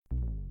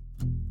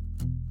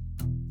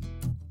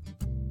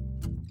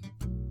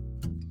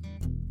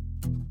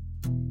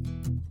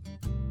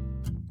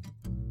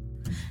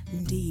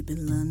deep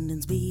in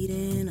London's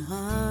beating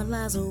heart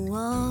lies a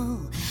wall.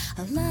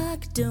 A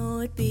locked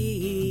door it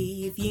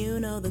be, if you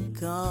know the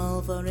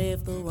call. For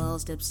if the wall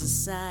steps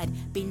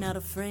aside, be not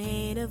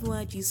afraid of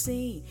what you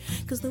see,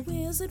 'cause the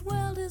wizard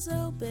world is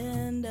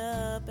opened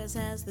up, as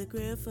has the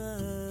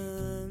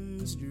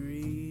Griffin's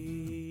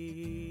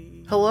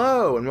dream.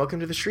 Hello, and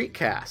welcome to the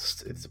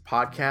Shriekcast. It's a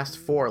podcast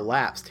for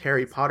lapsed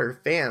Harry Potter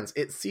fans.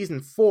 It's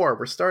season 4.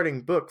 We're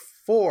starting book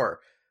 4.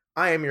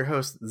 I am your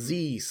host,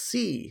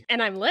 ZC.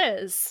 And I'm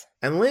Liz.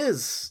 And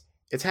Liz,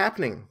 it's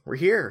happening. We're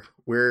here.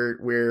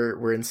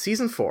 We're in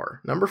season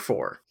 4, number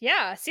 4.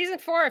 Yeah, season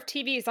 4 of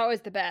TV is always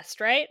the best,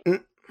 right?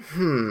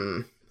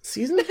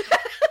 Season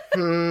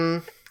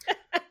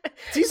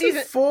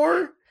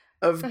 4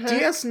 of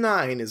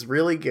DS9 is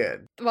really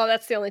good. Well,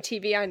 that's the only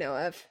TV I know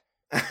of.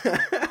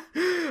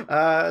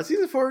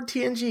 Season 4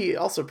 TNG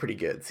also pretty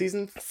good.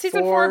 Season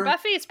 4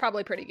 Buffy is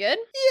probably pretty good.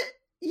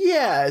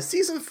 Yeah,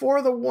 season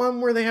 4 the one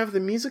where they have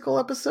the musical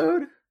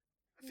episode?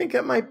 I think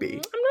that might be. I'm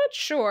not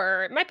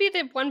sure. It might be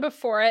the one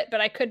before it, but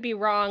I could be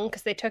wrong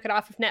because they took it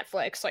off of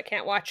Netflix, so I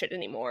can't watch it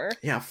anymore.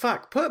 Yeah,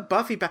 fuck. Put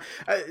Buffy back.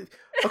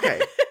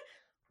 Okay.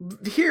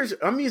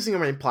 I'm using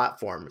my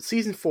platform.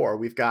 Season 4,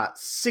 we've got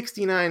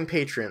 69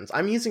 patrons.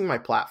 I'm using my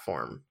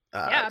platform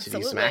to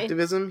do some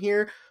activism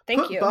here.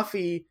 Thank you. Put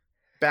Buffy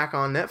back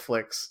on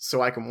Netflix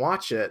so I can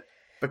watch it,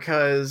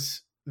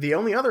 because the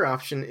only other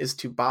option is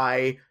to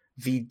buy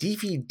the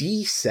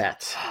DVD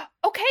set.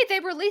 Okay, they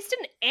released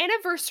an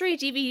anniversary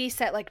DVD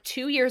set like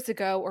 2 years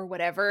ago or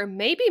whatever,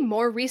 maybe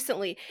more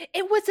recently.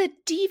 It was a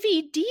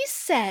DVD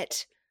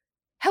set.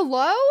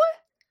 Hello?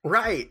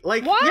 Right.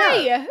 Like,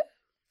 why? Yeah,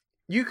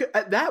 you could,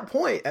 at that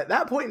point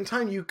in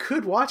time, you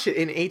could watch it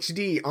in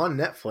HD on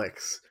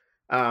Netflix.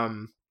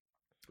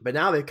 But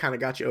now they've kind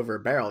of got you over a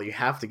barrel. You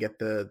have to get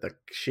the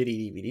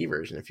shitty DVD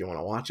version if you want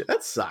to watch it.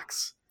 That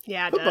sucks.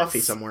 Yeah, it Put does. Buffy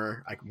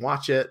somewhere I can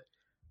watch it.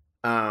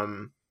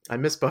 I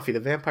miss Buffy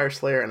the Vampire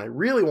Slayer, and I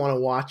really want to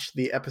watch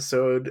the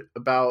episode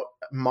about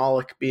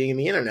Moloch being in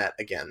the internet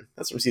again.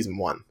 That's from season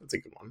 1. That's a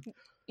good one.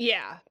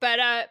 Yeah, but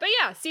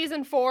yeah,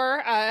 season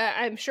 4.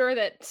 I'm sure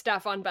that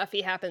stuff on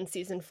Buffy happens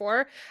season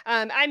 4.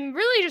 I'm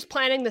really just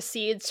planting the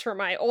seeds for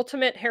my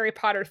ultimate Harry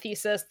Potter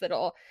thesis that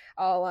I'll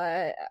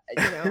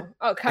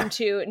come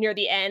to near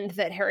the end,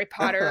 that Harry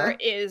Potter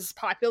is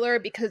popular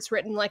because it's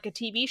written like a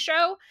TV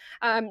show.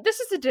 This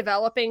is a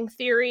developing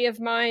theory of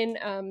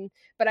mine,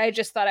 but I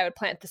just thought I would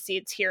plant the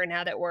seeds here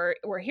now that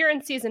we're here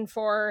in season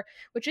 4,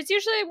 which is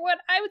usually what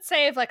I would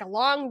say of like a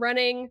long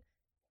running,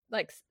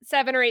 like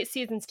 7 or 8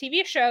 seasons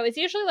TV show is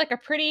usually like a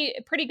pretty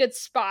good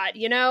spot,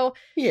 you know?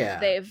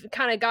 Yeah. They've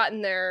kind of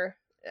gotten their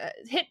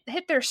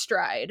hit their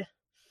stride.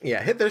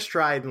 Yeah, hit their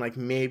stride and like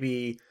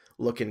maybe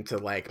looking to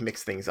like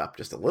mix things up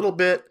just a little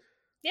bit.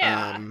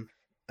 Yeah.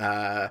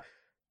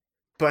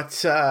 But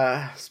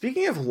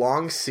speaking of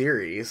long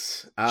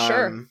series,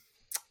 sure.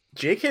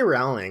 J.K.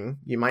 Rowling,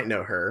 you might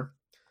know her.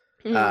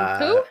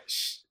 Who?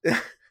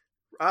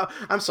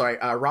 I'm sorry,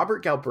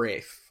 Robert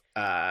Galbraith.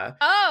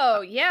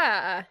 Oh,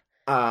 yeah.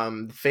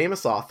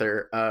 Famous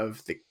author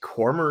of the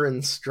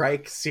Cormoran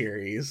Strike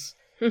series.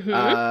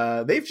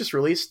 They've just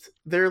released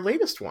their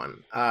latest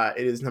one.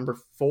 It is number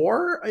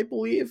 4, I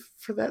believe,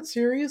 for that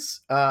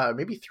series.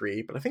 Maybe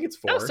 3, but I think it's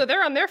 4. Oh, so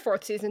they're on their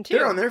 4th season too.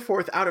 They're on their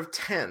 4th out of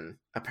 10,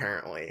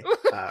 apparently.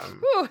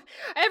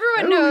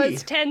 Everyone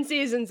knows 10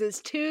 seasons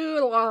is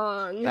too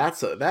long.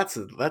 That's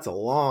a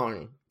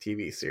long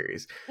TV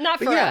series. Not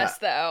for us,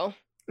 though.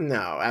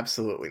 No,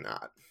 absolutely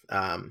not.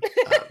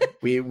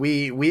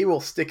 We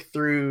will stick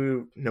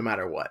through no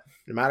matter what,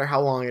 no matter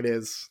how long it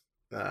is.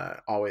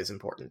 Always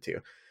important too.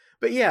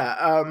 But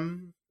yeah,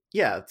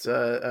 it's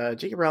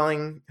J.K.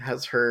 Rowling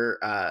has her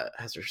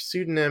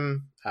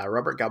pseudonym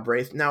Robert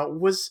Galbraith. Now,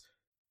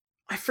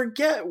 I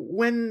forget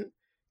when,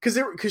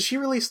 because she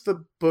released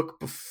the book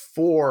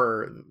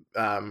before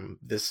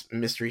this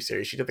mystery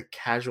series. She did the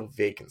Casual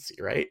Vacancy,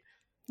 right?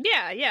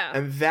 Yeah.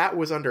 And that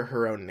was under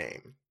her own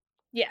name.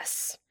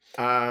 Yes.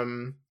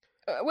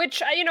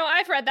 Which,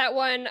 I've read that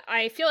one.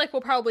 I feel like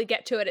we'll probably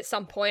get to it at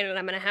some point, and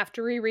I'm going to have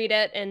to reread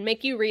it and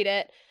make you read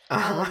it.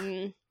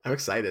 I'm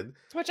excited.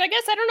 Which I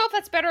don't know if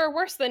that's better or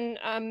worse than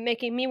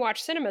making me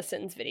watch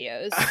CinemaSins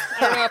videos. I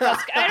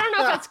don't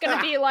know if that's going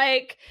to be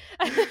like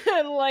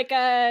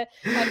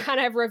a kind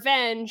of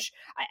revenge.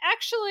 I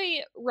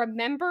actually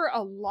remember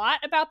a lot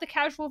about The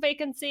Casual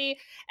Vacancy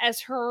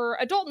as her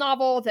adult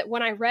novel that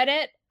when I read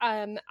it,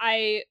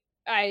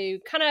 I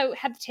kind of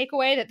had the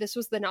takeaway that this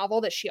was the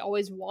novel that she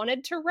always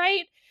wanted to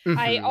write.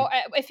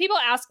 If people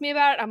ask me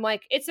about it, I'm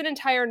like, it's an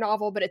entire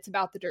novel, but it's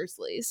about the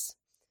Dursleys.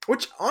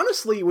 Which,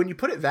 honestly, when you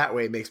put it that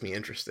way, it makes me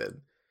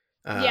interested.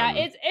 Yeah,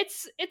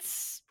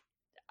 it's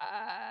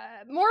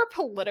more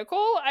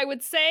political, I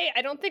would say.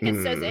 I don't think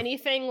it says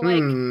anything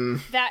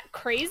like that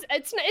crazy.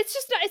 It's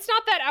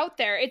not that out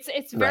there.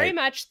 It's very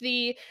much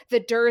the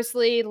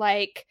Dursley,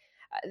 like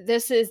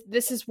this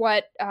is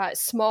what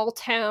small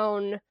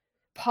town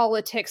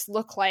politics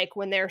look like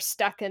when they're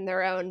stuck in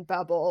their own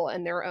bubble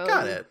and their own,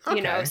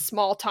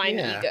 small time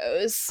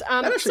egos.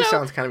 That actually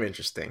sounds kind of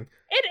interesting.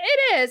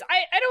 It is.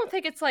 I don't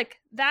think it's like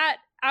that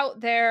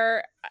out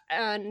there,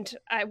 and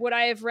would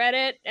I have read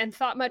it and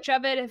thought much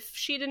of it if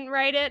she didn't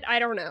write it? I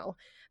don't know.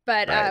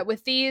 But Right.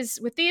 with these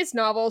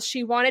novels,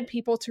 she wanted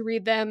people to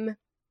read them,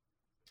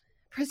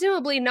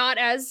 presumably not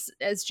as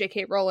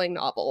J.K. Rowling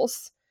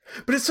novels.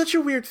 But it's such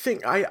a weird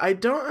thing. I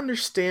don't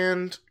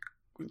understand.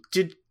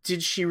 Did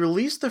she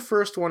release the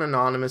first one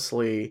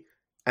anonymously,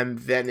 and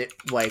then it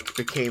like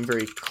became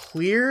very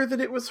clear that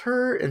it was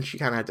her, and she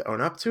kind of had to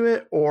own up to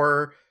it,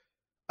 or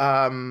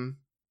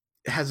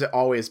has it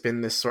always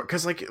been this sort?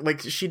 Because like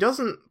she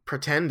doesn't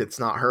pretend it's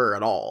not her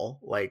at all.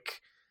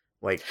 Like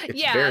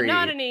it's very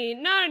not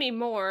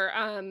anymore.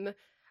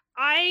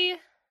 I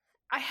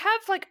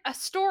have like a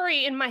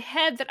story in my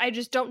head that I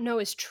just don't know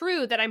is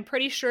true, that I'm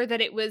pretty sure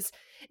that it was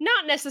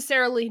not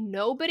necessarily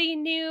nobody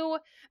knew,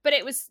 but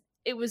it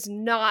was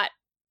not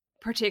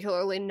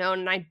particularly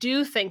known. And I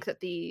do think that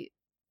the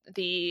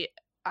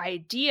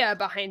idea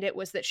behind it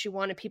was that she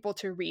wanted people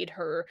to read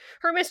her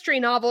mystery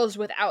novels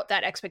without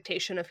that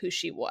expectation of who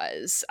she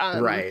was.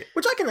 Right,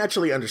 which I can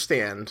actually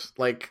understand.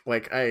 Like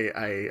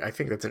I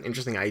think that's an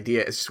interesting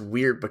idea. It's just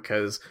weird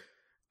because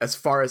as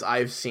far as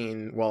I've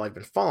seen, while I've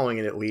been following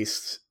it, at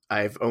least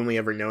I've only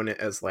ever known it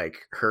as like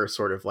her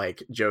sort of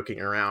like joking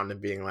around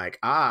and being like,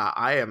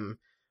 I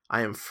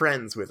am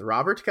friends with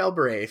Robert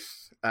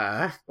Galbraith.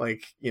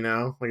 Like, you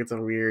know, like it's a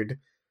weird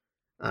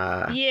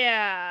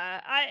Yeah,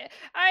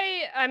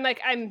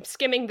 I'm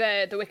skimming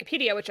the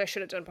Wikipedia, which I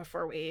should have done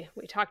before we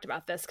talked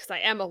about this, because I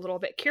am a little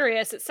bit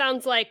curious. It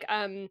sounds like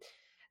I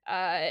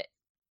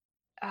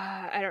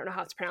don't know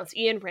how it's pronounced,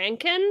 Ian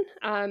Rankin.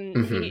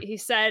 He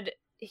said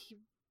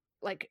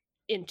like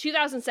in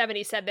 2007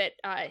 he said that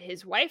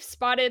his wife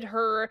spotted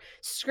her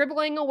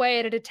scribbling away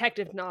at a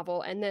detective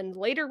novel, and then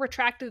later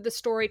retracted the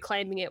story,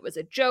 claiming it was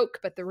a joke,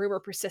 but the rumor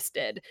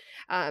persisted.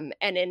 And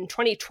in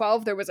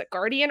 2012 there was a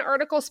Guardian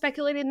article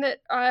speculating that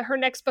her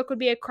next book would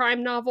be a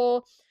crime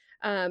novel.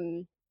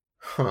 And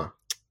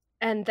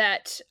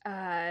that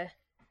and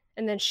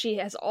then she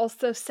has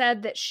also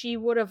said that she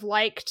would have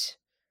liked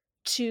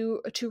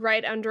to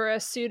write under a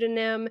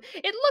pseudonym.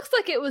 It looks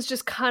like it was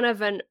just kind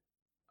of an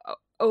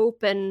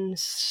open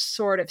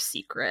sort of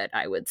secret,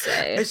 I would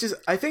say. It's just,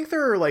 I think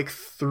there are like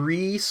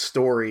 3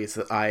 stories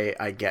that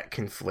I get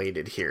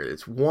conflated here.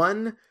 It's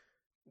one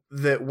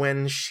that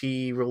when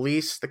she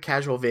released The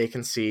Casual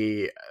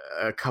Vacancy,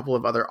 a couple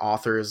of other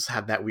authors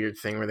had that weird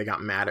thing where they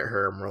got mad at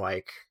her and were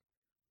like,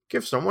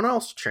 give someone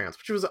else a chance,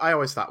 which was, I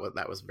always thought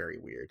that was very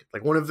weird.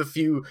 Like one of the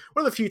few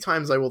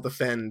times I will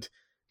defend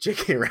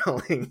J.K.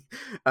 Rowling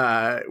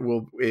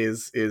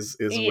is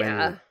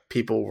when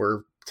people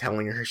were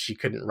telling her she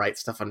couldn't write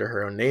stuff under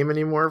her own name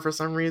anymore for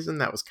some reason.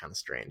 That was kind of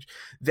strange.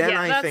 Then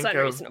that's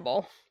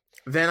unreasonable.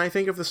 Then I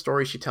think of the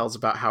story she tells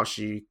about how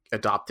she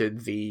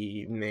adopted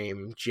the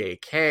name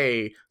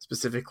J.K.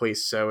 specifically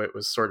so it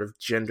was sort of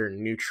gender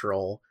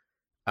neutral,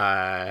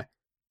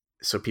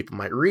 so people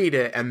might read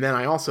it. And then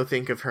I also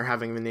think of her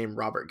having the name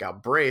Robert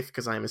Galbraith,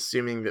 because I'm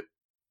assuming that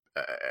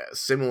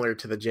similar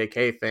to the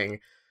J.K.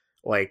 thing,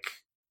 like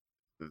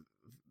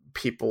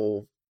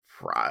people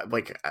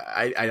like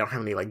I don't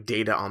have any like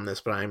data on this,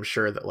 but I'm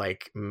sure that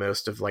like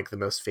most of like the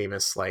most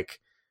famous like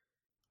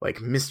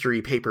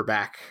mystery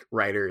paperback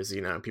writers, you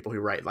know, people who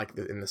write like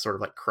in the sort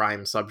of like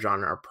crime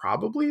subgenre are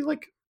probably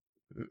like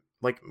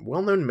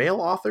well-known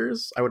male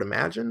authors, I would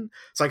imagine.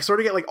 So I sort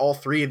of get like all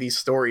 3 of these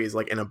stories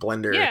like in a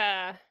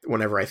blender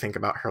whenever I think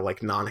about her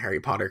like non-Harry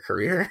Potter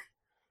career.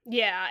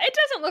 Yeah, it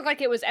doesn't look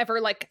like it was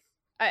ever like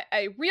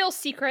a real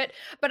secret,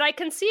 but I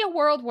can see a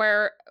world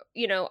where,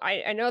 you know,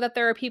 I know that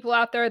there are people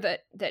out there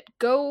that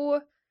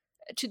go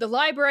to the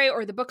library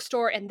or the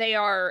bookstore and they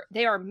are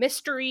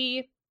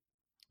mystery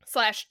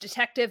 /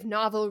 detective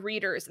novel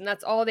readers, and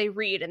that's all they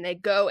read, and they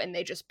go and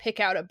they just pick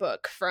out a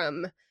book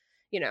from,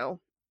 you know,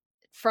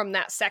 from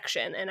that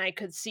section. And I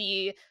could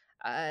see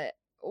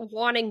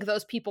wanting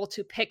those people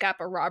to pick up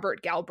a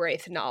Robert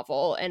Galbraith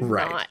novel and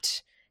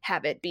not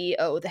have it be,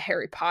 oh, the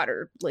Harry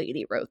Potter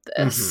lady wrote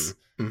this.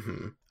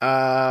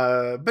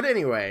 But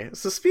anyway,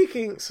 so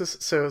speaking, so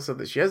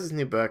that she has this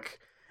new book,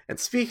 and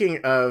speaking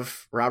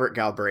of Robert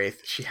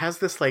Galbraith, she has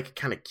this like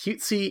kind of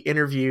cutesy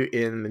interview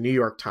in the New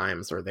York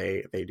Times where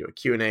they do a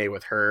Q&A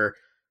with her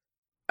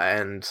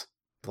and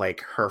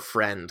like her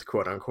friend,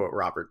 quote unquote,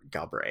 Robert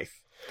Galbraith.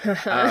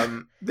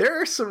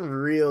 There are some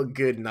real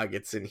good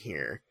nuggets in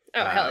here.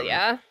 Oh, hell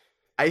yeah.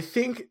 I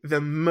think the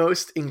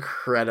most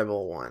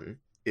incredible one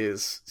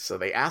is, so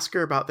they ask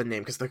her about the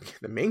name, because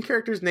the main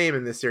character's name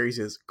in this series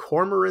is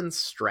Cormoran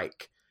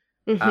Strike,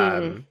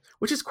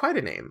 which is quite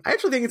a name. I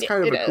actually think it's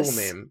kind of a cool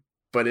name,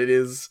 but it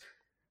is,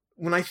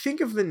 when I think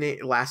of the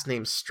last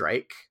name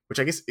Strike, which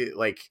I guess it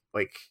like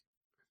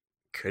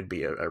could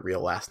be a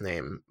real last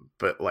name,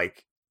 but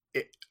like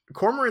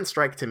Cormoran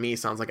Strike to me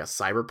sounds like a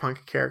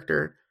cyberpunk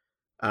character.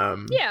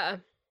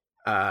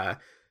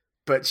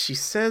 But she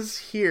says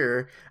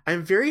here,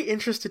 I'm very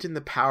interested in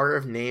the power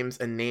of names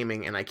and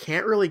naming, and I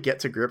can't really get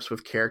to grips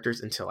with characters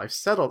until I've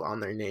settled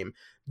on their name.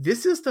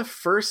 This is the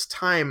first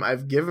time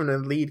I've given a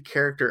lead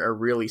character a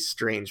really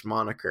strange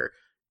moniker.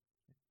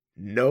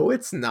 No,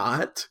 it's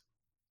not.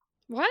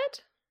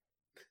 What?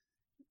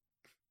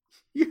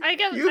 I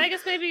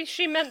guess maybe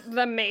she meant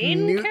the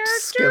main Newt character.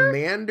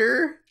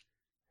 Scamander.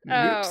 Newt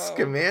Oh,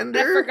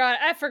 Scamander.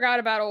 I forgot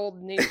about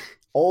old Newt.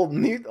 Old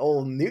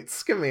Newt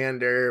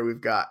Scamander.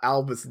 We've got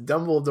Albus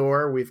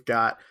Dumbledore. We've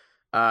got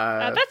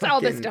that's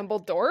Albus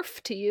Dumbledore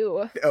to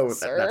you. Oh,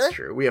 sir. That's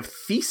true. We have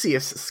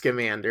Theseus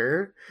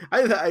Scamander.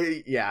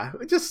 Yeah,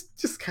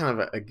 just kind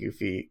of a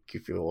goofy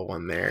little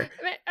one there.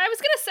 I was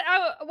gonna say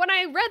when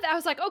I read that, I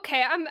was like,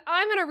 okay, I'm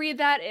gonna read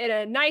that in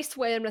a nice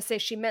way. I'm gonna say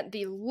she meant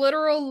the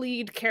literal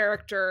lead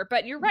character,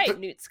 but you're right,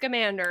 Newt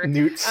Scamander.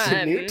 Newt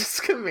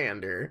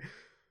Scamander.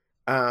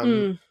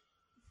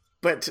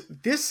 But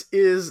this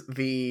is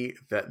the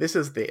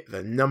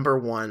number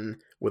one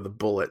with a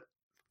bullet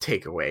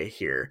takeaway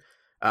here.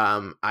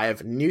 I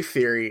have a new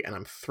theory and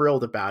I'm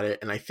thrilled about it,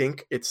 and I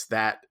think it's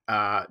that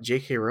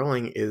J.K.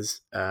 Rowling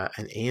is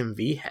an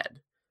AMV head.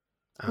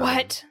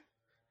 What?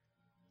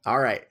 All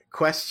right,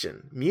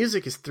 question.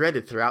 Music is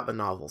threaded throughout the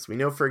novels. We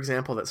know, for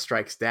example, that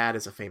Strike's dad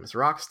is a famous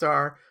rock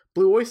star.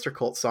 Blue Oyster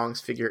Cult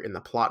songs figure in the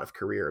plot of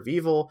Career of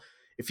Evil.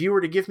 If you were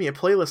to give me a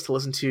playlist to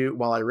listen to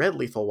while I read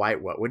Lethal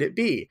White, what would it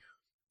be?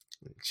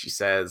 She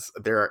says,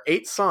 there are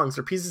 8 songs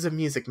or pieces of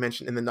music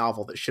mentioned in the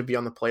novel that should be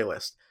on the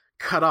playlist.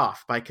 Cut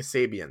Off by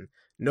Kasabian.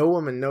 No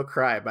Woman, No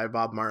Cry by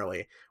Bob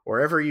Marley.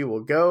 Wherever You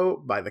Will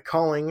Go by The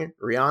Calling.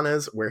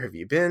 Rihanna's Where Have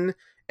You Been?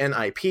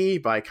 N.I.P.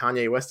 by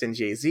Kanye West and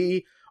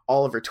Jay-Z.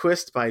 Oliver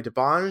Twist by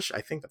Debange.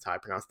 I think that's how I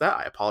pronounce that.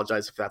 I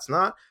apologize if that's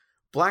not.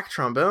 Black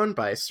Trombone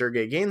by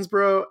Sergei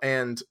Gainsborough.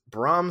 And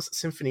Brahms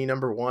Symphony No.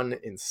 1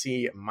 in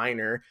C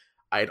minor.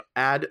 I'd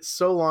add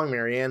So Long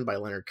Marianne by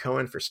Leonard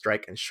Cohen for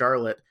Strike and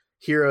Charlotte.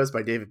 Heroes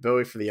by David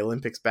Bowie for the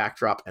Olympics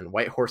backdrop. And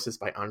White Horses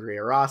by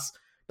Andrea Ross.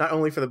 Not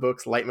only for the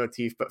book's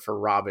leitmotif, but for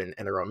Robin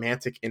and a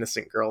romantic,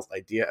 innocent girl's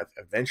idea of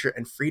adventure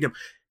and freedom.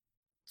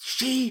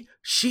 She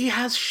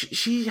has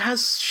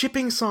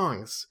shipping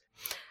songs.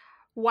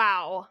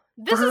 Wow,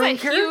 this is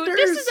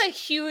a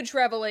huge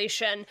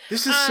revelation.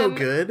 This is so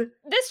good.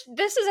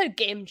 This is a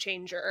game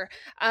changer.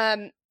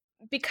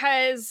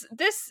 Because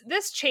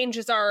this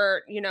changes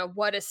our,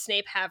 what does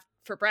Snape have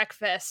for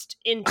breakfast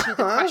into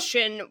the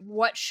question,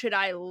 what should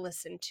I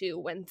listen to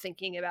when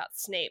thinking about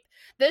Snape?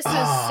 This is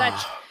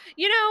such,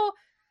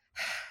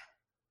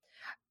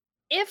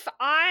 if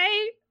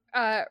I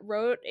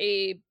wrote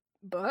a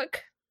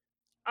book,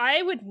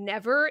 I would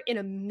never in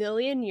a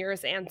million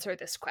years answer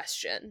this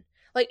question.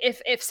 Like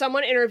if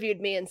someone interviewed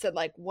me and said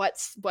like,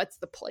 what's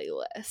the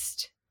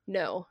playlist?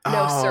 No,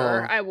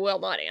 sir, I will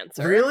not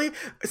answer. Really?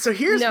 So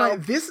here's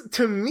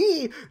to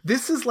me,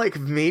 this is like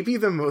maybe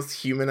the most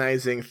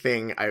humanizing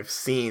thing I've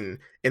seen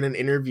in an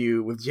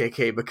interview with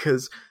JK,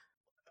 because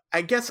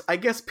I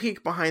guess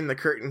peek behind the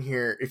curtain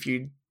here.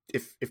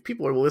 If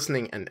people are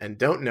listening and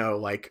don't know,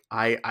 like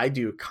I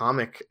do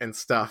comic and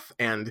stuff,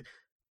 and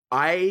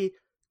I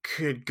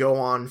could go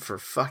on for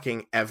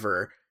fucking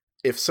ever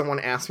if someone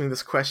asked me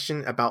this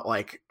question about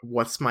like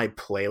what's my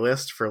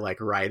playlist for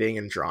like writing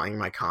and drawing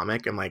my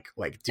comic, and like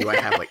do I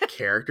have like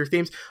character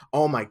themes?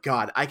 Oh my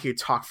god, I could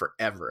talk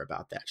forever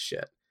about that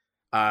shit.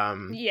 I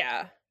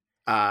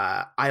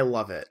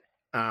love it.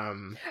 I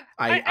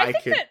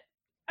think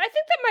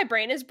that my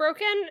brain is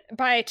broken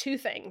by 2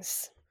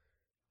 things.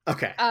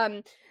 Okay.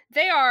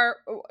 They are,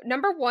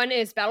 number 1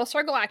 is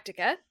Battlestar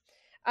Galactica.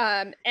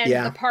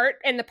 The part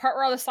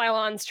where all the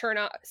Cylons turn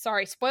on.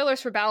 Sorry,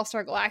 spoilers for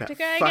Battlestar Galactica.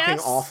 That I fucking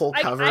guess awful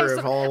cover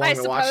of All Along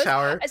the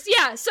Watchtower.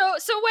 Yeah. So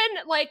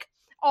when like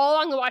All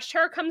Along the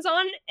Watchtower comes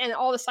on and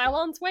all the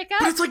Cylons wake up,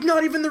 but it's like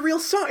not even the real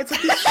song. It's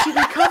like this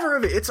shitty cover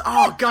of it. It's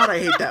god, I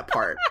hate that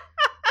part.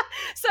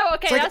 So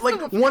okay, it's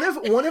like one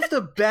of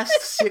the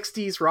best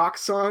 '60s rock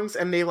songs,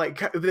 and they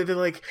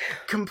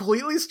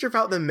completely strip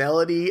out the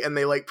melody, and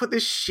they like put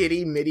this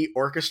shitty MIDI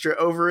orchestra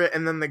over it,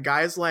 and then the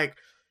guy's like,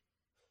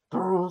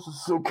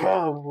 so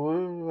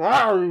cold.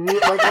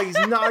 Like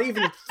he's not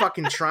even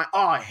fucking trying.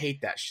 Oh, I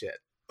hate that shit.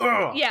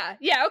 Ugh.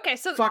 Yeah. Okay.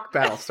 So fuck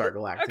Battlestar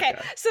Galactica. Okay.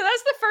 So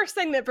that's the first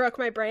thing that broke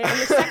my brain. And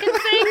the second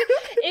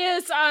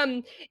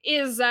thing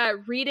is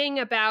reading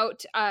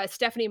about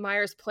Stephenie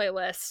Meyer's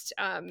playlist.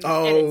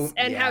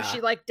 And how she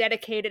like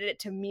dedicated it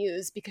to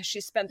Muse because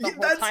she spent the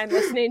whole time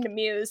listening to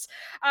Muse.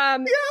 I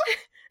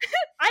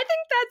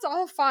think that's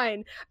all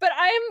fine, but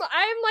I'm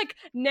like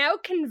now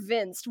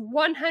convinced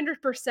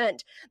 100%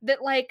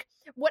 that like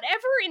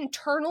whatever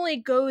internally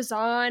goes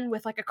on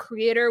with like a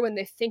creator when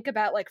they think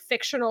about like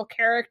fictional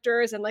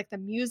characters and like the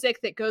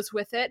music that goes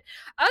with it,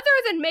 other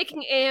than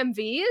making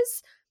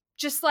AMVs,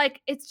 just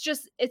like it's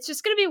just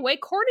gonna be way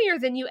cornier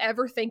than you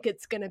ever think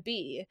it's gonna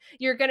be.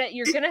 You're gonna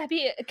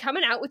be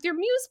coming out with your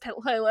Muse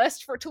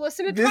playlist to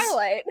listen to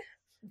Twilight.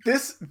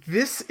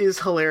 This is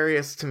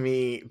hilarious to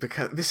me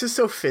because this is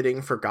so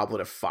fitting for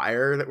Goblet of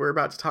Fire that we're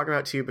about to talk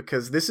about too,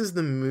 because this is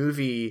the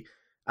movie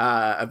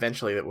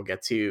eventually that we'll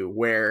get to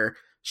where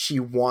she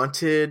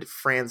wanted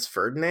Franz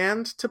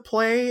Ferdinand to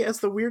play as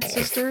the Weird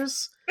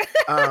Sisters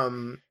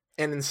and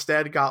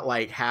instead got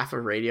like half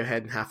of Radiohead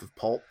and half of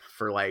Pulp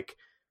for like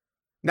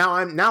now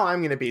I'm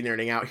going to be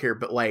nerding out here,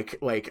 but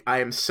like I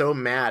am so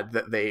mad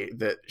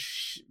that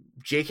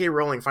J.K.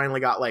 Rowling finally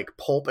got like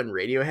Pulp and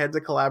Radiohead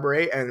to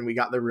collaborate, and we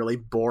got the really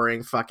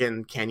boring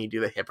fucking "Can You Do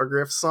the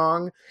Hippogriff"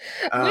 song.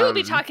 We will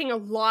be talking a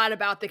lot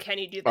about the "Can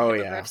You Do the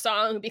Hippogriff"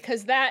 song,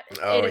 because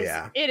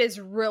it is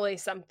really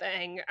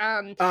something.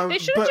 They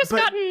should have just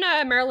gotten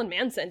Marilyn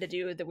Manson to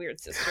do the Weird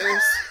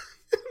Sisters.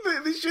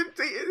 They should.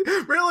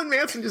 Marilyn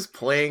Manson just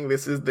playing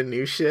 "This Is the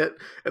New Shit"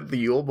 at the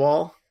Yule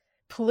Ball.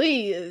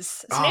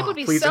 Please, Snape would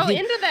be so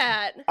into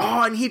that.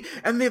 Oh,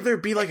 and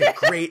there'd be like a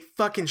great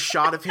fucking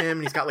shot of him,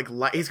 and he's got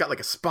like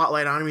a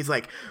spotlight on him. He's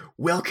like,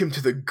 "Welcome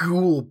to the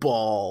Ghoul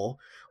Ball."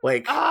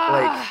 Fuck.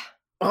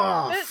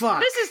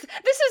 This is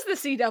the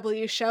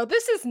CW show.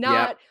 This is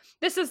not. Yep.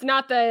 This is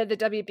not the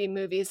WB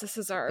movies. This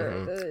is our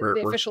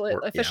the official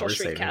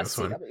Shriekcast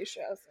CW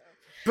show. So.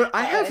 But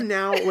I have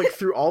now, like,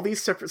 through all these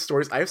separate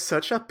stories, I have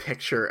such a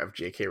picture of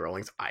J.K.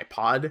 Rowling's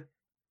iPod.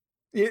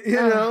 You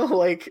know,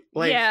 like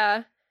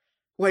yeah.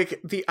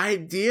 Like, the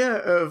idea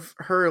of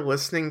her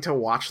listening to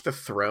Watch the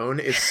Throne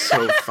is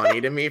so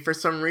funny to me for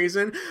some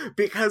reason,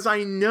 because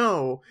I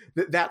know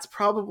that that's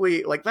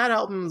probably, like, that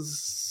album's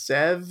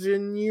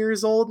 7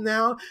 years old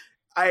now.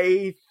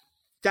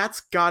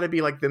 That's gotta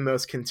be, like, the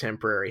most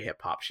contemporary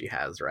hip-hop she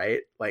has, right?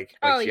 Like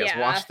she has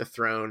Watch the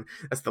Throne.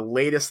 That's the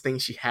latest thing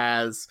she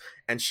has,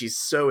 and she's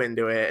so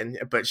into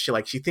it, but she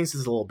thinks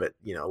it's a little bit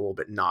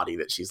naughty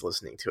that she's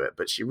listening to it,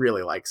 but she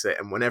really likes it.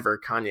 And whenever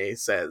Kanye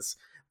says,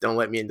 "Don't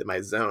let me into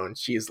my zone,"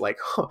 she's like,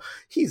 "Oh,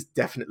 he's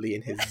definitely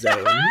in his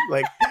zone."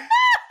 Like,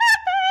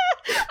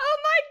 oh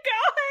my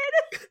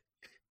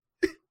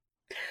god,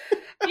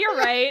 you're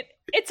right.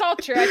 It's all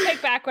true. I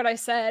take back what I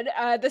said.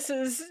 This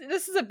is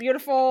a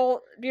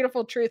beautiful,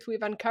 beautiful truth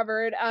we've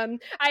uncovered. I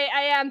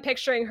am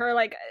picturing her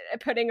like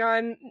putting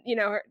on,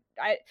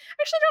 I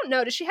actually don't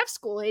know. Does she have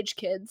school age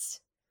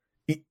kids?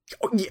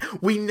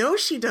 We know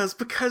she does,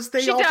 because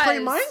they all play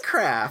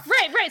Minecraft.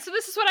 Right. So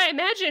this is what I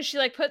imagine. She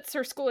like puts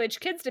her school age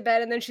kids to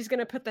bed, and then she's going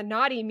to put the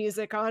naughty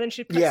music on, and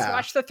she puts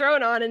Watch the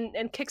Throne on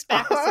and kicks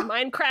back with some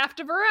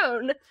Minecraft of her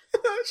own.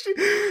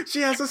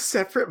 She has a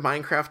separate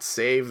Minecraft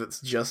save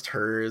that's just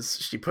hers.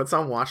 She puts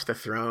on Watch the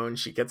Throne.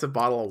 She gets a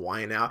bottle of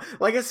wine out.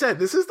 Like I said,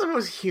 this is the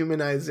most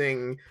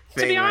humanizing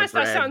thing. To be honest,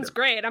 that sounds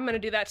great. I'm going to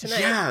do that tonight.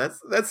 Yeah,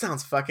 that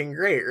sounds fucking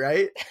great,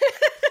 right?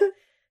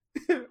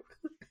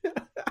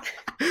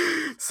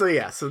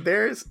 So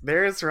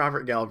there's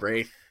Robert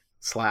Galbraith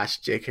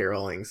 / J.K.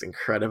 Rowling's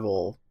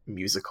incredible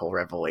musical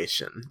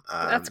revelation.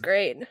 That's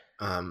great.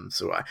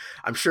 So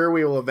I'm sure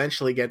we will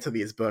eventually get to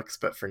these books,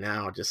 but for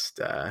now, just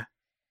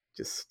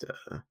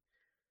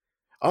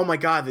oh my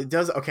god, it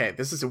does. Okay,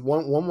 this is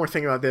one more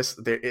thing about this.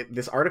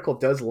 This article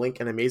does link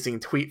an amazing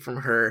tweet from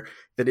her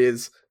that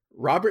is,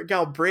 Robert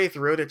Galbraith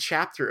wrote a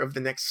chapter of the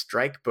next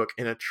Strike book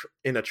in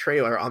a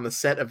trailer on the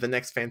set of the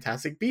next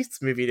Fantastic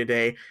Beasts movie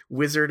today.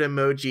 Wizard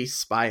emoji,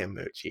 spy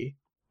emoji.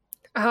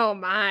 Oh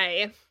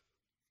my!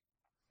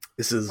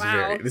 This is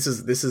this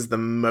is the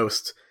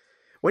most,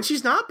 when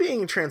she's not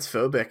being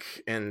transphobic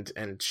and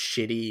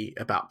shitty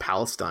about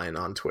Palestine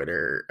on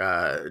Twitter.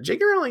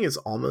 J.K. Rowling is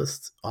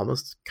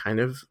almost kind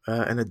of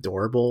an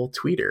adorable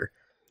tweeter.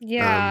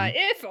 Yeah,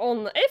 if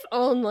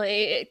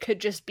only it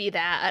could just be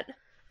that.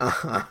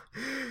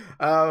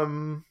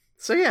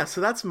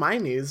 So that's my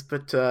news,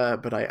 but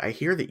I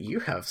hear that you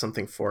have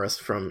something for us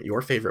from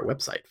your favorite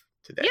website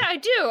today. Yeah, I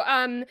do.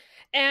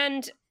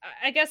 And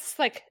I guess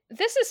like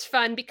this is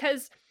fun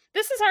because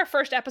this is our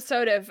first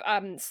episode of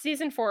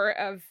season 4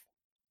 of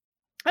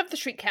the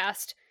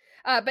Shriekcast.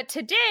 But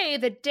today,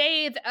 the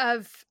day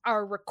of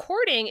our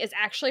recording, is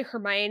actually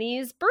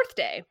Hermione's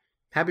birthday.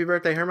 Happy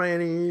birthday,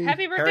 Hermione!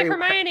 Happy birthday,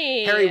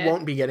 Hermione! Harry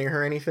won't be getting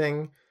her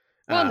anything.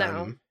 Well,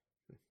 no.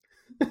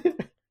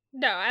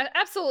 No,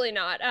 absolutely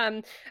not.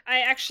 I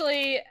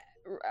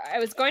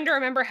was going to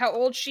remember how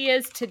old she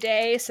is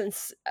today,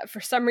 since for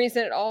some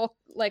reason it all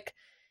like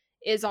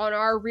is on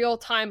our real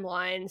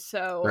timeline.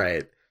 So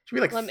right, she'd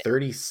be like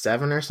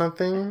 37 or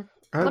something.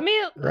 Let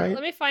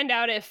me find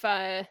out if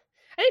I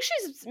think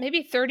she's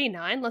maybe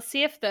 39. Let's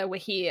see if the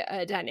wiki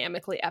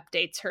dynamically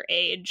updates her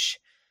age.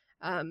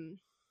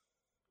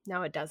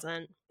 No, it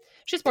doesn't.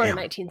 She's born in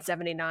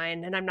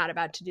 1979, and I'm not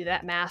about to do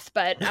that math,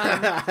 but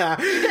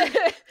not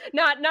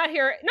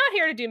here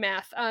to do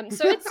math.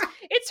 So it's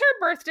her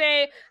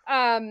birthday.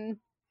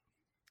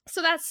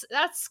 So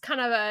that's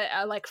kind of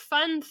a like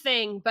fun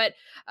thing. But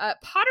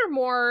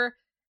Pottermore,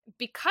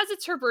 because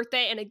it's her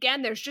birthday, and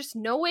again, there's just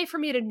no way for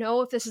me to know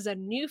if this is a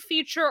new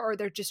feature or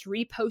they're just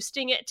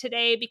reposting it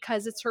today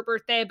because it's her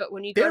birthday. But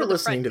when you go to the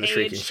front page, they're listening to the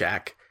Shrieking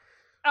Shack.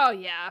 Oh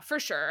yeah, for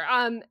sure.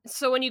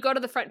 So when you go to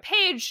the front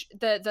page,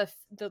 the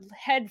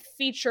head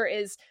feature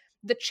is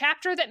the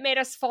chapter that made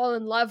us fall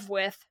in love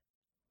with ...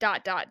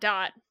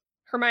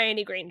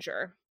 Hermione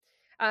Granger.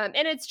 And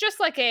it's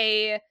just like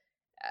a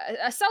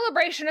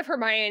celebration of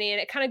Hermione, and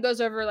it kind of goes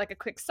over like a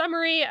quick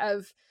summary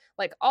of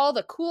like all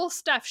the cool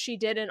stuff she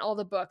did in all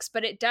the books,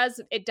 but it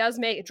does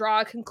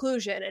draw a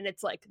conclusion, and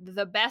it's like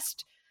the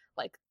best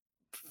like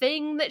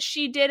thing that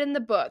she did in the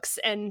books.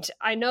 And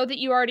I know that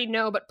you already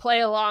know, but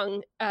play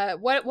along.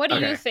 What do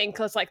you think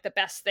was like the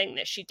best thing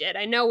that she did?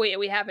 I know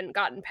we haven't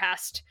gotten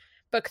past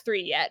book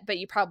 3 yet, but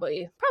you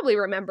probably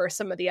remember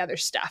some of the other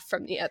stuff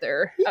from the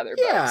other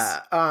books.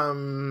 Yeah.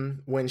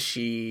 When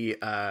she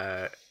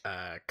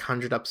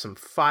conjured up some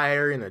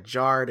fire in a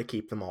jar to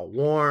keep them all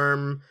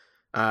warm.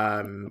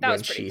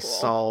 When she cool.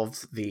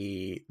 solved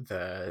the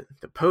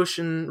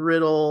potion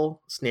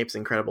riddle, Snape's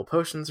incredible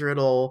potions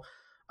riddle.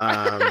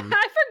 I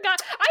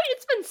forgot.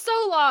 It's been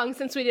so long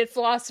since we did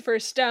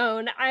Philosopher's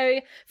Stone.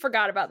 I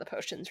forgot about the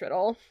potions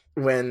riddle.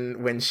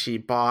 When she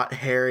bought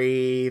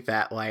Harry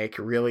that like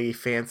really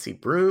fancy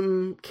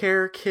broom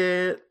care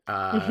kit.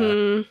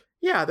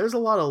 Yeah, there's a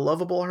lot of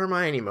lovable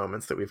Hermione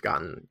moments that we've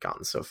gotten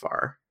so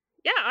far.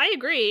 Yeah, I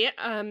agree.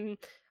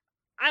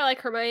 I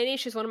like Hermione.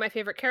 She's one of my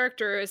favorite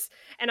characters.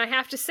 And I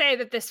have to say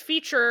that this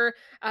feature,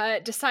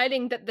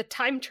 deciding that the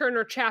Time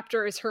Turner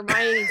chapter is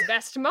Hermione's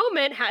best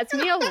moment, has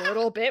me a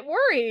little bit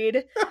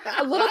worried.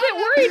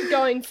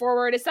 Going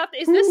forward.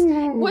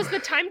 Was the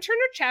Time Turner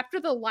chapter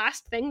the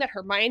last thing that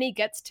Hermione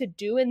gets to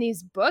do in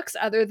these books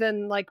other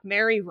than, like,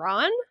 marry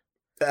Ron?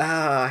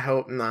 I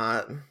hope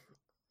not.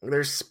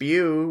 There's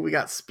Spew. We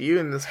got Spew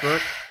in this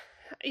book.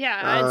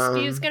 Yeah, and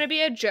Spew's gonna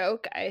be a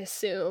joke, I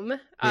assume.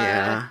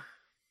 Yeah.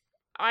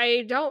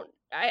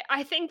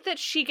 I think that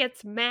she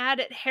gets mad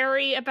at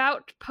Harry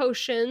about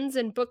potions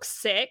in book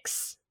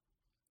 6.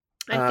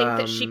 I think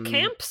that she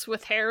camps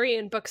with Harry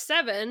in book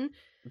 7.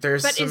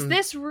 But is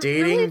this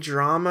dating really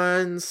drama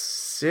in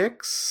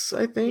 6,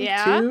 I think,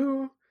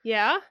 too?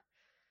 Yeah.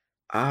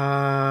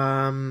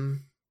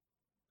 In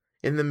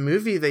the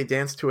movie, they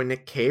dance to a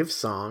Nick Cave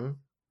song,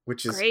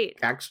 which is great.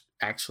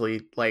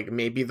 Actually, like,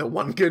 maybe the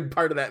one good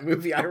part of that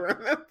movie I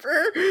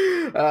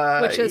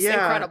remember. Which is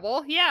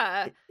incredible.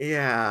 Yeah.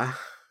 Yeah.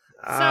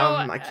 So,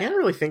 I can't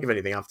really think of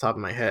anything off the top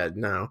of my head,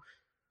 no.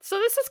 So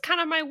this is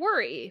kind of my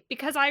worry,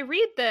 because I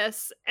read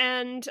this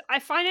and I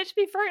find it to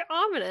be very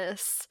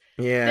ominous.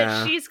 Yeah.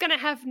 That she's going to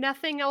have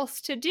nothing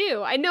else to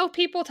do. I know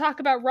people talk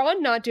about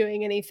Ron not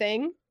doing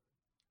anything.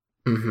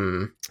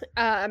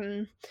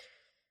 Mm-hmm.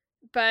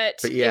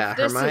 But yeah, if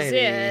this Hermione, is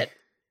it...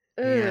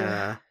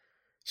 Yeah.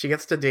 She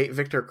gets to date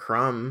Victor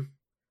Crumb.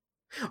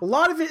 A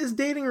lot of it is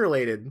dating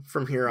related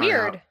from here on out.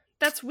 Weird.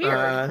 That's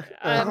weird.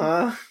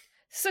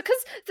 So,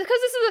 because this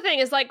is the thing,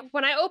 is like,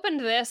 when I opened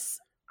this,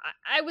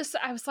 I was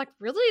like,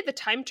 really, the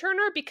Time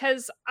Turner?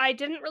 Because I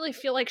didn't really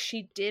feel like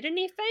she did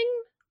anything.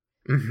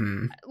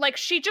 Mm-hmm. Like,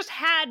 she just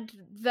had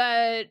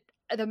the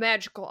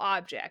magical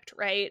object,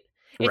 right?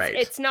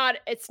 It's not.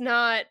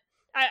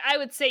 I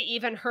would say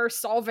even her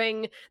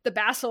solving the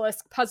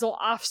basilisk puzzle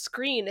off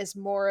screen is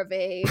more of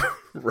a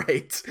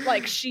right.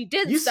 Like, she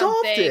did you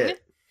something. Solved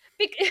it.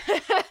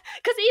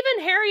 Because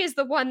even Harry is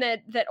the one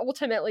that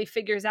ultimately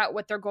figures out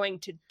what they're going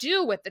to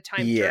do with the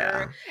Time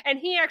Turner, and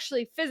he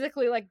actually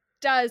physically like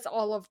does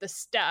all of the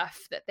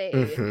stuff that they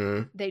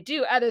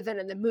do, other than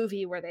in the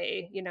movie where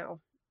they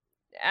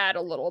add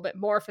a little bit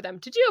more for them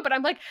to do. But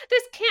I'm like,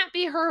 this can't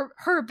be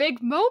her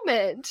big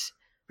moment.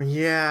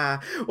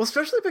 Yeah, well,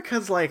 especially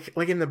because like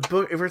in the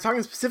book, if we're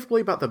talking specifically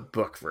about the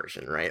book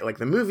version, right? Like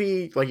the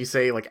movie, like you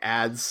say, like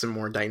adds some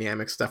more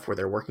dynamic stuff where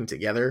they're working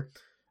together,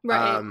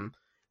 right?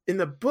 In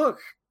the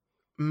book,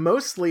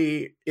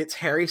 mostly it's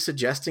Harry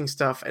suggesting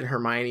stuff and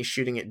Hermione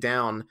shooting it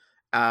down,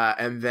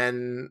 and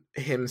then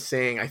him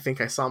saying, "I think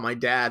I saw my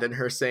dad," and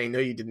her saying, "No,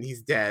 you didn't.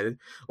 He's dead."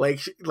 Like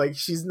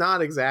she's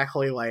not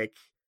exactly like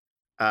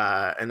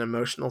an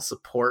emotional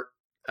support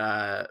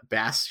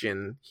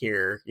bastion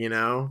here,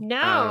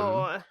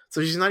 No.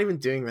 So she's not even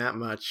doing that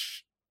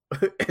much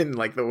in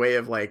like the way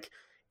of like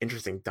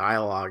interesting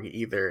dialogue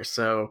either.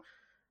 So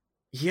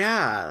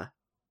yeah.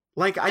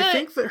 Like, I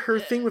think that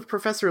her thing with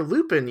Professor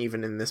Lupin,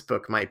 even in this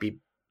book, might be,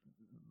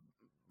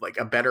 like,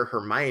 a better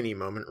Hermione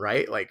moment,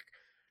 right? Like,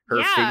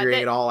 her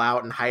figuring it all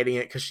out and hiding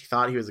it because she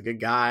thought he was a good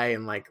guy,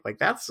 and, like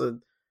that's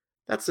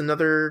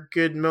another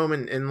good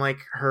moment in, like,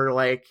 her,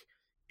 like,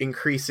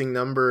 increasing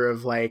number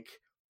of, like,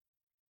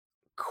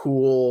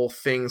 cool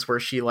things where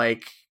she,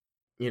 like,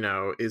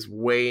 is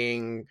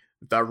weighing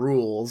the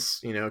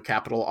rules,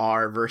 capital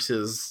R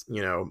versus,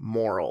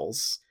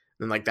 morals.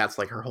 And, like, that's,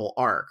 like, her whole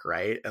arc,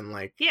 right? And,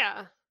 like...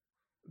 Yeah.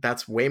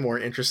 That's way more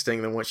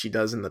interesting than what she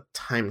does in the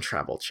time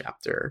travel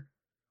chapter.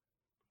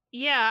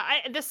 Yeah,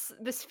 this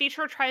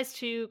feature tries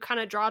to kind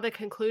of draw the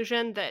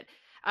conclusion that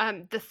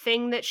the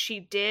thing that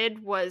she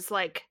did was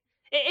like,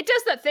 it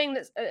does that thing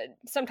that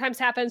sometimes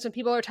happens when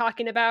people are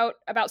talking about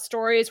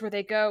stories where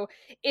they go,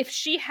 if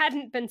she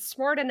hadn't been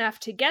smart enough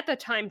to get the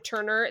Time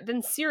Turner,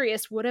 then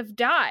Sirius would have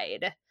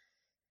died,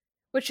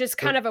 which is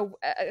kind of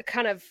a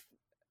kind of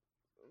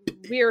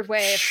weird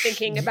way of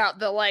thinking about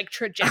the like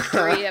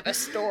trajectory of a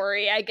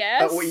story, I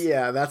guess. Well,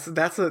 yeah, that's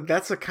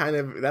a kind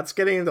of, that's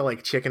getting into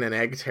like chicken and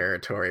egg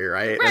territory,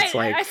 right? Right. It's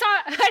like... I saw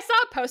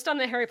a post on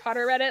the Harry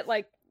Potter Reddit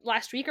like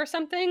last week or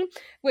something,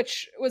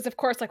 which was of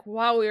course like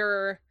while we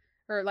were,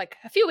 or like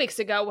a few weeks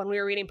ago when we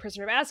were reading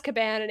Prisoner of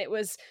Azkaban, and it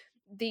was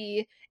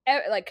the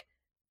like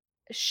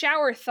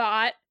shower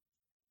thought,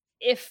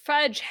 if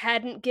Fudge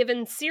hadn't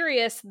given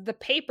Sirius the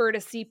paper to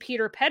see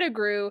Peter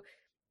Pettigrew,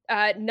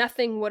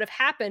 nothing would have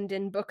happened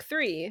in book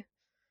 3.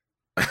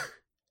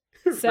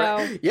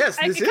 So yes,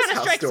 this it is kinda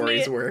how strikes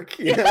stories me- work.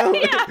 You know?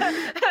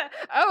 yeah.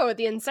 Oh,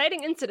 the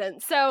inciting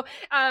incident. So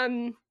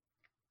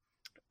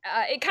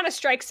it kind of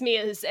strikes me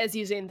as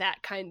using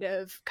that kind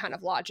of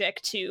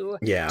logic to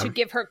Yeah.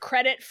 give her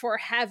credit for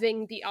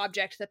having the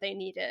object that they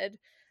needed.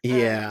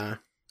 Yeah.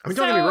 I mean,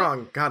 don't get me so-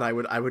 wrong. God, I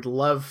would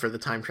love for the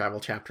time travel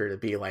chapter to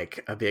be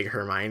like a big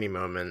Hermione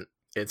moment.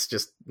 It's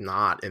just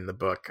not in the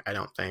book, I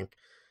don't think.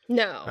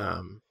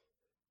 No.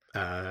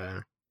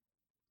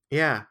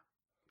 Yeah.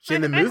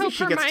 In the I movie, hope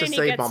she gets to Hermione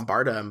say gets-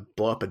 Bombarda and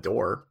blow up a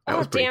door. That Oh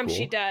was pretty damn, cool.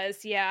 she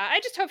does. Yeah,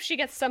 I just hope she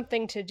gets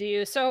something to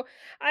do. So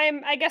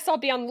I guess I'll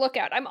be on the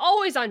lookout. I'm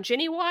always on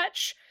Ginny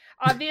watch,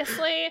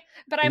 obviously,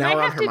 but I Now might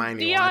we're on have to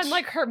Hermione be watch. on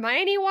like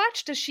Hermione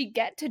watch. Does she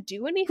get to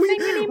do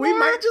anything anymore? We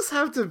might just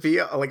have to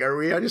be like, are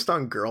we just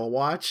on girl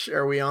watch?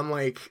 Are we on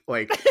like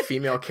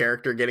female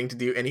character getting to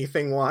do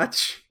anything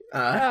watch?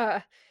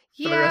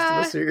 For the rest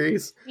of the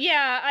series.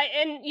 Yeah,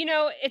 and you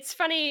know, it's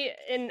funny,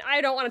 and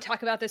I don't want to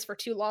talk about this for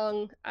too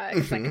long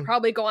because I could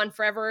probably go on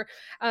forever.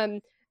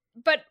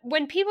 But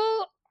when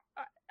people,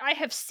 I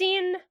have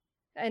seen,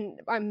 and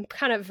I'm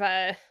kind of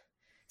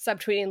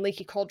subtweeting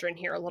Leaky Cauldron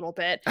here a little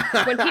bit.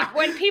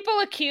 When people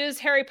accuse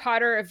Harry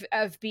Potter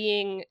of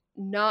being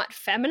not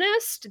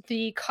feminist,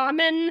 the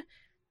common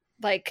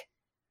like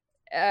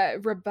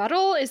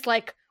rebuttal is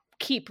like,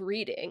 keep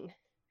reading.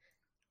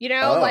 You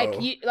know,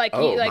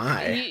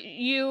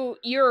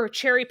 you're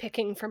cherry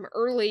picking from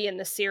early in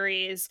the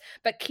series,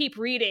 but keep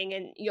reading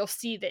and you'll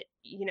see that,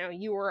 you know,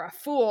 you were a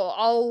fool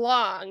all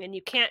along and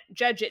you can't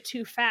judge it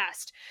too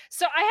fast.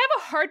 So I have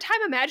a hard time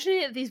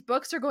imagining that these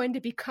books are going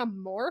to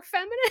become more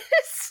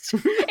feminist.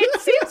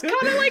 It seems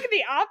kind of like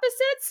the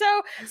opposite.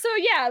 So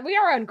yeah, we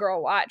are on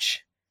girl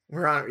watch.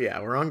 We're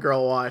on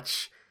girl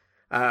watch.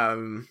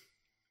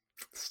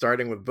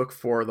 Starting with book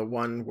 4, the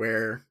one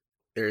where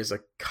there's a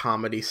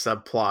comedy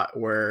subplot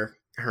where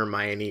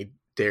Hermione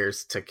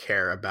dares to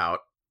care about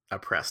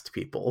oppressed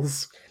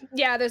peoples.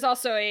 Yeah, there's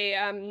also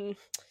a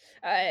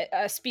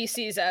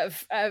species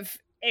of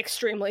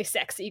extremely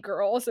sexy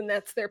girls, and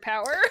that's their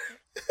power.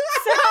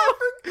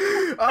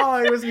 Oh,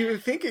 I wasn't even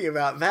thinking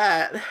about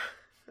that.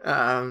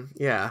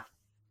 Yeah.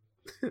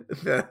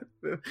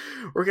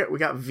 We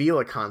got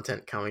Vila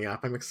content coming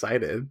up. I'm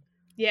excited.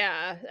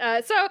 Yeah.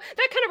 So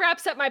that kind of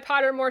wraps up my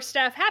Pottermore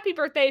stuff. Happy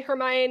birthday,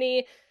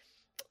 Hermione.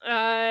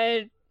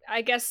 I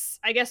guess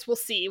we'll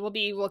see. We'll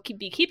be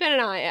keeping an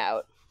eye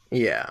out.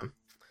 Yeah.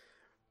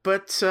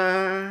 But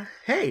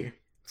hey,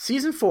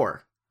 season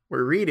 4.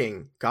 We're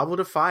reading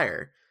Goblet of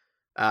Fire,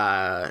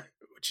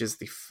 which is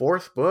the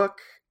 4th book,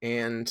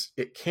 and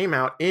it came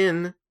out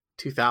in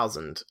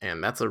 2000,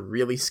 and that's a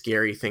really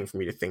scary thing for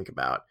me to think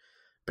about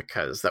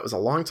because that was a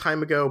long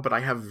time ago, but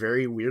I have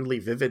very weirdly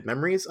vivid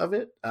memories of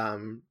it.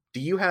 Do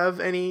you have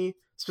any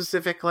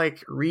specific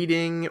like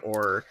reading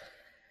or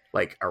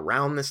like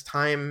around this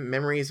time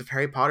memories of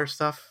Harry Potter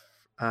stuff?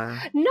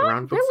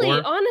 Not really,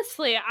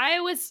 honestly.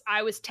 I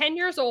was 10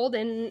 years old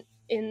in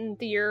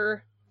the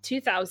year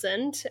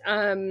 2000.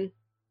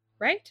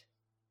 Right?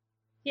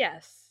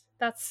 Yes.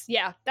 That's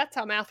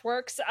how math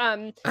works.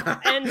 And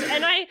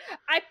I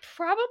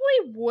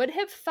probably would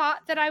have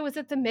thought that I was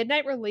at the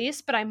midnight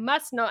release, but I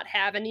must not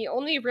have. And the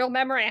only real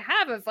memory I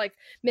have of like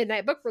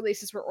midnight book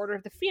releases were Order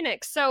of the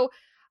Phoenix. So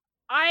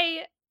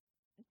I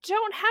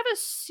don't have a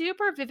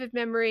super vivid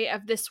memory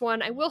of this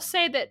one. I will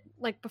say that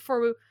like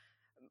before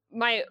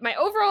my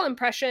overall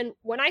impression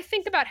when I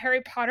think about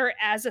Harry Potter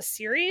as a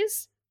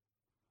series,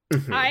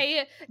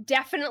 I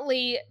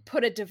definitely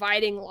put a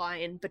dividing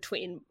line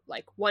between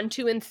like 1,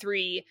 2, and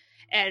 3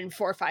 and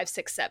 4, 5,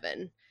 6,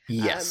 7.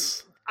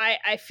 Yes.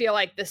 I feel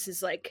like this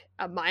is like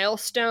a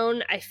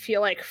milestone. I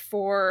feel like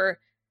 4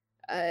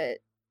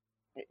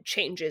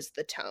 changes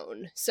the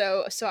tone.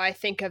 So I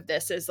think of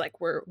this as like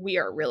we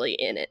are really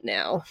in it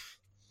now.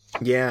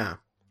 Yeah.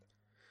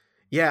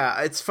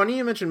 Yeah, it's funny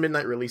you mentioned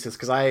midnight releases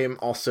because I am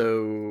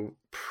also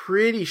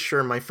pretty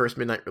sure my first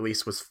midnight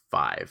release was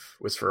 5,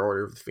 was for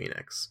Order of the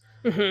Phoenix.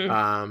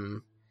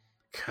 Because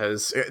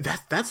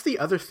that's the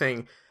other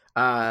thing,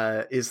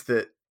 is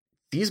that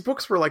these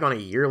books were like on a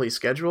yearly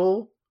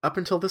schedule up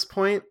until this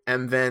point,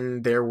 and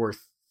then there were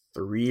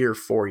 3 or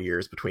 4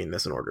 years between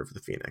this and Order of the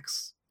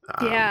Phoenix.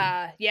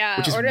 Yeah.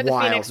 Order of the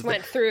Phoenix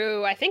went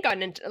through, I think,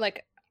 on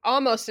like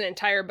almost an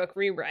entire book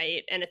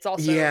rewrite, and it's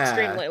also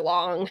extremely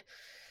long.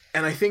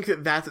 And I think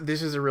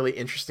this is a really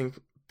interesting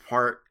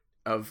part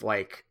of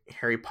like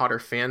Harry Potter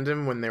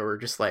fandom when there were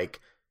just like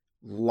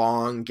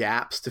long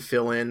gaps to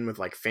fill in with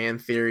like fan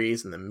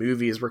theories and the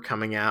movies were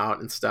coming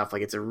out and stuff.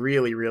 Like it's a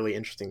really, really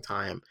interesting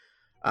time.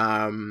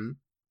 Because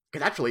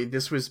actually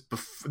this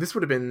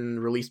would have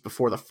been released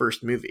before the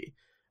first movie.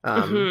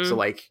 So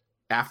like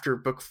after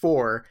book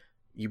 4,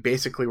 you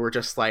basically were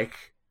just like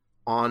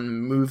on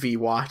movie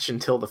watch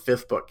until the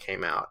 5th book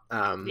came out.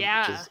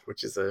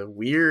 Which is a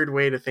weird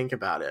way to think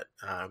about it.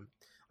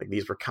 Like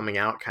these were coming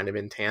out kind of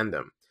in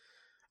tandem.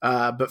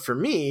 But for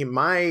me,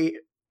 my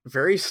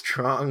very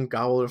strong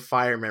Goblet of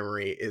Fire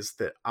memory is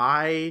that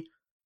I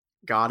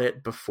got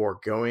it before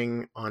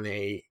going on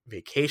a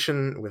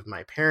vacation with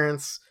my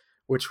parents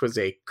which was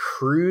a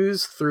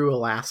cruise through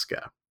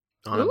Alaska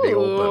on a big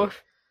old boat.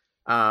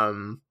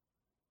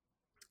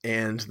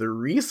 And the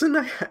reason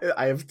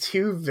I have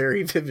two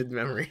very vivid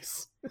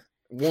memories.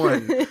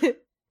 One,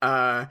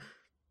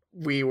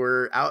 we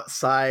were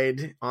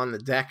outside on the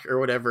deck or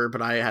whatever,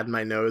 but I had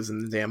my nose in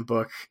the damn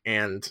book,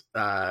 and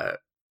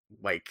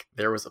like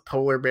there was a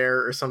polar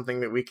bear or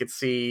something that we could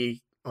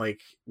see like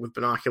with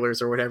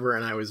binoculars or whatever,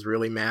 and I was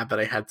really mad that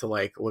I had to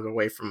like look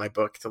away from my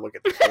book to look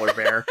at the polar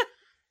bear.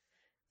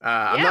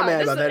 I'm not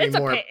mad about that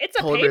anymore. It's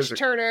a page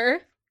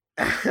turner.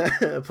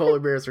 Polar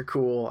bears are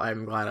cool.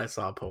 I'm glad I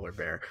saw a polar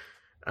bear.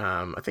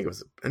 I think it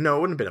was it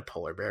wouldn't have been a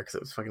polar bear because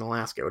it was fucking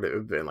Alaska. It would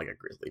have been like a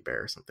grizzly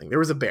bear or something. There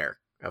was a bear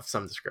of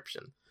some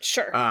description.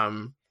 Sure.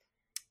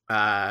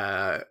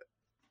 The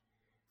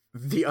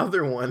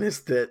other one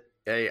is that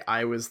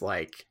I was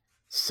like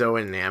so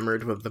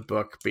enamored with the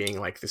book being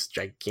like this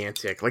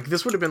gigantic, like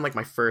this would have been like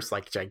my first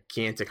like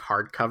gigantic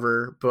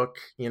hardcover book,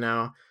 you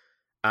know.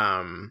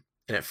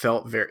 And it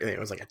felt it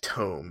was like a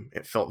tome.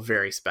 It felt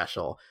very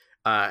special.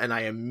 And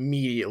I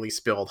immediately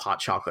spilled hot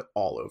chocolate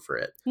all over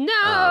it.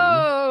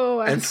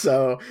 No. And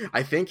so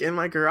I think in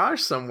my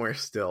garage somewhere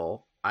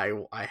still,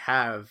 I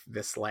have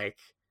this like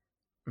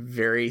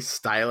very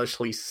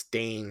stylishly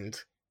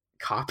stained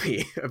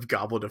copy of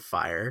Goblet of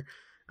Fire.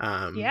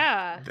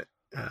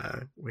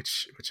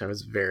 Which I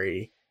was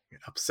very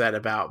upset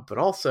about, but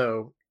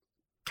also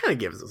kind of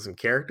gives us some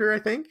character, I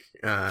think.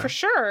 For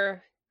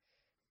sure.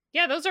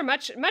 Yeah, those are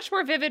much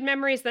more vivid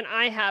memories than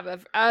I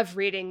have of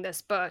reading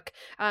this book.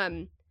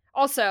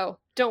 Also,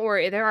 don't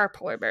worry, there are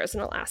polar bears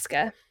in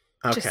Alaska.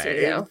 Okay. Just so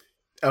you know.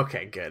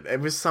 Okay, good. It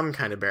was some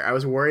kind of bear. I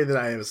was worried that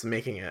I was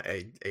making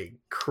a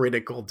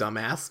critical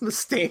dumbass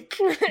mistake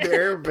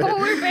there. But...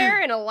 Polar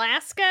bear in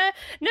Alaska?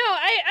 No,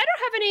 I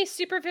don't have any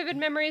super vivid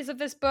memories of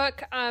this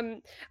book.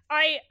 I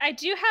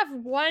do have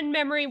one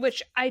memory,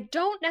 which I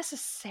don't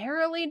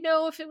necessarily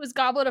know if it was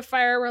Goblet of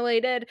Fire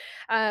related,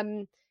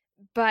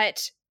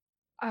 but...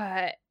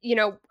 you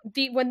know,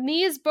 when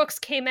these books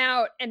came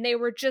out and they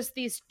were just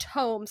these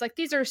tomes, like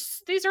these are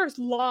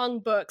long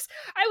books,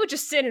 I would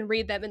just sit and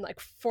read them in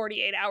like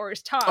 48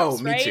 hours tops. Oh,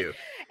 me right? too.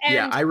 And,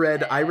 yeah, I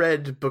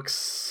read book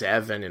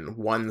 7 in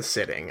one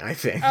sitting, I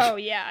think. Oh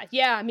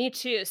yeah, me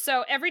too.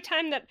 So every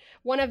time that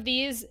one of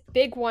these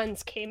big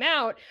ones came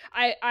out,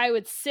 I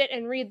would sit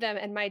and read them,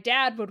 and my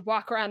dad would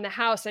walk around the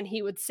house and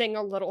he would sing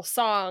a little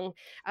song,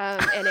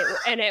 and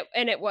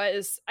it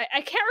was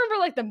I can't remember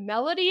like the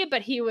melody,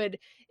 but he would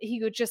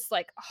just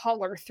like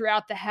holler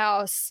throughout the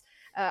house,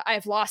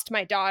 I've lost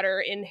my daughter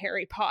in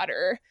Harry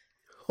Potter.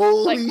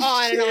 Holy like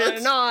on shit.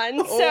 and on and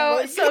on.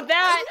 Oh so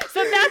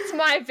that's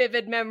my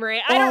vivid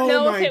memory. I don't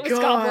know if it was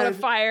Goblet of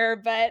Fire,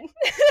 but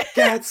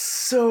that's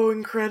so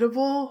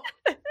incredible.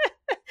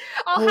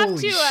 I'll have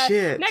to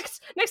shit.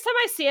 next time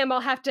I see him,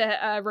 I'll have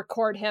to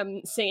record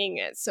him singing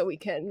it so we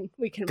can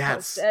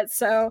post it.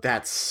 So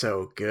that's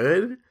so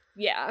good.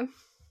 Yeah.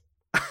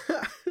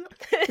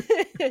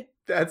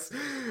 That's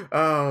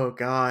oh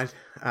god.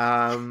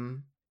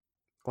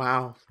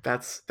 Wow.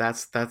 That's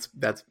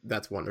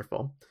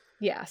wonderful.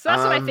 Yeah, so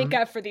that's what I think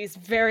of for these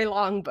very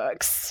long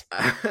books.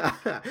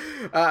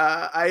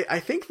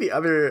 I think the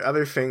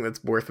other thing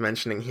that's worth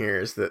mentioning here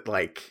is that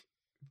like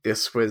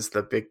this was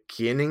the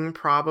beginning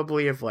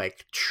probably of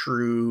like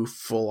true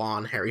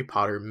full-on Harry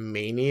Potter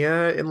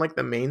mania in like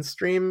the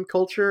mainstream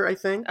culture, I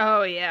think.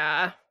 Oh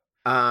yeah.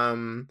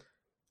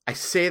 I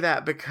say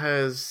that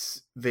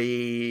because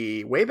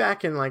way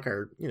back in like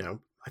our, you know,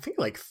 I think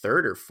like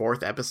 3rd or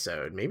 4th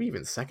episode, maybe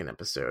even 2nd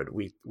episode,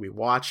 we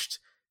watched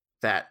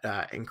that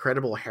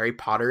incredible Harry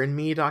Potter and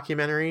Me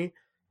documentary.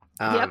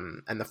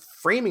 And the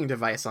framing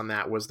device on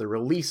that was the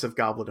release of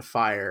Goblet of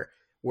Fire,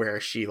 where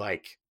she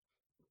like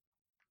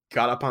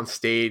got up on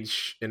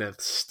stage in a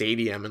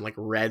stadium and like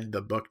read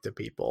the book to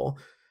people.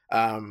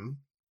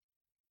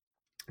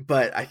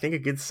 But I think a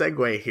good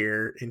segue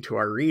here into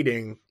our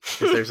reading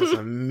is there's this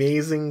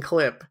amazing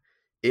clip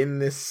in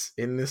this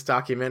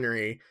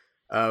documentary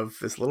of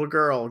this little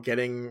girl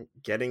getting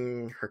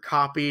her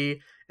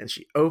copy, and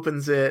she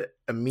opens it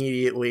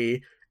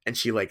immediately and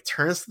she like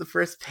turns to the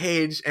first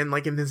page and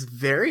like in this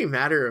very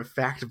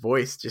matter-of-fact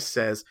voice just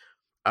says,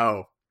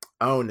 oh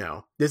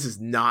no, this is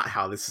not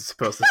how this is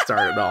supposed to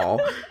start at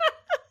all.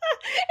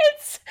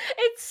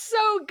 It's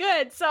so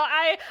good. So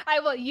I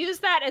will use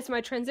that as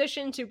my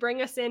transition to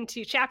bring us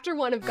into chapter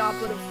 1 of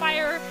Goblet of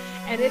Fire,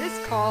 and it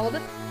is called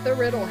The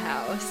Riddle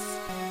House.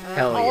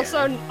 Hell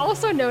yeah.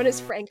 Also known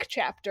as Frank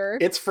Chapter.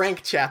 It's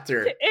Frank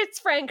Chapter. It's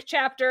Frank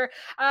Chapter.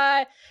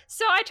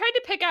 So I tried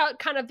to pick out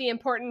kind of the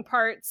important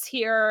parts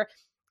here.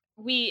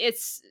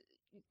 It's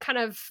kind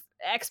of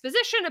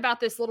exposition about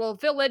this little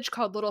village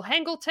called Little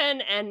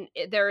Hangleton, and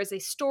there is a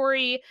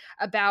story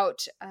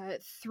about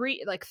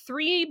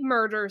three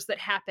murders that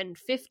happened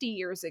 50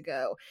 years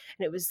ago,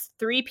 and it was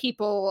 3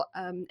 people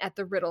at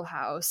the Riddle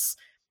House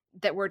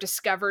that were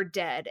discovered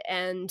dead,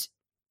 and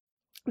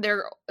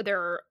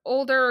their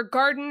older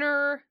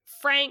gardener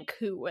Frank,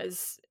 who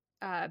was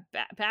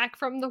back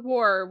from the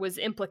war, was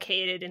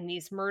implicated in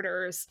these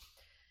murders.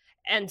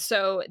 And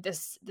so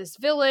this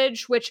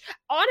village, which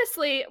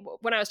honestly,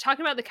 when I was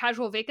talking about the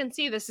casual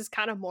vacancy, this is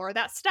kind of more of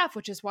that stuff,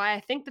 which is why I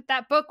think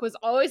that book was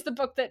always the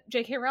book that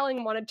J.K.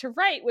 Rowling wanted to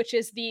write, which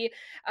is the,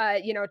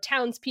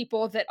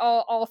 townspeople that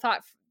all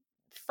thought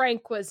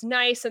Frank was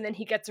nice, and then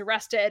he gets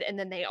arrested, and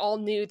then they all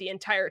knew the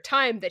entire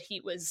time that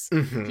he was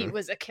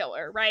a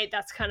killer, right?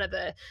 That's kind of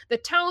the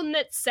tone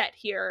that's set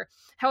here.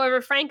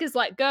 However, Frank is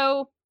let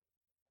go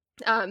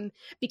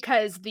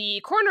because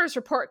the coroner's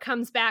report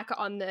comes back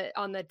on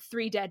the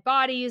 3 dead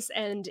bodies,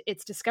 and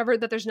it's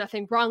discovered that there's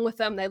nothing wrong with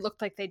them. They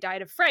looked like they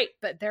died of fright,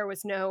 but there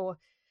was no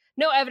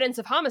evidence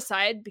of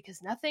homicide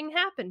because nothing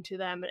happened to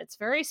them, and it's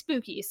very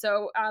spooky.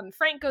 So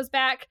Frank goes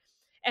back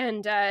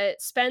and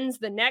spends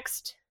the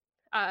next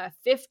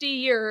 50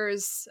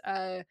 years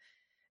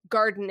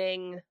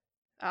gardening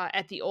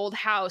at the old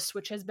house,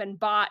 which has been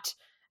bought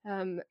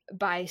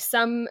by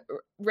some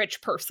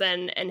rich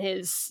person, and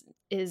is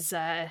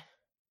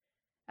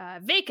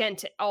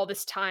vacant all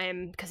this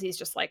time because he's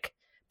just like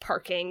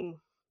parking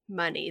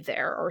money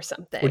there or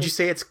something. Would you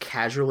say it's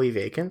casually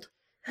vacant?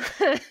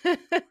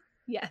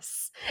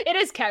 Yes, it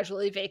is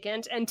casually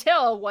vacant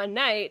until one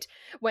night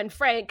when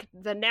Frank,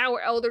 the now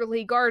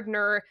elderly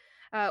gardener,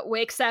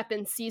 wakes up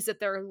and sees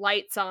that there are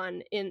lights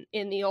on in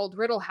the old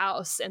Riddle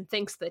house, and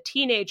thinks the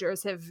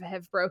teenagers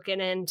have broken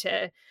in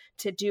to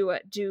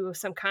do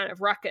some kind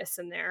of ruckus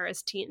in there,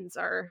 as teens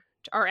are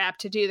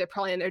apt to do. They're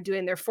probably in there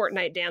doing their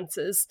Fortnite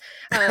dances.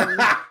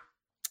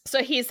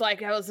 So he's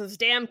like, oh, those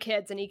damn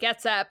kids. And he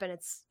gets up, and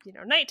it's,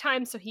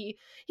 nighttime. So he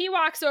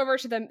walks over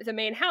to the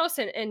main house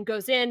and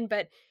goes in,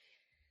 but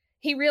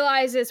he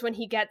realizes when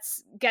he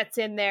gets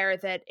in there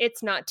that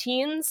it's not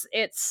teens.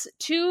 It's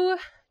two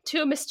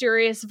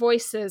mysterious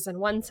voices, and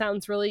one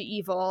sounds really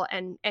evil.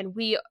 And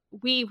we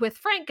with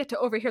Frank get to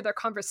overhear their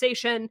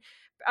conversation.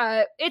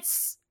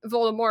 It's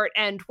Voldemort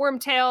and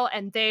Wormtail,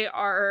 and they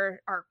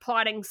are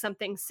plotting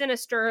something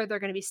sinister. They're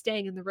going to be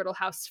staying in the Riddle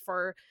house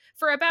for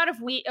about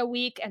a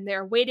week, and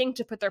they're waiting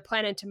to put their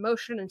plan into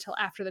motion until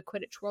after the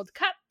Quidditch World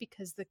Cup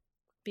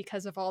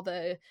because of all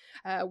the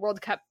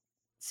World Cup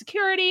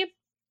security.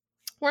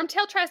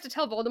 Wormtail tries to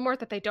tell Voldemort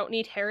that they don't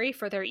need Harry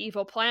for their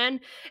evil plan,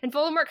 and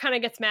Voldemort kind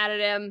of gets mad at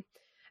him.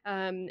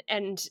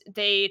 And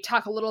they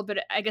talk a little bit.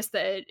 I guess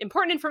the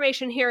important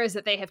information here is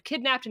that they have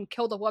kidnapped and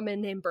killed a woman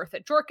named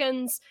Bertha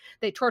Jorkins.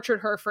 They tortured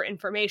her for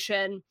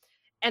information,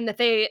 and that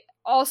they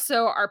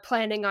also are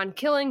planning on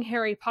killing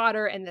Harry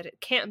Potter, and that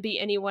it can't be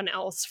anyone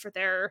else for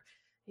their,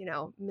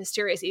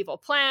 mysterious evil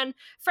plan.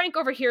 Frank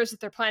overhears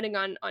that they're planning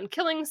on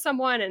killing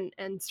someone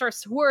and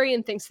starts to worry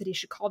and thinks that he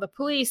should call the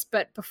police.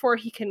 But before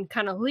he can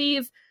kind of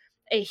leave,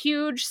 a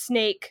huge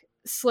snake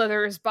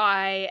slithers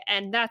by,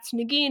 and that's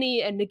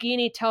Nagini, and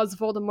Nagini tells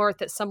Voldemort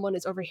that someone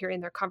is overhearing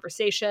their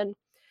conversation.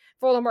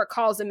 Voldemort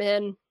calls him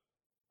in.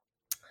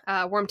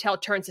 Wormtail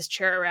turns his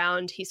chair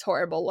around. He's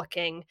horrible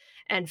looking,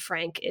 and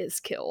Frank is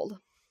killed.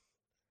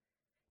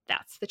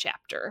 That's the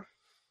chapter.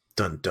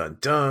 Dun dun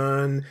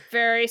dun.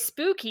 Very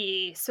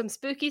spooky. Some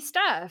spooky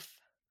stuff.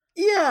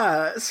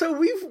 Yeah, so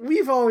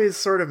we've always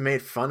sort of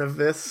made fun of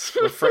this.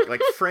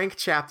 Frank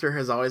chapter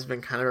has always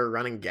been kind of a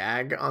running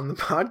gag on the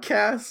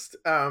podcast.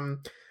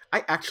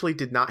 I actually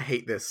did not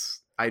hate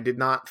this. I did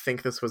not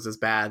think this was as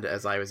bad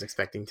as I was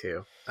expecting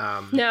to.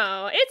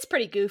 No, it's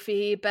pretty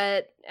goofy,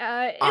 but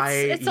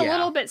it's a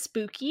little bit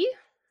spooky.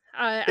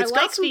 It's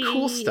got some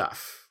cool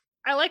stuff.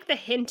 I like the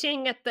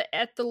hinting at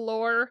the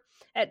lore,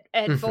 at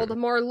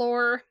Voldemort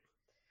lore.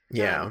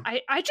 Yeah.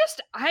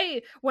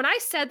 When I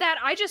said that,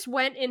 I just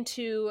went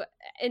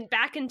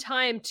back in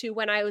time to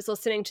when I was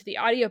listening to the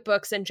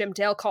audiobooks, and Jim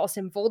Dale calls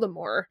him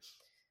Voldemort.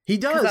 He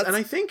does, and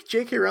I think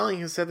J.K. Rowling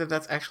has said that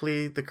that's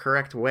actually the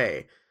correct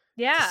way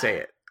to say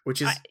it,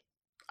 which is,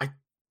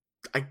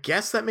 I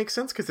guess that makes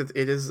sense, because it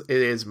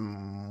is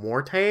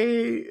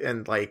Morte,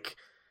 and like,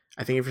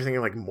 I think if you're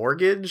thinking like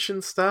mortgage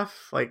and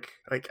stuff, I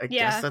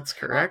guess that's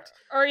correct.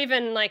 Or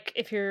even like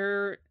if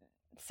you're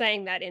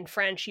saying that in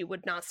French, you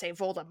would not say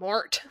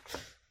Voldemort.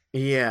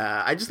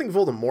 Yeah, I just think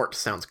Voldemort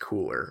sounds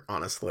cooler,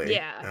 honestly.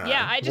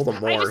 Yeah.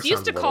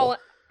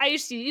 I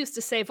used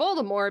to say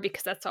Voldemort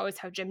because that's always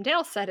how Jim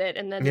Dale said it,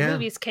 and then the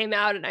movies came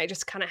out, and I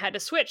just kind of had to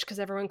switch because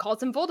everyone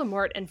calls him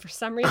Voldemort, and for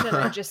some reason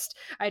I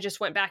just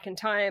went back in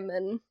time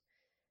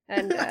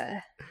and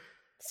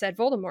said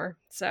Voldemort.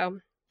 So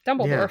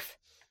Dumbledore.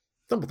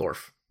 Yeah. Dumbledore.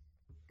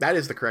 That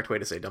is the correct way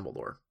to say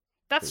Dumbledore.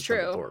 That's true.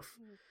 Dumbledore.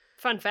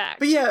 Fun fact.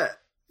 But yeah,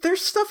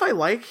 there's stuff I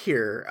like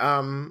here.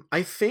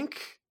 I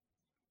think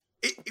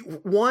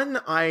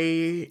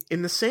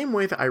in the same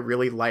way that I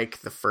really like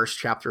the first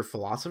chapter of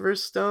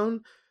Philosopher's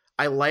Stone,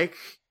 I like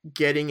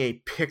getting a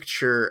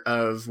picture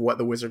of what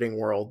the wizarding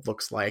world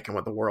looks like and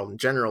what the world in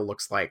general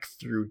looks like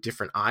through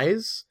different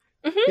eyes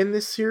in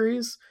this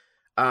series.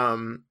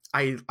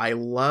 I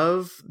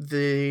love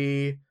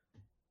the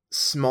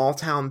small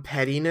town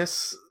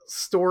pettiness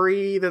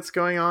story that's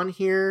going on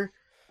here.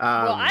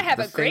 Well, I have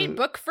a great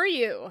book for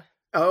you.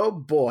 Oh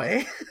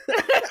boy.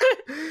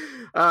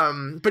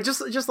 But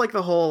just like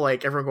the whole,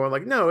 like, everyone going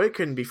like, no, it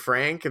couldn't be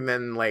Frank, and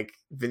then like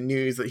the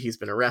news that he's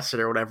been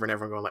arrested or whatever, and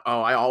everyone going like,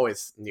 oh, I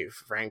always knew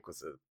Frank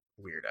was a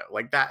weirdo.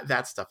 Like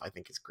that stuff I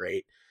think is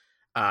great.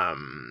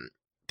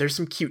 There's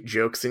some cute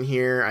jokes in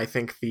here. I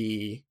think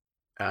the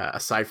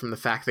aside from the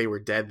fact they were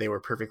dead, they were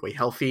perfectly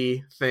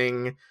healthy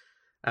thing,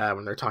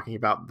 when they're talking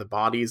about the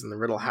bodies in the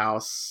Riddle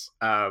House.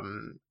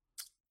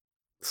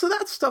 So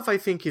that stuff I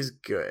think is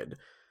good.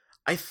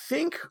 I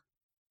think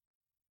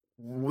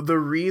the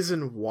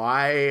reason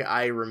why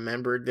I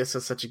remembered this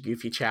as such a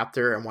goofy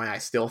chapter, and why I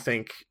still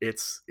think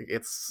it's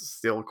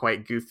still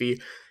quite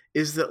goofy,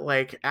 is that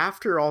like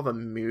after all the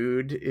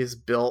mood is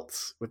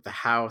built with the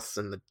house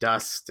and the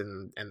dust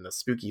and the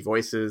spooky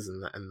voices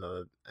and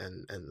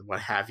what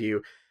have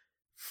you,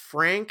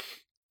 Frank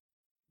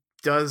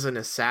does an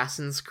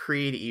Assassin's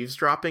Creed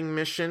eavesdropping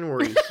mission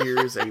where he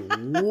hears a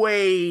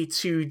way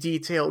too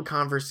detailed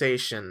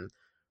conversation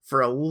for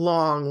a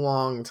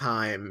long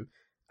time,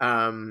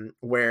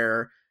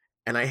 where,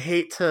 and I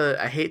hate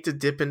to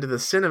dip into the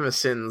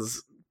CinemaSins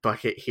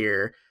bucket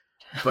here,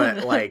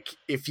 but like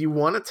if you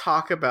want to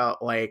talk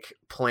about like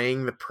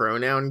playing the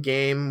pronoun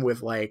game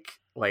with like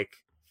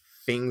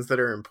things that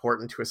are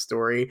important to a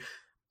story,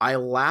 I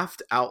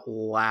laughed out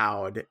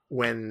loud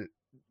when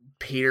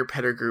Peter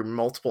Pettigrew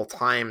multiple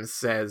times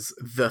says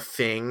the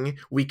thing.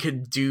 We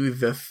could do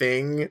the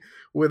thing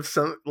with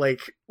some,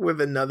 like, with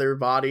another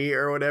body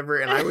or whatever,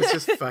 and I was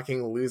just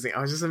fucking losing.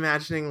 I was just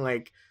imagining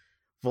like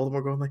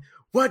Voldemort going like,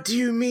 "What do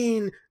you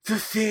mean, the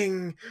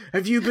thing?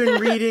 Have you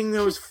been reading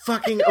those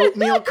fucking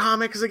oatmeal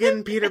comics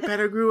again, Peter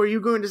Pettigrew? Are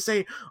you going to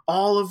say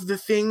all of the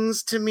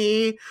things to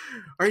me?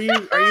 Are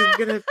you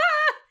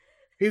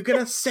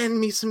gonna send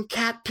me some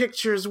cat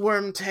pictures,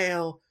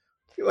 Wormtail?"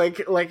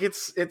 Like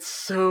it's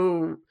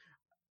so.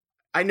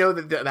 I know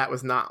that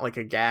was not like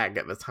a gag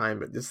at the time,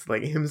 but just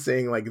like him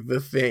saying like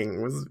the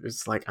thing was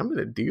just like, I'm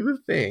gonna do the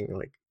thing.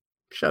 Like,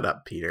 shut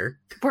up, Peter.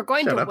 We're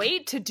going to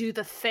wait to do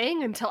the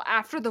thing until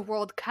after the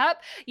World Cup.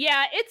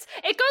 Yeah,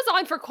 it goes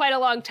on for quite a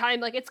long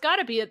time. Like, it's got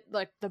to be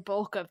like the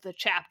bulk of the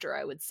chapter,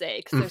 I would say,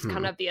 because there's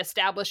kind of the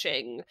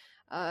establishing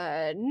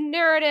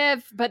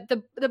narrative, but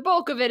the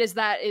bulk of it is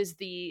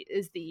the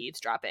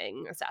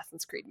eavesdropping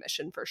Assassin's Creed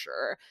mission for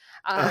sure.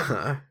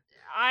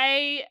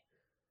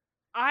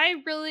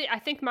 I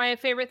think my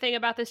favorite thing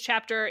about this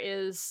chapter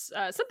is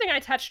something I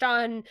touched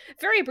on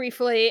very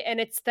briefly, and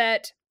it's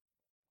that,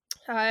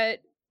 and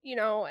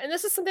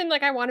this is something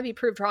like I want to be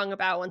proved wrong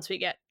about once we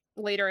get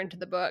later into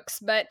the books,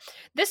 but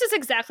this is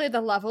exactly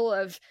the level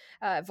of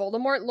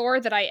Voldemort lore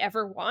that I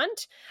ever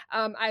want.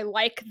 I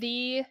like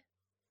the,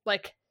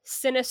 like,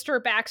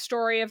 sinister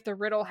backstory of the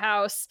Riddle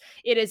House.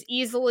 It is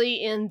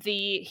easily in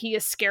the he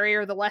is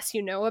scarier the less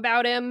you know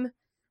about him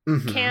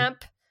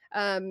camp.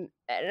 And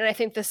I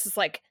think this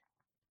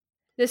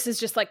is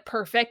just like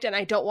perfect, and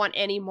I don't want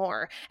any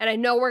more. And I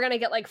know we're gonna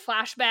get like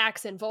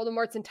flashbacks and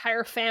Voldemort's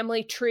entire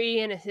family tree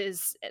and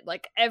his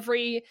like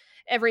every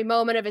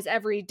moment of his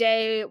every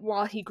day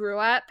while he grew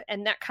up,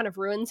 and that kind of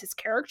ruins his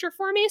character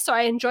for me. So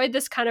I enjoyed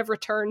this kind of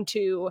return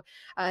to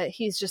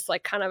he's just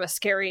like kind of a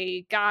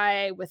scary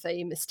guy with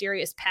a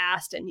mysterious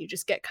past, and you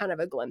just get kind of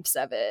a glimpse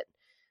of it.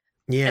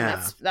 Yeah,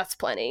 and that's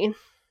plenty.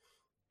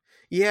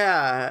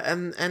 Yeah,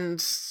 and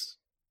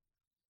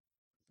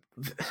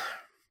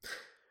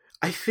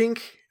I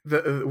think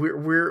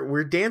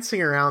we're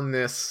dancing around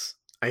this.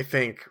 I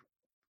think,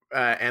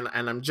 and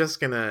I'm just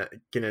gonna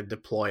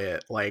deploy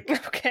it like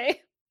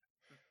okay.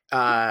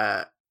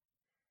 The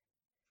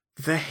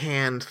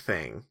hand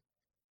thing.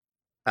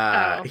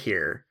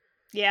 Here.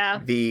 Yeah.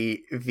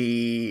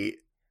 The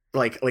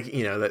like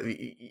that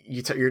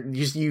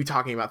you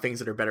talking about things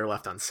that are better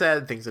left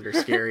unsaid, things that are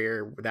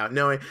scarier without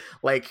knowing.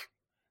 Like,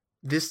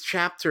 this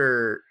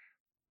chapter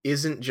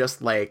isn't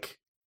just like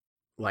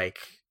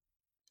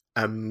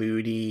a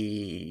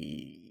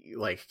moody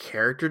like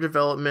character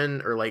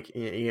development or like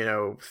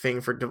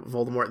thing for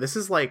Voldemort. This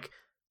is like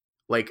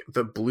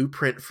the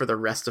blueprint for the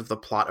rest of the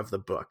plot of the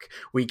book.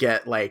 We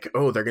get like,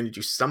 oh, they're going to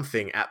do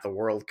something at the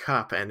World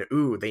Cup, and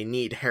ooh, they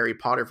need Harry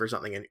Potter for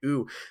something, and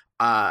ooh,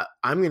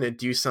 I'm going to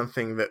do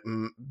something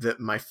that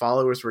my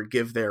followers would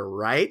give their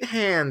right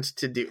hand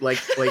to do. Like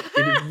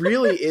it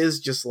really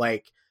is just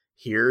like,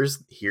 here's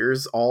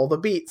all the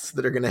beats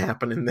that are going to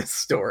happen in this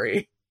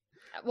story.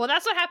 Well,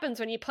 that's what happens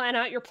when you plan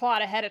out your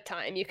plot ahead of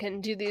time. You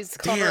can do these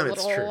clever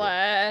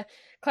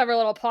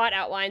little plot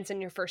outlines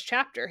in your first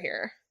chapter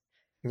here.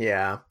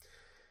 Yeah.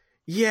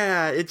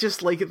 Yeah, it's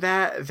just like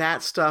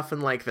that stuff,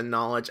 and like the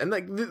knowledge, and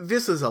like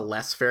this is a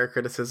less fair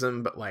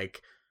criticism, but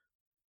like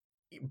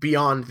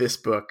beyond this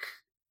book,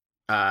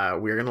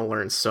 we're going to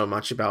learn so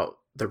much about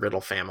the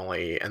Riddle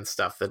family and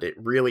stuff that it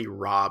really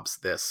robs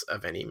this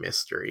of any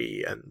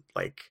mystery and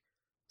like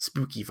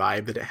spooky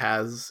vibe that it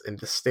has in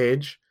this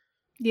stage.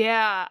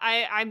 Yeah,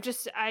 I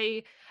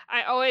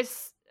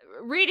always,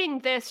 reading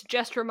this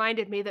just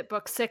reminded me that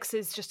book 6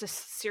 is just a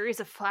series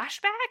of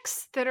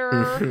flashbacks that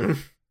are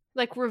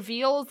like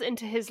reveals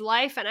into his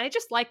life, and I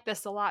just like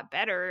this a lot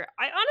better.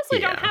 I honestly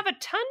don't have a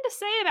ton to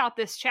say about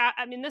this chat.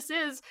 I mean, this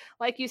is,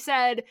 like you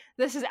said,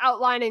 this is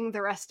outlining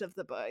the rest of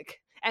the book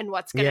and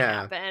what's going to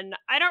happen.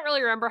 I don't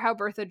really remember how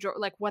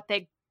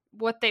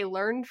what they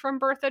learned from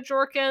Bertha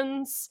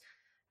Jorkins.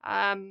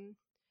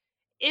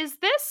 Is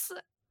this,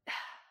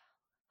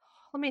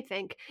 let me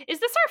think, is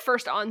this our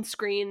first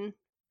on-screen,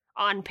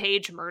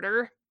 on-page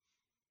murder?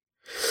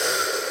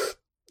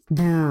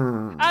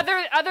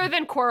 Other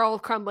than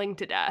Quirrell crumbling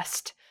to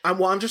dust.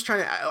 I'm just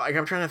trying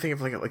to think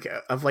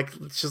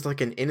of just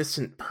like an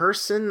innocent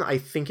person. I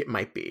think it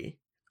might be,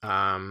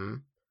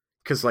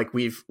 because like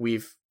we've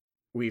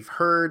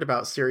heard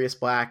about Sirius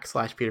Black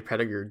 / Peter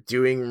Pettigrew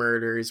doing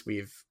murders.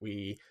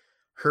 We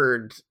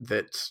heard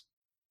that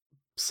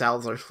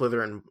Salazar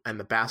Slytherin and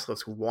the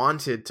Basilisk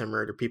wanted to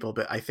murder people,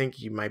 but I think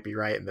you might be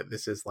right that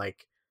this is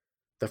like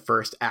the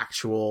first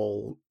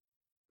actual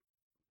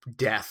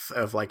death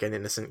of like an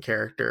innocent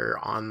character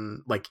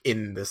on like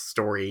in the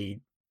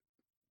story,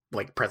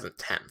 like present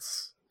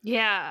tense.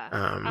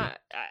 Yeah.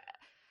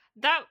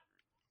 That,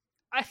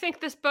 I think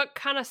this book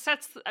kind of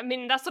sets, I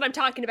mean, that's what I'm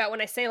talking about when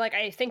I say like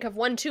I think of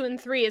 1, 2,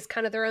 and 3 as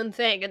kind of their own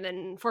thing, and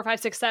then 4, 5,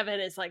 6, 7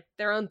 is like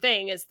their own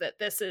thing. Is that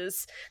this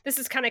is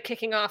kind of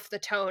kicking off the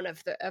tone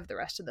of the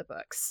rest of the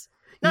books.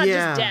 Not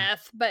just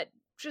death, but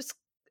just,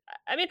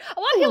 I mean, a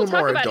lot of people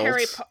talk about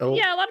Harry Potter.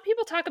 Yeah, a lot of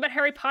people talk about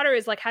Harry Potter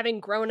as like having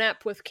grown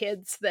up with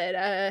kids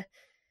that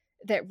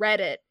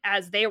read it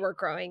as they were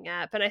growing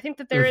up, and I think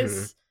that there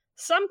is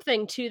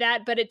something to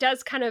that, but it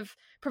does kind of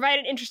provide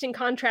an interesting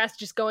contrast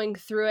just going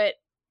through it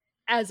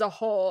as a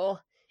whole,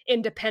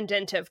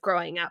 independent of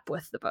growing up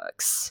with the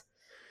books.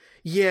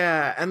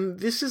 Yeah, and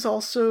this is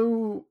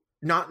also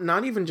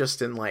not even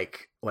just in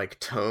like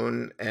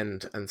tone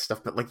and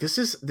stuff, but like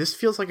this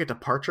feels like a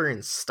departure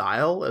in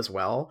style as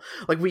well.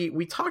 Like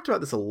we talked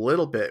about this a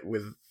little bit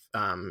with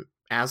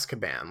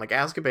Azkaban. Like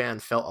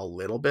Azkaban felt a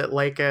little bit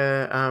like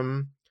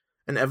an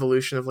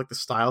evolution of like the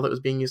style that was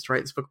being used to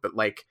write this book, but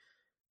like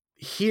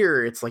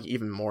here it's like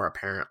even more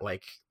apparent.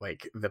 Like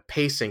the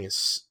pacing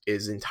is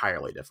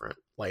entirely different.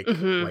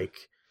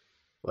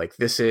 Like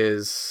this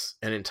is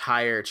an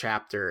entire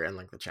chapter, and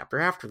like the chapter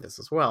after this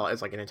as well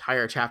is like an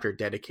entire chapter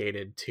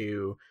dedicated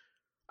to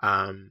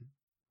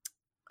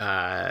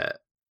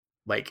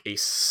like a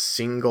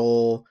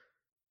single,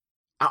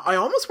 I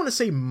almost want to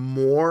say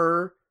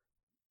more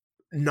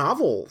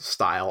novel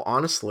style,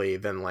 honestly,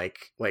 than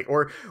like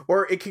or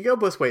it could go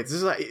both ways.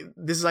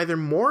 This is either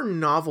more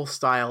novel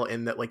style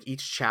in that like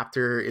each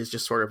chapter is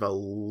just sort of a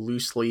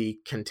loosely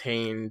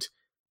contained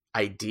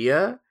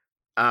idea,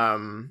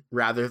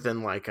 rather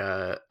than like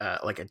a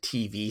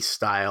TV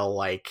style,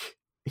 like,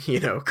 you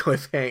know,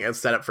 cliffhanger,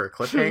 set up for a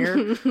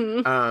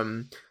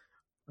cliffhanger.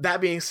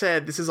 That being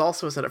said, this is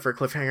also a setup for a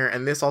cliffhanger,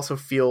 and this also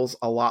feels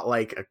a lot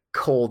like a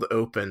cold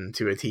open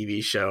to a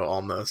TV show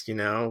almost, you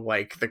know?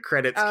 Like, the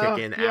credits kick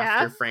in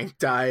after Frank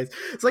dies.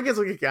 So I guess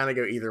we could kind of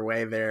go either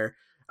way there.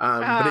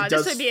 But it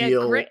does this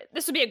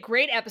would be a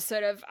great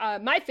episode of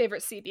my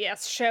favorite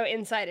CBS show,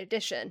 Inside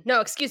Edition. No,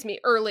 excuse me,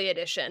 Early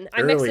Edition.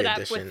 I mixed it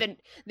up with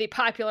the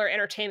popular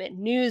entertainment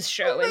news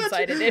show,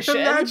 Inside Edition.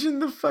 Imagine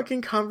the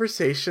fucking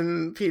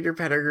conversation Peter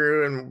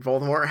Pettigrew and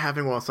Voldemort are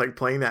having while it's like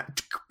playing that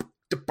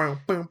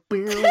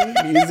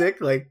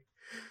music. Like,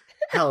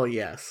 hell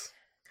yes.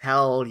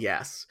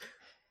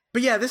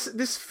 But yeah,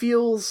 this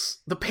feels,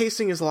 the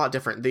pacing is a lot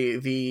different.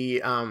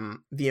 The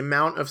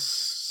amount of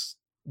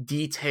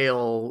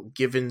detail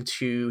given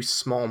to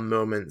small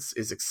moments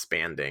is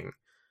expanding,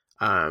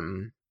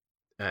 and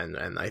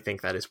I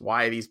think that is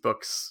why these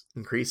books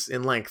increase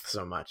in length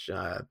so much.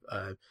 You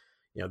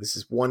know, this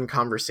is one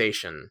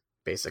conversation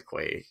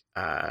basically,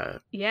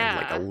 and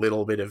like a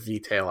little bit of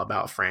detail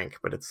about Frank,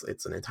 but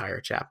it's an entire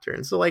chapter,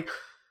 and so like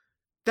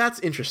that's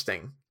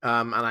interesting.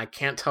 And I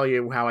can't tell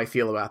you how I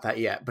feel about that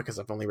yet because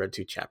I've only read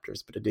 2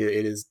 chapters, but it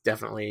is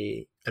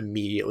definitely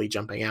immediately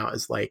jumping out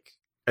as like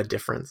a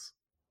difference.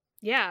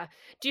 Yeah.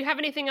 Do you have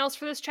anything else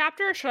for this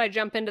chapter, or should I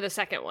jump into the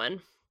second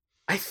one?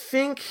 I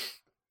think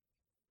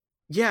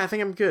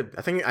I'm good.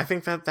 I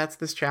think that's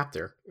this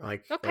chapter.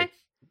 Like, okay. Like,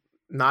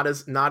 not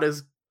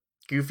as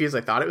goofy as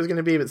I thought it was going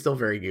to be, but still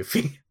very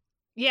goofy.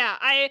 Yeah,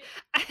 I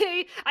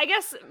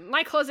guess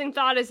my closing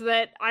thought is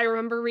that I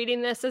remember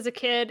reading this as a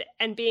kid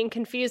and being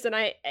confused, and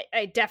I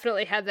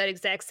definitely had that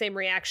exact same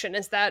reaction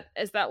as that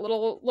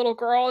little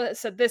girl that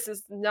said, "This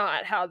is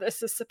not how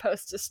this is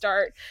supposed to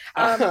start."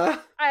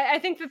 I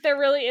think that there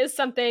really is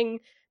something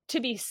to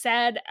be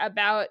said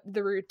about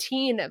the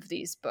routine of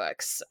these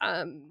books.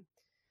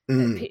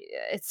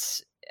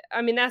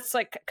 That's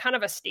like kind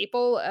of a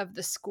staple of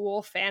the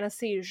school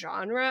fantasy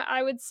genre,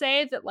 I would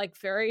say, that like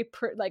very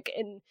like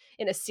in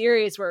a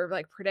series where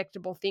like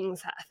predictable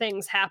things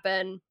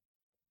happen.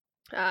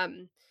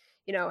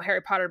 You know,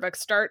 Harry Potter books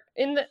start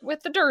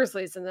with the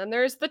Dursleys, and then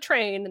there's the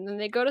train, and then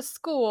they go to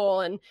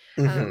school, and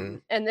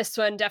and this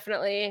one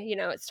definitely, you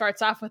know, it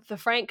starts off with the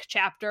Frank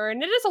chapter,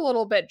 and it is a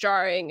little bit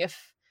jarring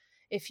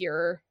if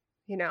you're,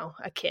 you know,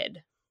 a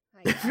kid.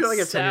 I feel like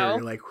it's you're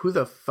like, who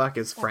the fuck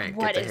is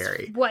Frank?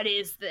 Harry. What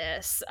is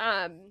this?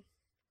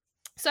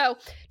 So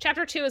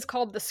chapter 2 is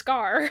called The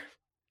Scar.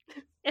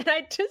 And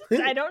I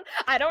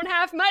don't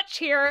have much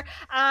here.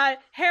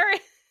 Harry,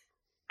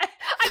 I'm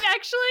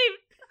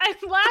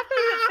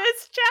laughing that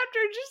this chapter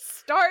just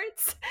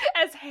starts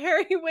as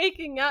Harry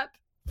waking up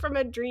from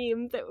a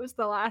dream that was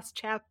the last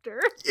chapter.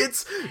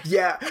 It's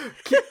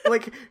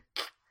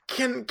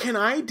Can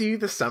I do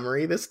the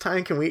summary this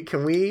time? Can we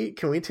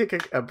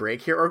take a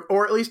break here,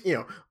 or at least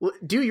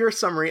do your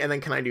summary and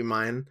then can I do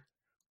mine?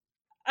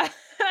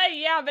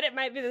 Yeah, but it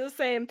might be the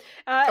same.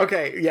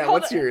 Okay, yeah.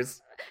 What's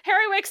yours?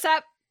 Harry wakes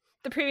up.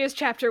 The previous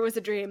chapter was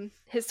a dream.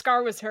 His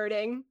scar was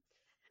hurting.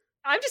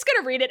 I'm just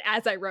gonna read it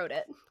as I wrote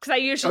it because I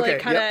usually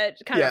kind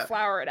of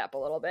flower it up a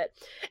little bit.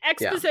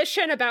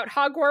 Exposition about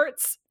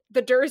Hogwarts,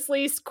 the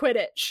Dursleys,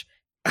 Quidditch.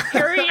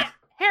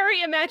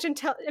 Harry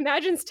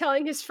imagines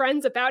telling his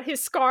friends about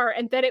his scar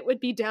and that it would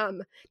be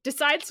dumb.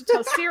 Decides to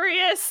tell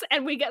Sirius,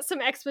 and we get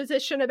some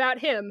exposition about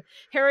him.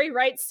 Harry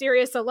writes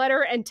Sirius a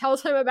letter and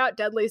tells him about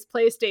Dudley's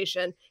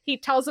PlayStation. He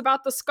tells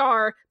about the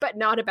scar, but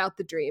not about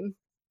the dream.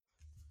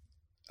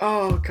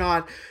 Oh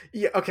God,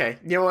 yeah. Okay,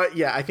 you know what?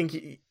 Yeah, I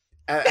think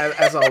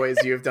as always,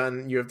 you have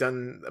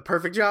done a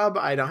perfect job.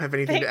 I don't have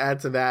anything to add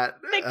to that.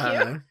 Thank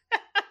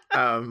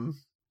you.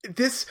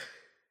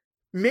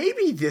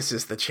 Maybe this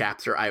is the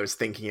chapter I was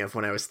thinking of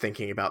when I was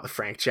thinking about the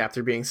Frank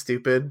chapter being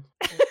stupid.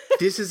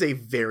 This is a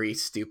very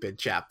stupid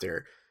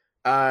chapter.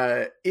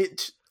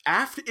 It's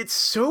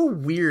so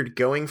weird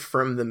going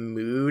from the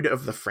mood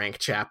of the Frank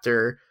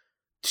chapter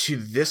to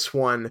this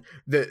one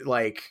that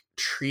like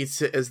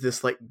treats it as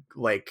this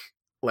like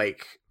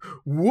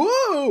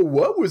whoa,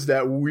 what was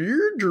that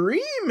weird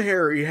dream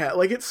Harry had?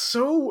 Like it's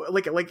so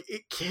like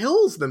it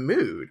kills the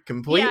mood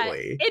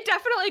completely. Yeah, it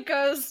definitely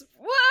goes,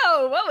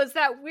 whoa, what was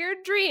that weird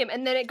dream?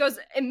 And then it goes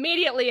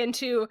immediately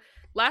into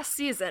last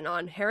season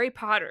on Harry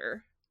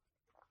Potter.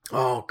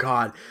 Oh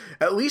God,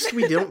 at least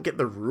we don't get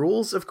the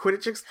rules of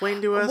Quidditch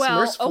explained to us. Well,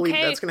 mercifully,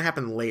 okay. That's gonna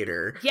happen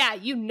later. Yeah,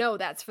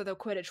 that's for the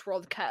Quidditch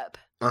World Cup.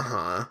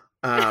 But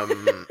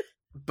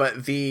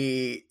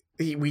we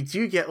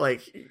do get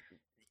like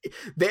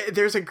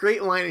there's a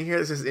great line in here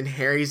that says, in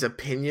Harry's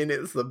opinion,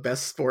 it's the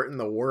best sport in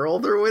the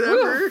world or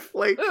whatever. Oof,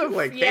 thank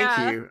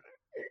you.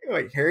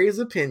 Like Harry's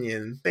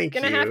opinion. Thank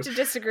you. Gonna have to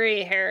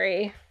disagree,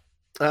 Harry.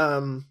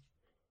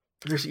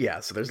 There's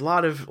a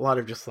lot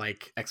of just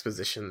like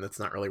exposition that's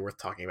not really worth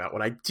talking about.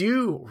 What I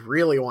do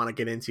really want to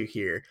get into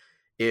here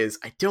is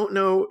I don't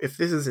know if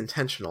this is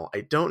intentional. I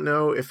don't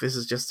know if this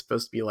is just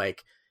supposed to be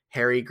like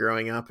Harry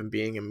growing up and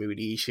being a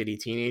moody, shitty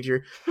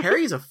teenager.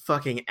 Harry's a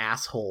fucking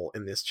asshole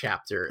in this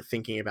chapter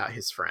thinking about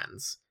his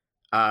friends.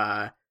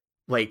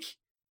 Like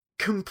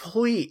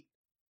complete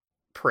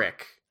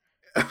prick.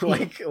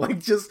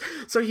 just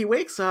so he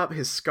wakes up,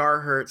 his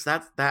scar hurts.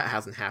 That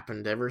hasn't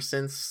happened ever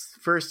since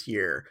first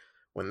year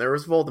when there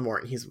was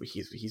Voldemort, and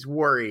he's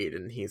worried,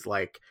 and he's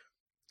like,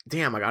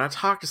 damn, I gotta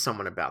talk to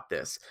someone about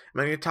this. Am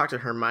I gonna talk to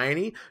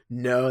Hermione?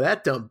 No,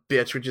 that dumb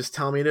bitch would just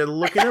tell me to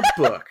look in a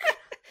book.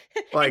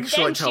 Like,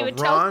 she would tell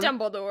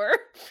Dumbledore.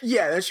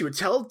 Yeah, then she would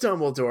tell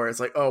Dumbledore. It's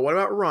like, oh, what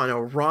about Ron?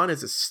 Oh, Ron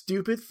is a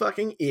stupid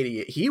fucking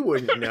idiot. He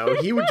wouldn't know.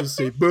 He would just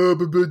say,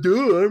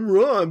 I'm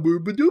Ron.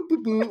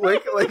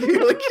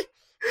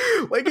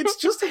 Like it's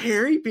just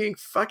Harry being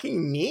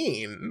fucking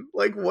mean.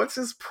 Like, what's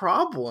his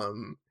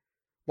problem?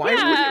 Why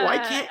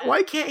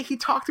can't he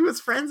talk to his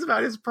friends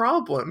about his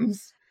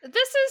problems?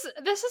 This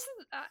is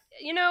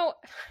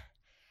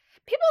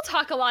people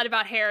talk a lot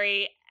about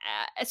Harry,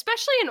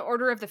 especially in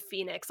Order of the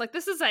Phoenix. Like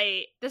this is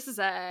a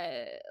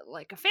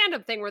like a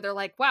fandom thing where they're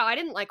like, wow, I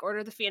didn't like Order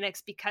of the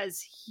Phoenix because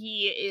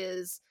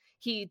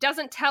he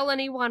doesn't tell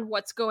anyone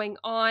what's going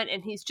on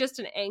and he's just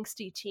an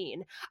angsty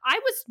teen. I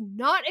was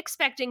not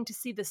expecting to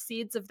see the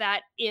seeds of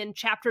that in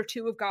chapter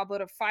 2 of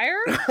Goblet of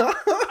Fire.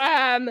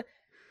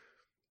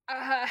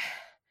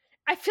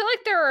 I feel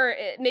like there are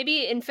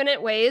maybe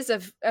infinite ways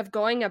of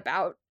going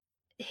about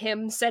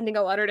him sending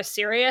a letter to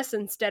Sirius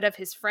instead of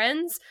his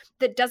friends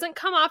that doesn't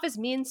come off as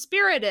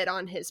mean-spirited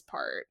on his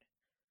part.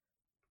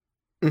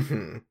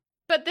 Mm-hmm.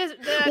 But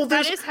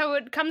that is how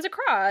it comes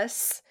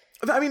across.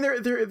 I mean,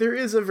 there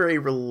is a very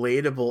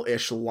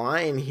relatable-ish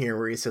line here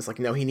where he says, like,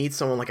 no, he needs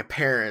someone like a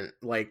parent,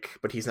 like,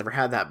 but he's never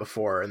had that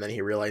before, and then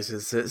he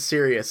realizes that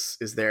Sirius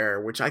is there,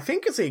 which I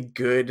think is a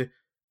good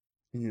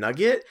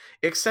nugget,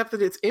 except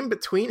that it's in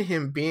between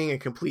him being a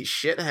complete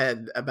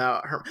shithead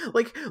about her.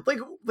 Like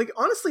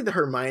honestly, the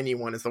Hermione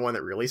one is the one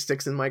that really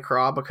sticks in my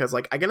craw, because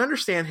like I can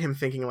understand him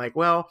thinking like,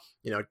 well,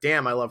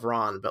 damn, I love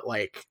Ron, but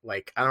like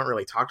I don't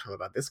really talk to him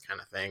about this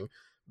kind of thing.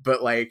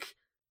 But like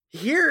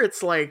here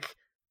it's like,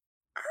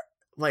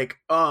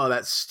 oh,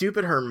 that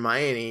stupid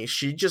Hermione,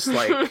 she just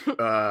like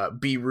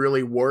be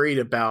really worried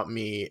about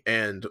me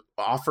and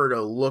offer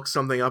to look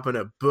something up in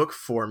a book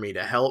for me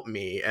to help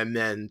me, and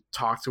then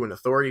talk to an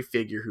authority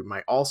figure who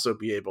might also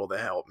be able to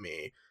help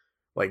me.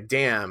 Like,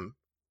 damn,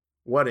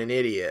 what an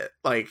idiot.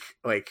 Like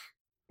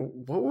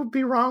what would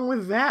be wrong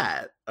with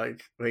that?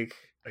 Like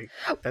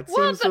that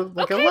seems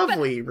like a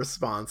lovely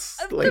response.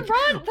 The Ron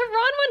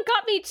one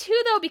got me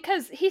too, though,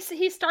 because he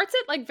starts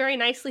it like very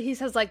nicely. He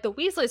says like, the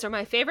Weasleys are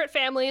my favorite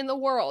family in the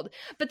world,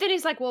 but then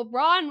he's like, well,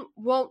 Ron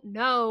won't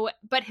know,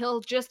 but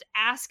he'll just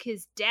ask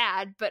his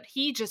dad, but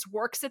he just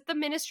works at the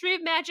Ministry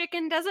of Magic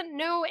and doesn't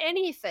know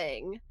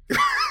anything.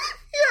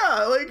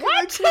 Yeah, like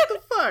what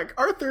the fuck?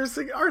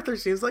 Arthur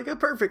seems like a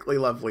perfectly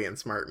lovely and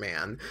smart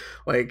man.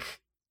 Like,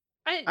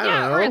 I don't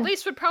know. Or at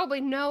least would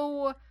probably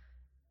know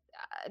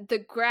the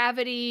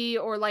gravity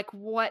or like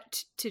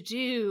what to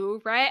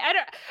do, right?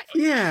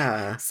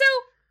 Yeah. So,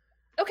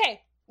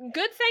 okay.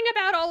 Good thing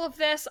about all of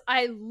this,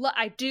 I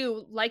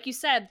do, like you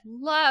said,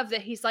 love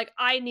that he's like,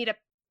 I need a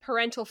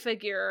parental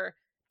figure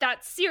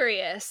that's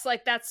serious.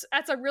 Like that's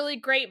a really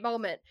great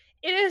moment.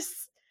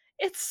 It's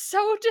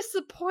so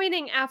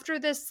disappointing after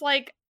this,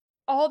 like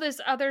all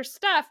this other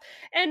stuff.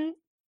 And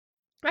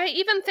I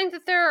even think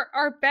that there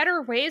are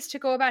better ways to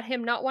go about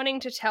him not wanting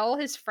to tell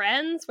his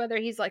friends, whether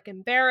he's like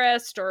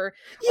embarrassed or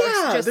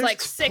just like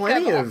sick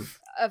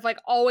of like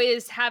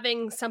always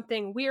having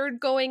something weird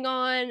going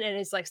on and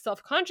is like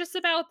self-conscious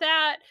about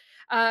that.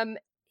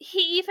 He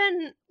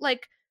even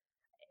like,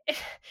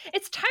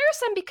 it's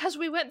tiresome because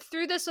we went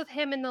through this with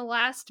him in the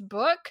last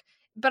book,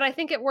 but I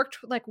think it worked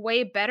like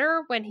way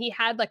better when he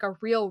had like a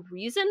real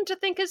reason to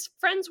think his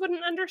friends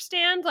wouldn't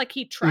understand. Like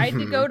he tried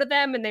to go to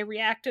them and they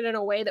reacted in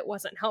a way that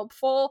wasn't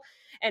helpful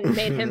and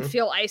made him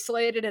feel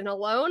isolated and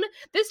alone.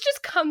 This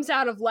just comes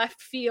out of left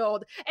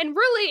field, and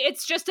really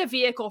it's just a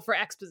vehicle for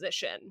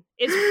exposition.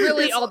 It's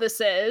really all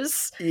this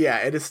is. Yeah,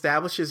 it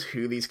establishes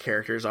who these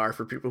characters are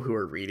for people who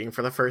are reading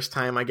for the first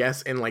time, I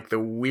guess, in like the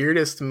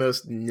weirdest,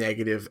 most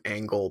negative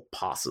angle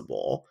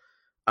possible.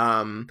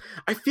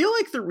 I feel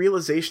like the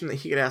realization that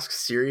he could ask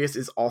Sirius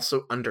is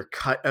also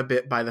undercut a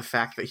bit by the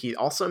fact that he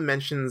also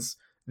mentions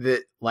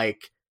that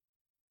like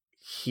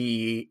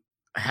he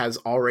has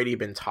already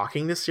been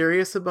talking to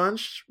Sirius a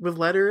bunch with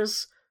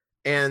letters,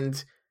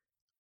 and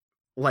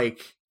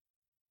like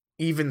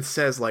even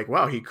says like,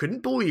 wow, he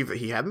couldn't believe that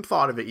he hadn't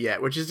thought of it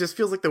yet, which is just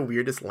feels like the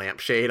weirdest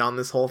lampshade on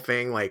this whole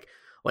thing. Like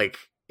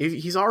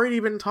he's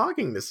already been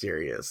talking to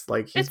Sirius.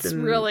 Like it's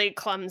really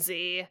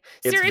clumsy.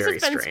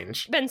 Sirius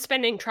has been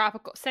sending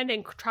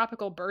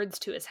tropical birds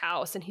to his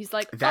house, and he's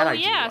like,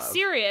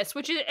 Sirius,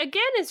 which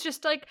again is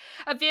just like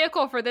a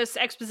vehicle for this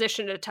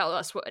exposition to tell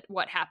us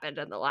what happened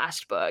in the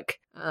last book.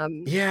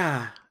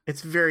 Yeah,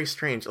 it's very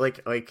strange.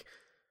 Like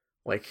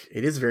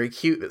it is very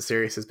cute that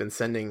Sirius has been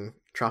sending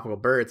tropical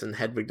birds and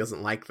Hedwig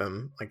doesn't like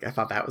them. Like I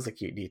thought that was a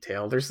cute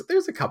detail. There's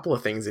a couple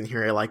of things in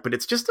here I like, but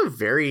it's just a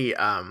very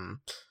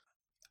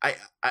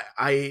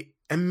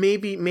and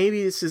maybe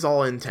this is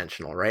all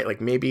intentional, right? Like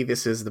maybe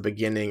this is the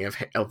beginning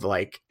of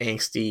like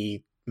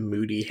angsty,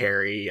 moody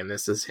Harry, and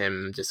this is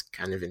him just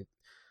kind of in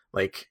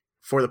like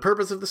for the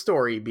purpose of the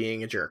story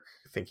being a jerk,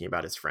 thinking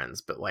about his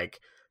friends. But like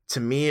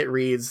to me, it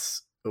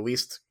reads, at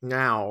least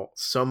now,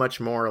 so much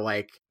more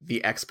like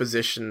the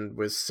exposition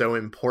was so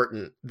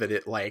important that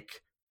it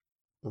like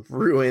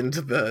ruined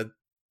the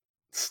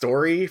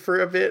story for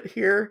a bit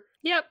here.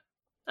 Yep,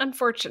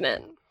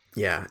 unfortunate.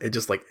 Yeah, it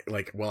just like,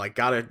 well, I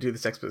gotta do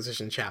this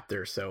exposition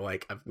chapter, so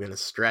like I'm gonna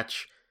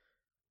stretch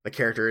the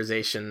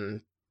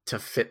characterization to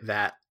fit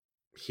that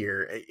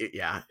here.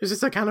 It's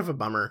just a kind of a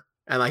bummer,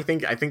 and I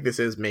think this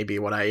is maybe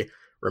what I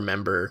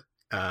remember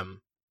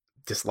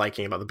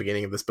disliking about the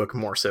beginning of this book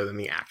more so than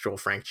the actual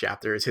Frank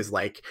chapter is his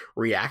like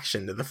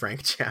reaction to the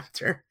Frank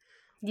chapter.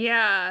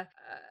 Yeah.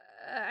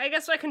 I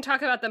guess I can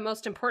talk about the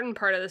most important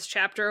part of this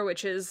chapter,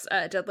 which is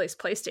Dudley's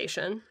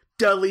PlayStation.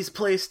 Dudley's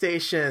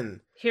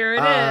PlayStation. Here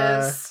it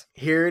is.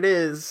 Here it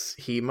is.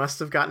 He must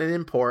have gotten an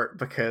import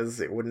because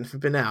it wouldn't have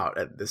been out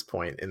at this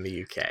point in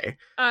the UK.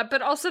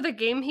 But also the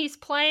game he's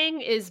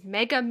playing is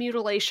Mega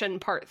Mutilation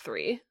Part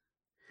 3.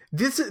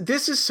 This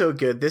is so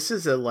good. This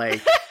is a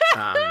like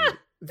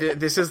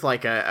this is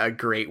like a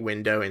great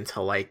window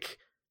into like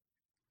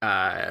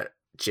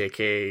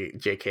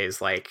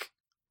JK's like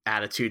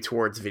attitude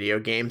towards video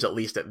games, at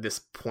least at this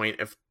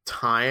point of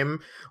time.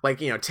 Like,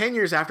 10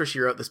 years after she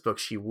wrote this book,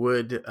 she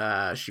would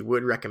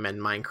recommend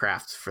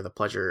Minecraft for the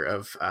pleasure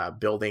of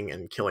building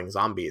and killing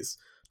zombies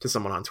to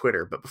someone on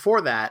Twitter. But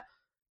before that,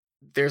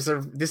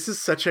 this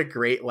is such a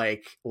great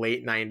like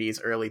late 90s,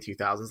 early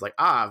 2000s like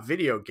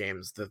video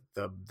games,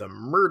 the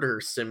murder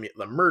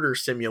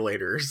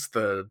simulators,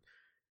 the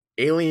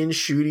alien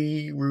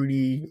shooty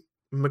Rudy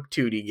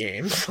McTootie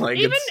games. Like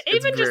even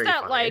just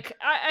that funny. Like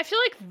I feel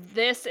like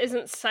this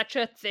isn't such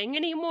a thing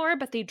anymore,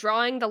 but the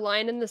drawing the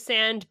line in the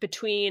sand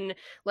between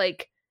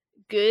like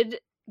good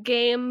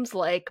games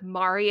like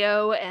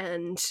Mario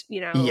and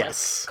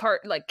yes,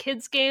 like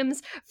kids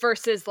games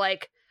versus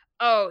like,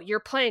 oh, you're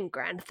playing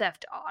Grand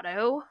Theft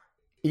Auto.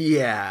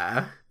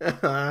 Yeah.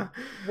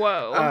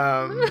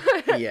 Whoa.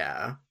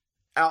 Yeah.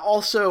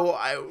 Also,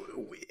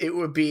 we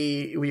would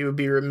be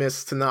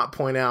remiss to not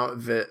point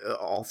out that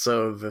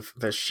also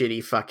the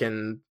shitty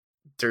fucking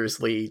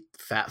Dursley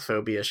fat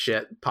phobia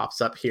shit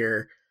pops up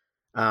here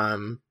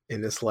in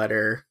this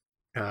letter,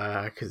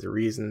 because the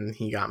reason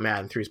he got mad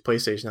and threw his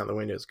PlayStation out the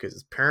window is because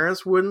his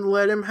parents wouldn't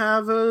let him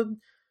have a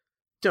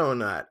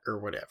donut or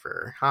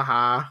whatever.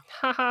 Haha.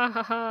 Ha ha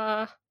ha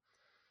ha.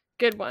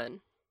 Good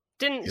one.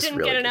 Didn't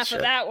really get enough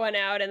of that one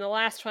out in the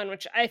last one,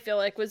 which I feel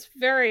like was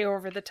very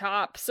over the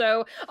top.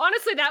 So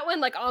honestly, that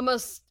one like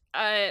almost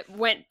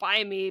went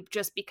by me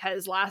just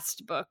because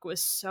last book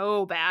was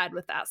so bad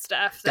with that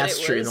stuff. That's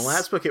true. In the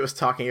last book, it was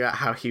talking about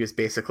how he was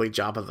basically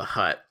Jabba the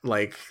Hutt.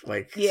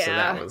 Yeah. So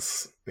that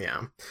was,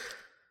 yeah.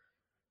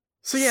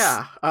 So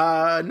yeah,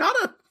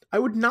 I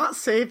would not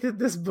say that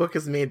this book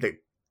has made the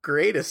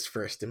greatest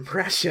first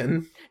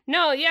impression.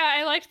 No, yeah,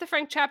 I liked the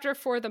Frank chapter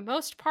for the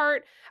most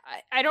part.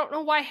 I don't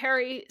know why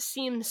Harry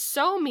seems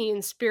so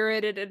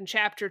mean-spirited in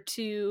chapter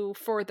 2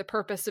 for the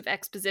purpose of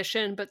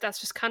exposition, but that's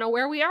just kind of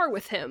where we are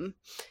with him.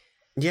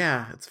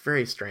 Yeah, it's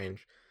very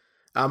strange.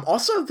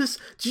 Also, did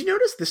you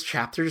notice this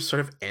chapter just sort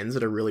of ends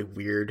at a really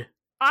weird...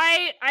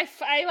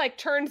 I like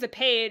turned the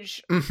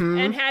page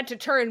and had to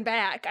turn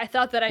back. I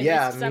thought that I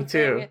missed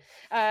something. Me too.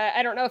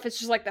 I don't know if it's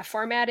just like the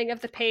formatting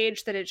of the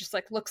page, that it just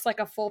like looks like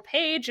a full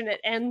page and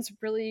it ends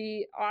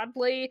really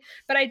oddly.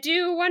 But I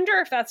do wonder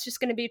if that's just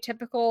going to be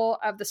typical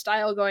of the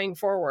style going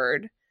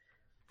forward.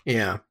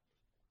 Yeah.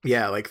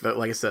 Yeah, like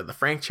I said, the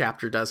Frank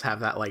chapter does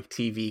have that like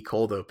TV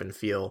cold open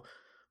feel.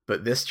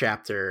 But this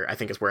chapter, I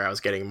think, is where I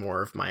was getting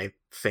more of my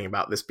thing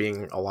about this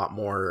being a lot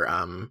more...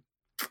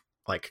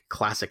 like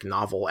classic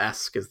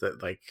novel-esque, is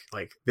that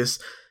like this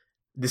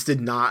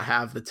did not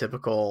have the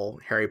typical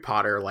Harry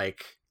Potter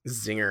like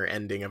zinger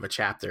ending of a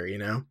chapter, you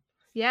know?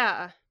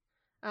 Yeah.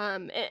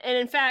 And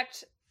in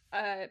fact,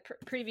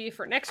 preview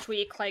for next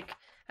week, like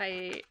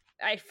I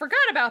forgot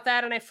about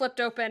that and I flipped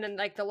open, and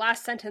like the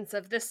last sentence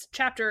of this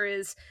chapter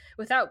is,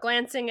 without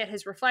glancing at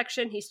his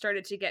reflection, he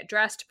started to get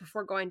dressed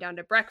before going down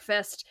to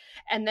breakfast.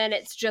 And then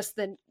it's just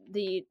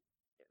the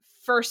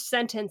first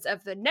sentence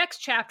of the next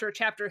chapter,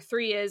 chapter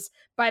 3, is,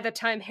 by the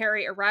time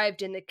Harry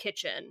arrived in the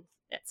kitchen,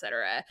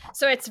 etc.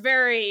 So it's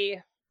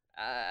very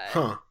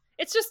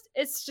it's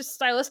just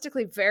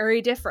stylistically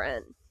very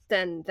different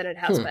than it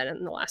has been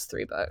in the last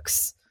 3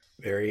 books.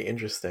 Very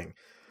interesting.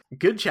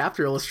 Good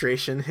chapter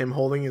illustration, him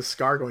holding his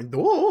scar going,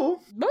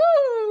 "Whoa!"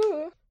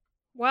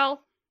 Well,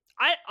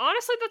 I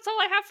honestly, that's all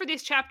I have for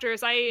these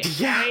chapters. Me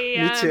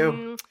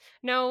too.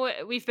 No,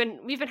 we've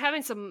been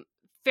having some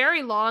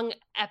very long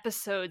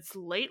episodes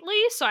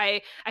lately, so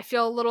I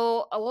feel a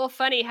little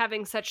funny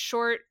having such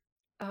short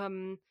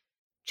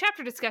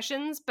chapter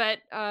discussions, but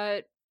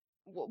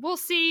we'll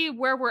see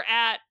where we're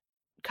at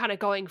kind of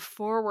going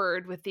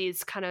forward with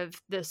these kind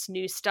of this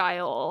new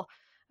style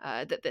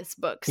that this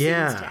book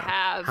seems to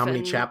have. How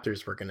many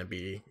chapters we're going to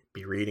be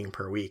reading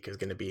per week is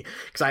going to be,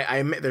 because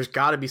I there's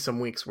got to be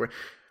some weeks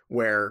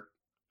where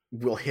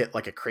we'll hit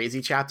like a crazy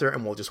chapter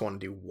and we'll just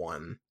want to do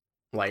one,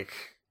 like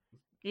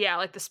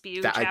the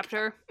Spew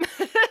chapter.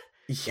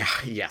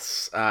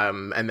 Yes.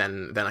 And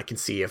then I can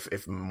see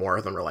if more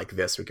of them are like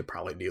this, we could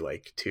probably do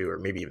like 2 or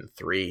maybe even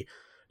 3,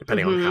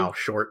 depending on how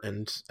short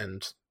and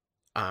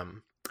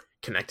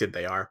connected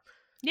they are.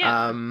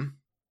 Yeah.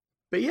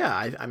 But yeah,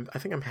 I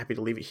think I'm happy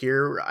to leave it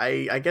here.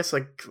 I guess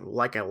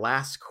like a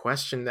last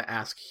question to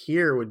ask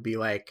here would be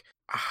like,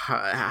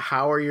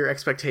 how are your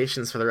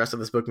expectations for the rest of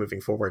this book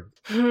moving forward?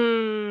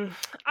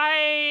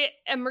 I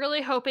am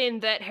really hoping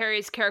that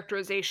Harry's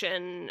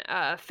characterization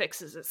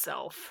fixes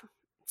itself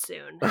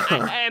soon.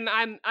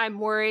 I'm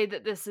worried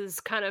that this is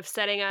kind of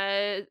setting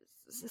a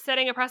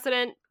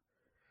precedent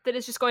that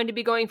is just going to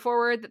be going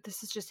forward, that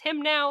this is just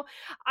him now.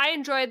 I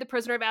enjoyed the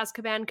Prisoner of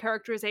Azkaban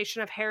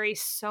characterization of Harry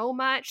so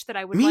much that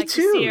I would like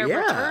to see a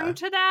return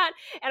to that.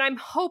 And I'm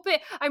hoping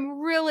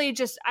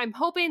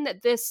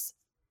that this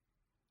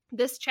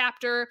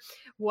chapter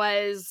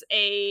was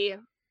a,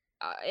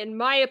 in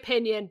my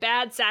opinion,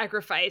 bad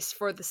sacrifice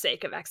for the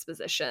sake of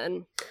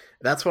exposition.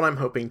 That's what I'm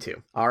hoping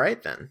too. All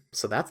right, then.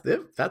 So that's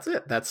it.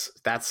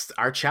 That's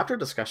our chapter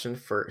discussion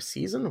for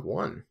season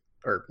 1.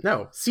 Or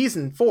no,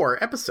 season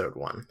 4, episode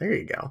 1. There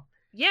you go.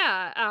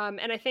 Yeah,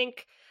 and I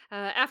think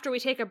after we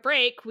take a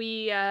break,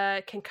 we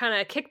can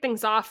kind of kick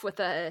things off with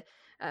a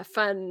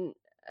fun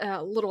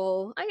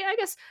little, I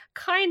guess,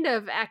 kind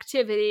of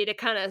activity to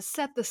kind of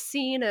set the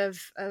scene of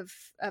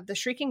the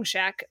Shrieking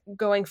Shack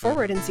going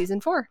forward in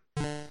season 4.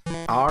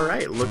 All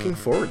right, looking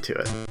forward to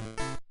it.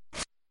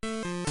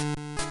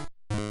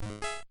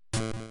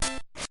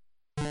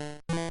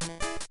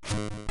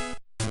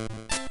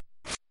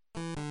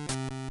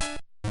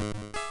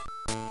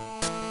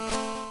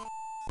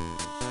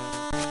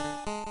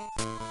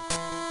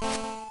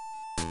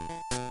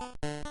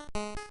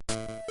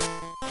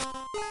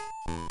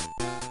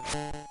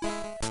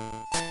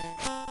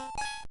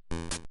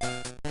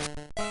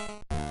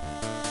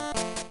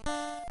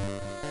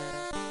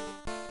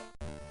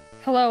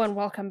 Hello and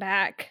welcome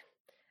back.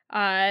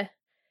 I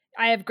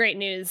have great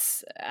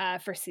news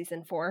for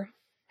season 4.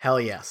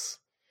 Hell yes.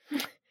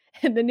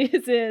 And the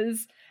news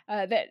is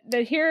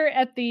that here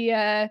at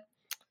the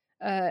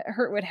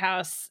Hurtwood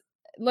House,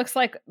 looks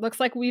like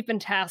we've been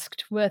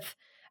tasked with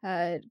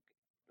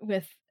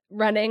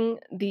running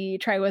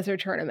the Triwizard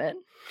Tournament.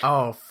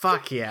 Oh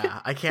fuck yeah!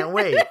 I can't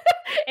wait.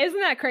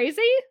 Isn't that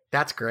crazy?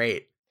 That's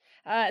great.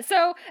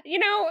 So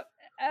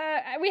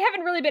we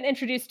haven't really been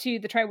introduced to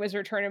the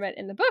Triwizard Tournament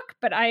in the book,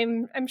 but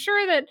I'm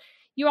sure that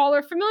you all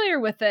are familiar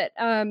with it.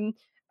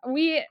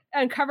 We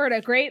uncovered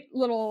a great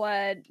little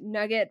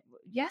nugget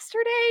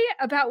yesterday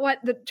about what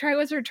the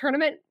Triwizard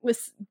Tournament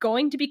was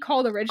going to be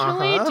called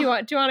originally. Do you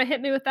want to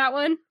hit me with that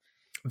one?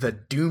 The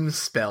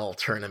Doomspell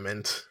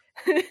Tournament.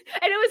 And it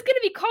was going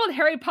to be called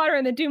Harry Potter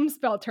and the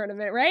Doomspell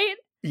Tournament, right?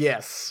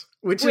 Yes,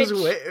 which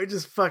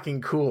is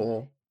fucking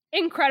cool.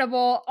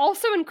 Incredible.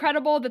 Also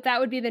incredible that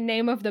would be the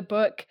name of the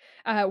book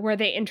where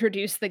they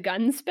introduce the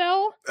gun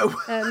spell.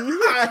 Oh,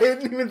 I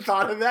hadn't even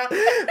thought of that.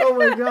 Oh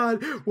my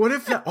god. What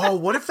if that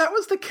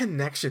was the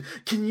connection?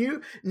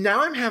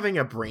 Now I'm having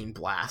a brain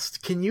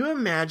blast. Can you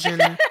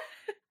imagine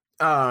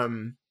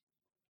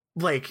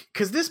like,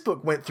 because this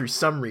book went through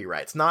some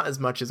rewrites, not as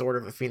much as Order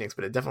of the Phoenix,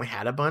 but it definitely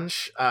had a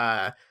bunch.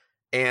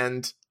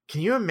 And can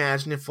you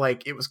imagine if,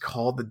 like, it was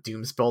called the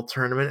Doomspell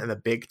Tournament and the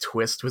big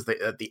twist was that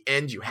at the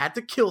end you had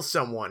to kill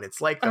someone? It's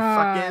like the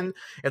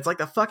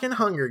fucking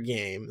Hunger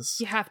Games.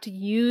 You have to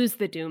use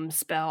the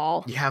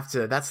Doomspell. You have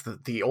to. That's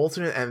the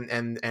ultimate.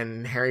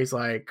 And Harry's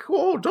like,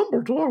 "Oh,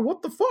 Dumbledore,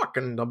 what the fuck?"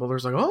 And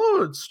Dumbledore's like,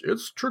 "Oh,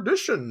 it's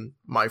tradition,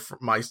 my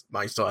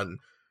son.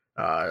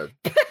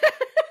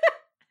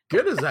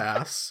 Get his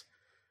ass."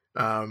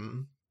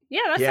 Sounds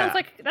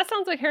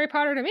like Harry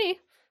Potter to me.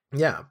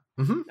 Yeah.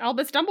 Mm-hmm.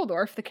 Albus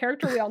Dumbledore, the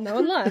character we all know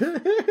and love. So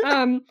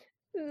I'm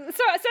kind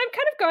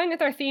of going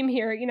with our theme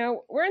here. You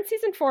know, we're in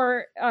season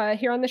 4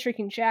 here on the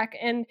Shrieking Shack,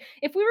 and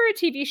if we were a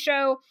TV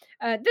show,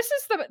 this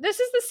is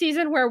the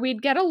season where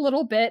we'd get a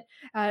little bit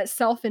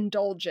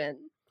self-indulgent.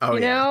 Oh,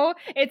 you know,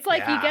 it's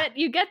like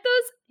you get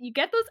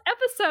those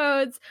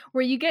episodes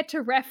where you get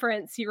to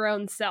reference your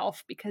own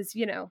self because,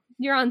 you know,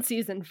 you're on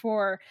season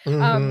 4.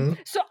 Mm-hmm.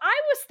 So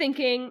I was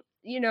thinking,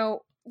 you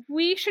know,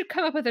 we should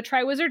come up with a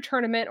Triwizard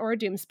Tournament or a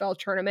Doomspell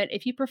Tournament,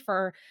 if you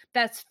prefer.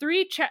 That's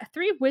three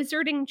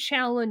wizarding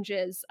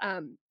challenges.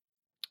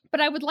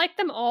 But I would like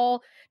them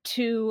all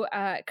to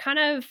kind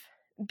of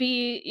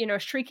be, you know,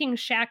 Shrieking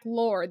Shack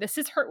lore. This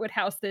is Hurtwood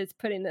House that is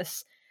putting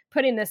this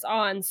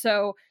on.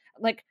 So,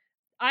 like,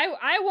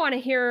 I want to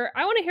hear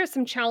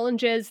some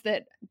challenges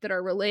that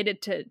are related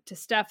to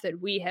stuff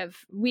that we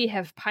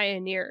have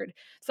pioneered.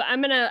 So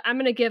I'm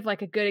gonna give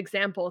like a good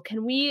example.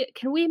 Can we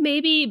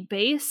maybe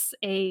base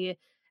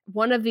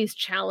one of these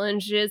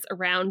challenges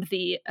around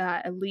the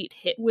elite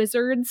hit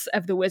wizards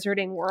of the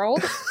wizarding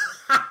world?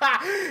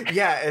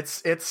 Yeah,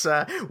 it's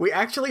we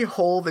actually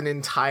hold an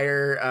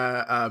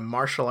entire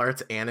martial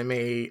arts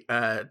anime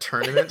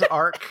tournament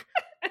arc.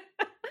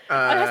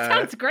 That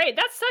sounds great.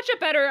 That's such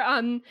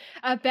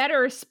a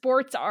better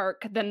sports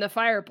arc than the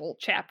Firebolt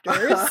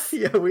chapters.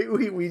 Yeah,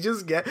 we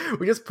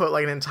just put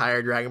like an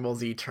entire Dragon Ball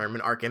Z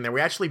tournament arc in there.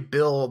 We actually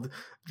build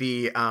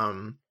the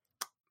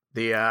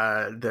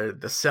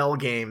Cell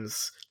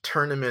Games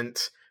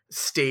tournament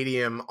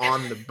stadium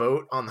on the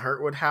boat on the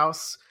Hurtwood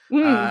House,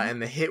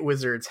 and the hit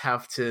wizards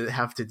have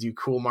to do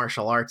cool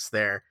martial arts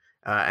there,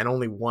 and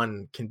only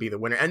one can be the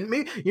winner. And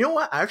maybe, you know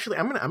what? Actually,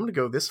 I'm gonna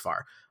go this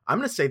far. I'm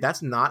going to say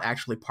that's not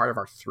actually part of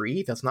our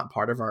 3. That's not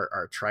part of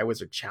our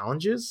Triwizard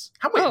challenges.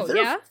 How many?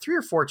 There are 3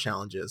 or 4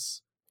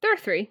 challenges. There are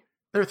 3.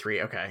 There are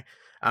 3. Okay.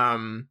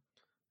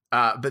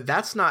 But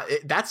that's not.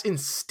 That's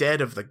instead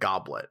of the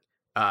goblet.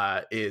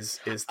 There's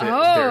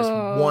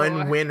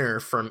one winner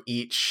from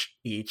each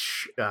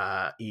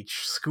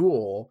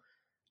school,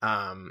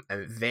 and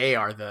they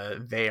are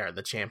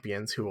the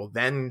champions who will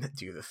then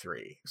do the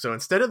 3. So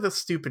instead of the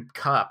stupid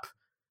cup,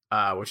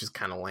 which is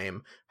kind of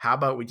lame, how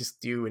about we just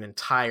do an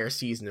entire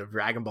season of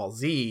Dragon Ball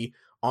Z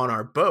on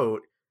our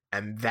boat,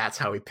 and that's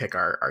how we pick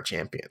our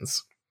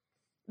champions.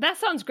 That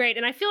sounds great,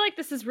 and I feel like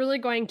this is really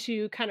going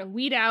to kind of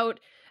weed out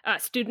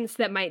students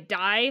that might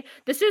die.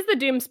 This is the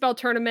Doomspell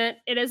Tournament.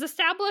 It is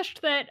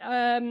established that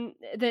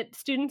that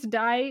students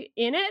die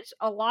in it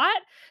a lot,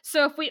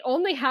 so if we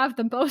only have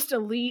the most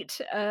elite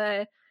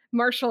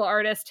martial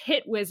artist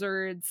hit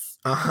wizards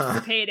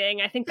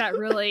participating, I think that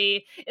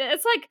really,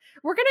 it's like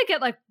we're gonna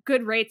get like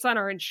good rates on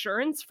our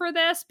insurance for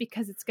this,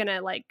 because it's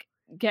gonna like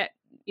get,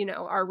 you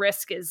know, our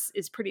risk is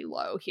pretty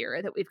low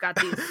here that we've got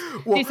these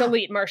these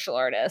elite martial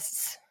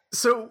artists.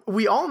 So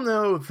we all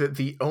know that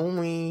the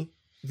only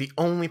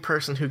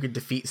person who could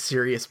defeat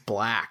Sirius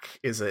Black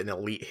is an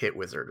elite hit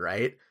wizard,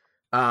 right?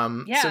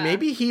 So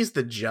maybe he's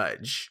the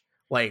judge,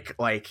 like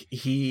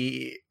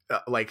he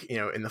like, you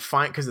know, in the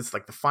because it's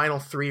like the final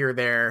 3 are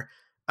there,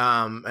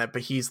 but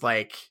he's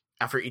like,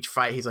 after each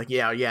fight he's like,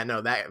 yeah no,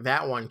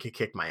 that one could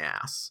kick my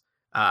ass,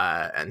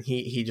 and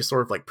he just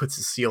sort of like puts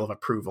his seal of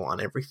approval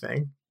on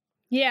everything.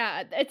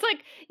 Yeah, it's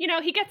like, you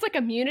know, he gets like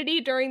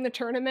immunity during the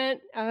tournament.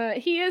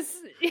 He is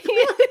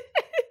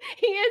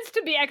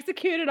to be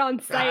executed on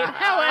sight.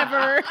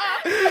 However,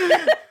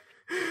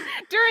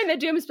 during the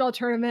Doomspell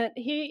Tournament,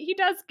 he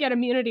does get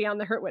immunity on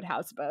the Hurtwood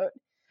houseboat.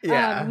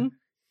 Yeah.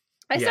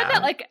 I said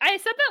that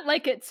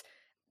like it's,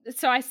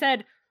 so I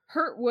said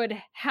Hurtwood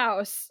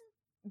House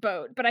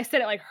boat, but I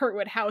said it like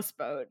Hurtwood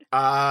Houseboat.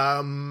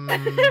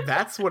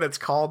 That's what it's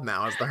called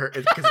now, is the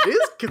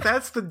because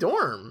that's the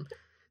dorm.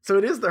 So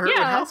it is the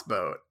Hurtwood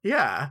Houseboat.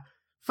 Yeah.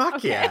 Fuck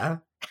okay. Yeah.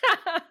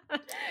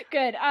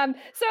 Good.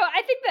 So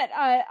I think that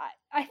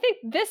I think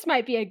this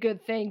might be a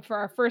good thing for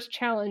our first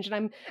challenge,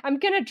 and I'm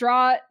gonna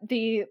draw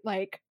the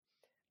like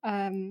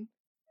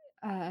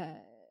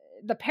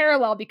the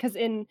parallel, because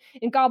in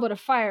Goblet of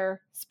Fire,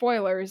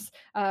 spoilers,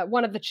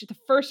 one of the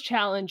first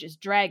challenge is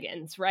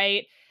dragons,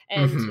 right?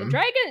 And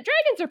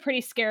dragons are pretty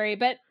scary,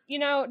 but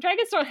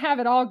dragons don't have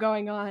it all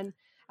going on.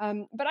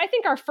 But I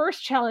think our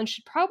first challenge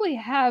should probably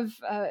have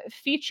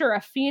feature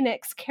a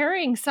phoenix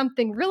carrying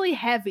something really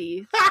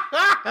heavy.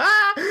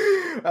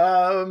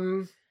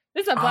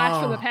 This is a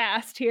blast from the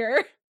past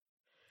here.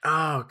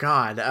 Oh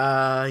God.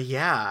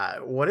 Yeah.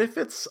 What if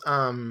it's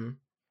a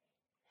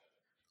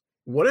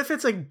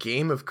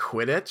game of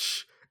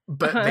Quidditch,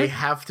 but they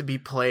have to be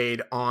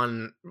played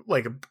on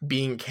like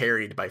being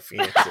carried by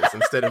phoenixes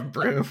instead of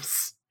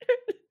brooms?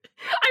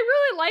 I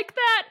really like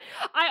that.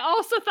 I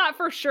also thought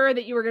for sure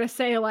that you were going to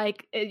say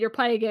like you're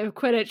playing a game of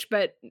Quidditch,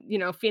 but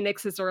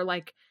phoenixes are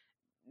like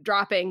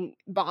dropping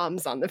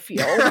bombs on the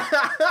field.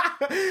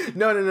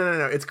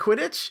 No. It's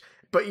Quidditch,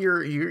 but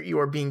you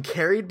are being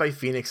carried by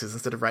phoenixes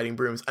instead of riding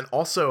brooms. And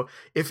also,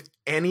 if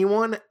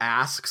anyone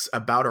asks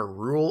about a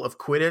rule of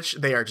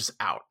Quidditch, they are just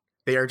out.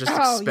 They are just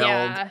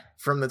expelled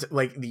from the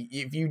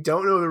if you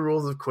don't know the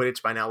rules of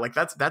Quidditch by now, like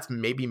that's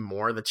maybe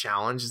more the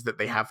challenge, is that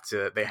they have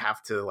to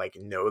like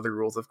know the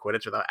rules of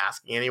Quidditch without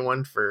asking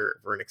anyone for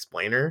an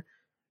explainer.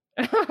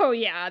 Oh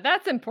yeah,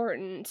 that's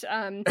important.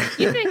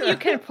 You think you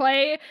can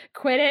play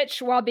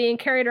Quidditch while being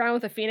carried around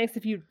with a phoenix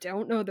if you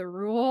don't know the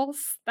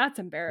rules? That's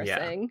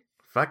embarrassing. Yeah.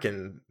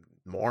 Fucking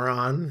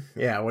moron.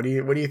 Yeah, what do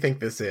you think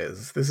this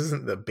is? This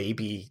isn't the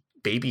baby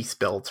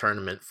spell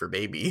tournament for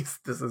babies.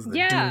 This is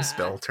the Doom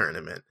spell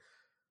tournament.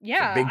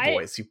 Yeah, for big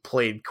boys who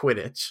played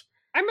Quidditch.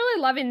 I'm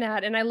really loving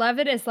that, and I love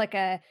it as like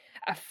a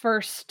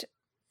first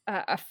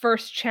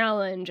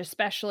challenge,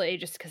 especially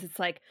just because it's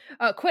like,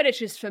 oh,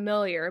 Quidditch is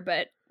familiar,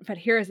 but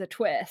here's a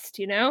twist,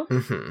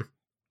 Mm-hmm.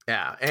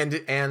 Yeah, and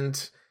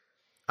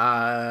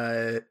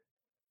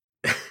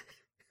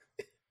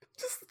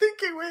just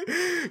thinking, wait,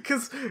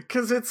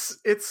 because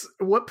it's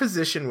what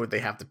position would they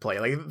have to play?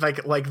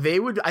 Like they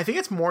would. I think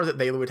it's more that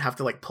they would have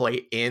to like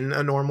play in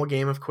a normal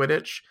game of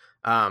Quidditch.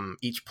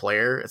 Each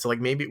player. So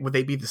like maybe would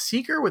they be the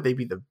seeker? Would they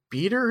be the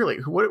beater? Like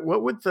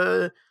what would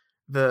the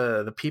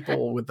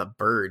people with the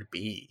bird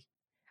be?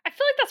 I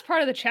feel like that's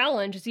part of the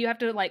challenge, is you have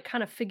to like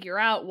kind of figure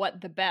out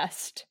what the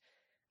best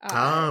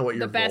what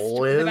your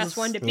role is, the best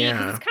one to be.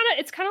 Yeah.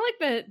 It's kind of like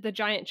the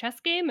giant chess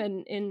game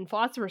in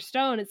Philosopher's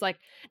Stone. It's like,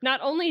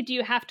 not only do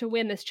you have to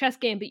win this chess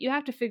game, but you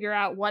have to figure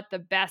out what the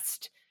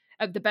best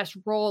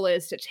role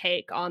is to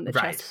take on the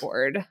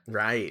chessboard.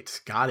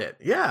 Right. Got it.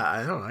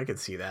 Yeah, I could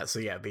see that. So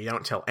yeah, they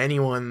don't tell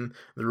anyone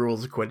the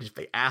rules of Quidditch.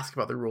 They ask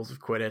about the rules of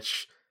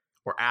Quidditch,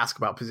 or ask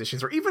about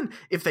positions, or even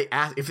if they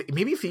ask, if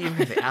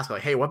they ask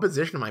like, hey, what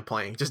position am I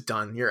playing? Just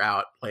done. You're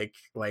out. Like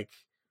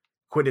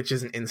Quidditch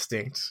is an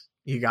instinct.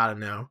 You gotta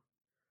know.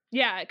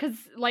 Yeah, because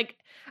like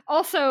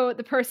also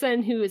the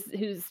person who's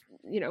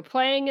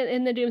playing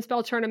in the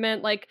Doomspell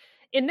tournament, like,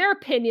 in their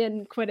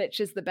opinion, Quidditch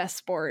is the best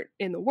sport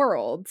in the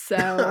world. So,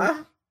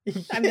 yeah.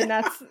 I mean,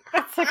 that's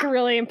like a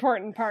really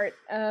important part.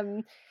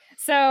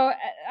 So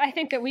I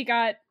think that we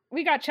got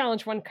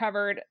challenge 1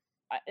 covered,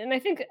 and I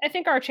think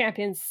our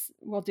champions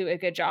will do a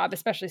good job,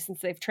 especially since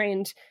they've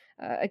trained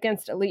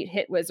against elite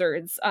hit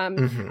wizards. I'm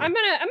gonna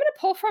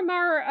pull from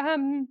our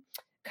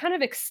kind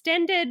of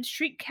extended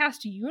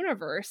Shriekcast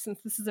universe,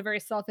 since this is a very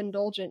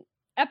self-indulgent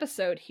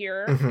episode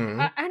here, and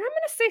I'm gonna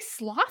say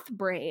Sloth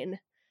Brain.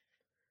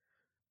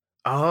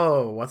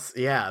 Oh,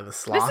 the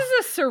sloth? This is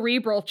a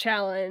cerebral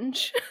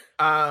challenge.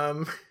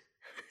 God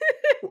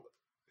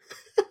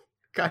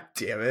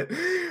damn it.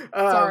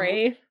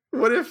 Sorry.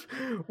 What if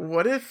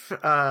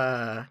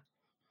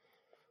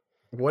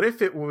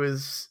it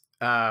was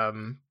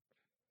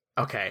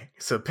okay,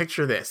 so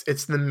picture this.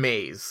 It's the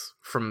maze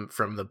from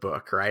the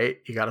book, right?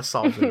 You got to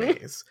solve the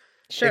maze.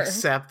 Sure.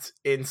 Except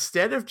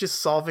instead of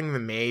just solving the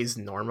maze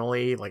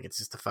normally, like it's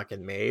just a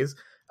fucking maze,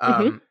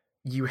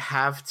 you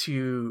have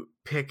to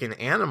pick an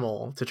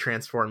animal to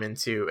transform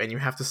into, and you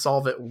have to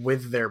solve it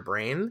with their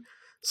brain.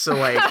 So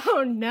like,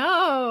 oh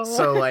no.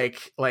 So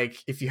like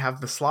if you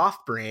have the sloth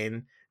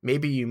brain,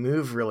 maybe you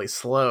move really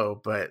slow,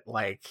 but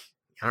like,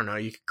 I don't know,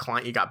 you can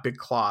climb, you got big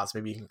claws,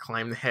 maybe you can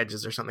climb the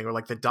hedges or something. Or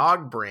like the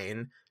dog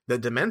brain, the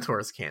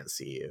Dementors can't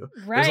see you.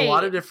 Right. There's a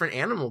lot of different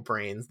animal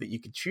brains that you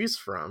could choose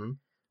from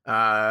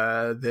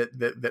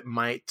that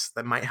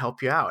might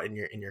help you out in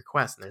your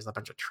quest. And there's a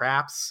bunch of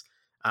traps.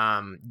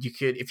 You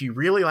could, if you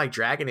really like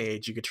Dragon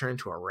Age, you could turn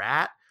into a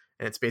rat,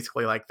 and it's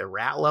basically like the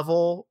rat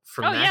level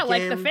from that game.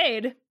 Like the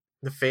Fade.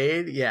 The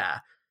Fade, yeah.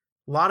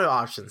 A lot of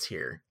options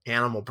here.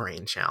 Animal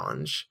Brain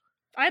Challenge.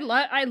 I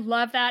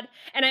love that.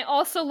 And I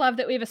also love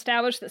that we've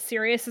established that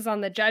Sirius is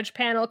on the judge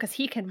panel, because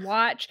he can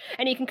watch,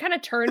 and he can kind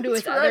of turn to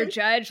his other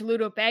judge,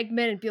 Ludo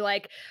Bagman, and be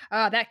like,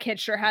 oh, that kid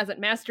sure hasn't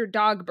mastered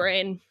dog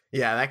brain.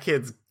 Yeah, that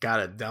kid's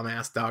got a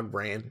dumbass dog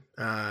brain.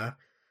 But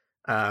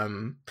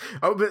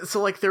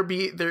so like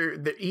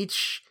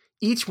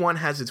each one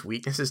has its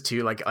weaknesses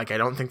too. Like I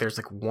don't think there's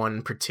like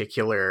one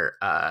particular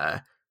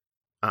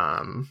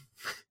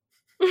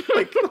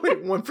like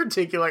one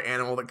particular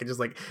animal that could just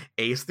like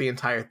ace the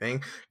entire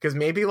thing, because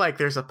maybe like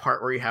there's a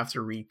part where you have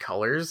to read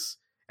colors,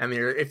 And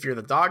if you're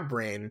the dog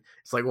brain,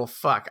 it's like, well,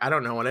 fuck, I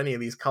don't know what any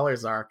of these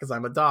colors are because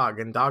I'm a dog,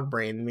 and dog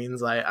brain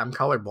means I'm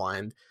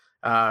colorblind.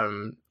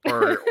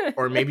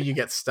 Or maybe you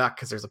get stuck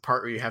because there's a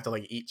part where you have to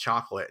like eat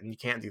chocolate and you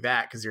can't do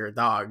that because you're a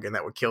dog and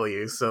that would kill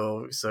you.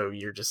 So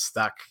you're just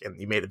stuck and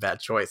you made a bad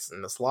choice.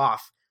 And the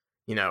sloth,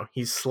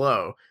 he's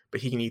slow,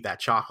 but he can eat that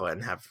chocolate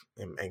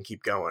and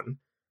keep going.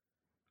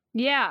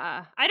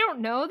 Yeah, I don't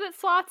know that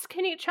sloths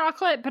can eat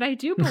chocolate, but I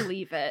do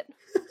believe it.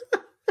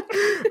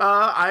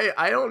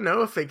 I don't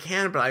know if they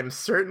can, but I'm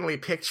certainly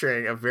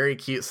picturing a very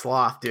cute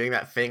sloth doing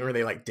that thing where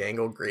they like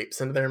dangle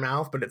grapes into their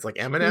mouth, but it's like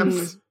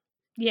M&Ms.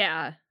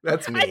 Yeah,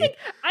 that's me.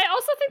 I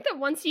also think that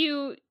once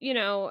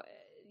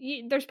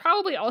there's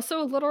probably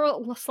also a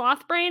literal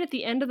sloth brain at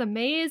the end of the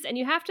maze, and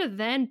you have to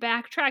then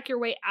backtrack your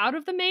way out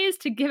of the maze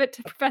to give it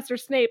to Professor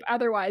Snape.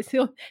 Otherwise,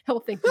 he'll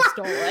think you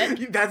stole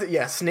it. That's it.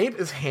 Yeah, Snape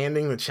is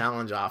handing the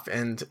challenge off,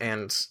 and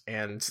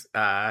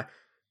the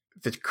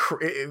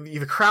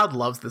crowd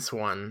loves this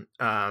one.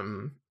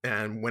 And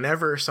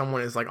whenever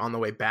someone is like on the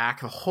way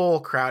back, the whole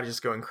crowd is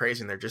just going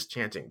crazy, and they're just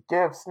chanting,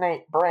 "Give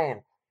Snape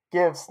brain!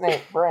 Give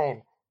Snape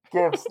brain!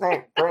 Give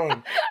Snape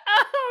brain!"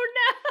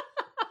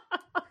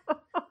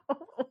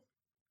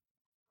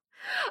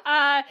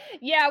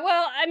 Yeah,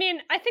 well, I mean,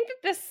 I think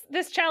that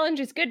this challenge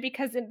is good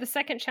because the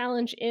second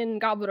challenge in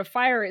Goblet of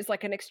Fire is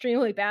like an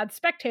extremely bad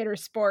spectator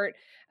sport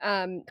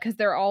because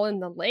they're all in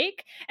the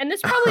lake, and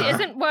this probably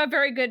isn't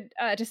very good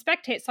to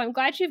spectate. So I'm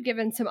glad you've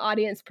given some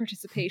audience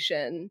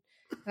participation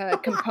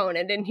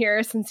component in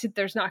here, since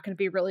there's not going to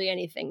be really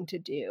anything to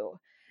do.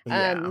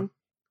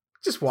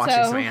 Just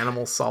watching some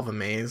animals solve a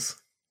maze.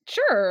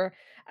 Sure.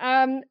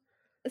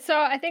 So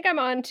I think I'm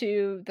on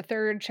to the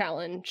third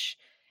challenge.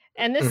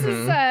 And this is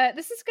going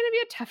to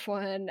be a tough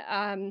one.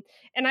 And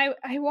I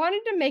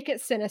wanted to make it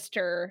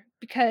sinister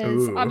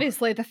because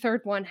obviously the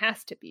third one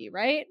has to be,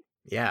 right?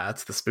 Yeah,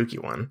 that's the spooky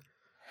one.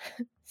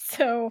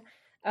 So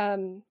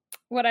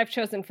what I've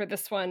chosen for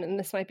this one, and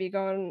this might be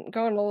going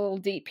a little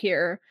deep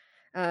here,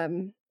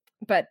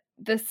 but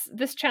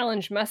this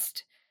challenge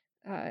must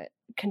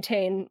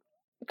contain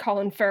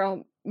Colin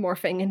Farrell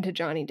morphing into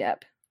Johnny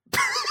Depp.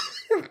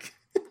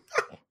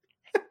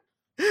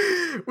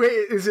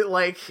 Wait, is it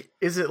like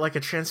a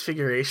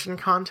transfiguration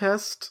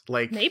contest?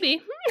 Like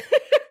maybe.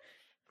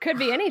 Could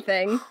be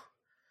anything.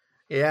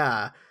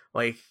 Yeah,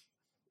 like,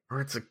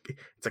 or it's a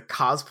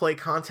cosplay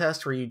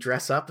contest where you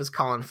dress up as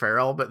Colin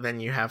Farrell, but then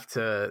you have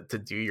to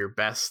do your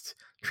best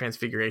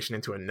transfiguration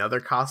into another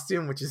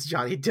costume, which is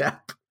Johnny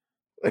Depp.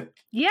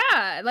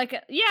 Yeah, like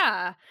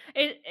yeah.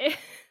 I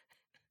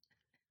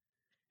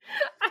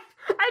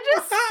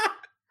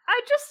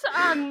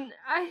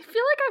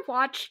feel like I've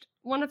watched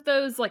one of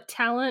those like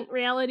talent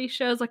reality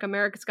shows, like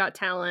America's Got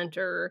Talent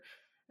or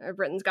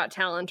Britain's Got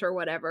Talent or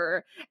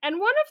whatever. And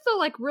one of the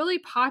like really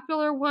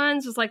popular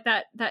ones was like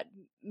that the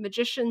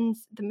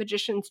magician's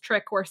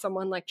trick where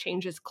someone like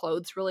changes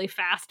clothes really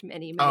fast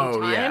many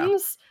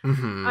times. Yeah.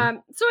 Mm-hmm.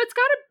 So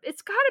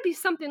it's gotta be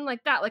something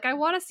like that. Like I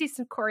want to see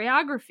some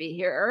choreography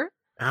here.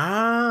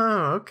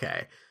 Oh,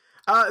 okay.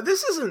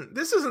 This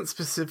isn't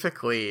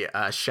specifically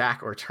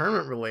Shaq or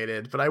tournament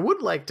related, but I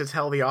would like to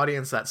tell the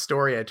audience that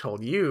story I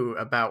told you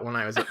about when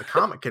I was at the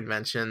comic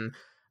convention,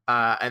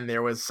 and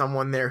there was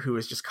someone there who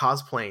was just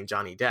cosplaying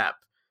Johnny Depp.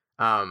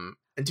 And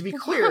to be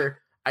clear,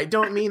 I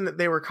don't mean that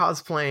they were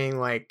cosplaying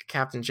like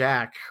Captain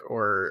Jack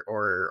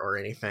or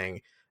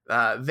anything.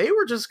 They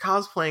were just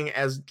cosplaying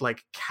as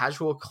like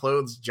casual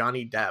clothes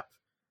Johnny Depp.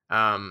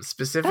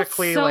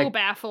 Specifically, that's so like,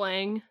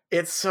 baffling.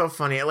 It's so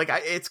funny. Like,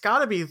 it's got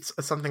to be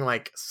something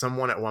like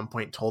someone at one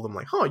point told them,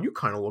 like, "Oh, you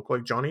kind of look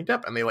like Johnny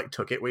Depp," and they like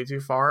took it way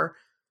too far.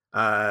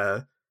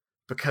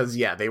 Because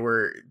yeah, they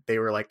were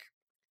like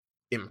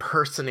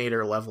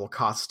impersonator level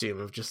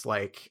costume of just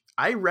like,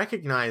 I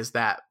recognize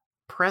that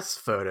press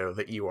photo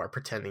that you are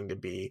pretending to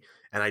be,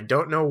 and I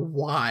don't know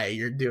why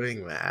you're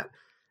doing that.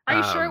 Are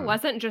you sure it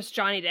wasn't just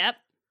Johnny Depp?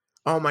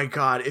 Oh my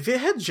god, if it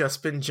had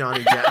just been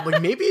Johnny Depp,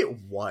 like maybe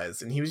it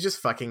was, and he was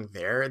just fucking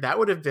there, that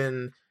would have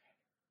been...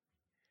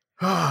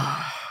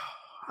 I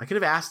could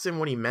have asked him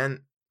what he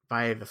meant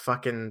by the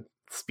fucking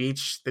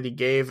speech that he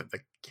gave at the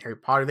Harry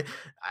Potter thing.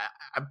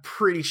 I'm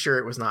pretty sure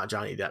it was not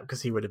Johnny Depp,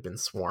 because he would have been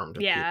swarmed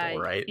with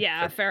people, right?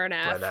 Yeah, fair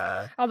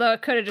enough. Although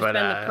it could have just been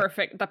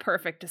the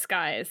perfect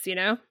disguise, you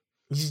know?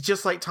 He's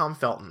just like Tom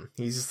Felton.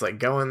 He's just like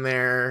going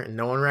there, and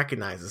no one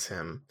recognizes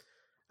him.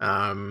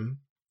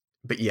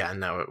 But yeah,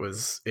 no, it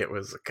was a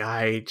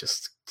guy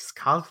just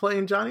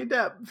cosplaying Johnny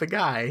Depp, the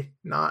guy,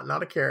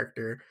 not a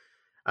character.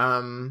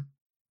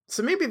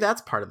 So maybe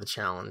that's part of the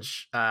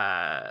challenge.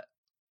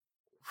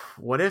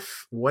 What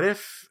if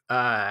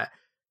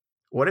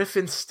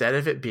instead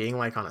of it being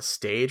like on a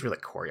stage with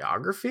like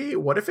choreography,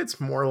 what if it's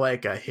more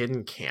like a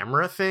hidden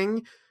camera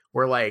thing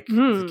where like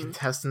the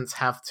contestants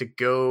have to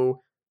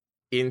go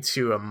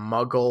into a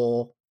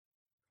Muggle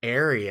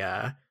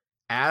area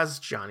as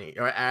Johnny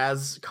or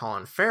as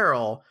Colin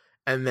Farrell,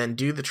 and then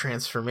do the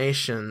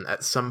transformation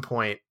at some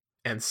point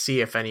and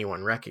see if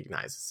anyone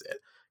recognizes it.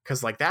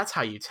 Because like that's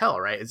how you tell,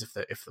 right? Is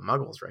if the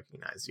Muggles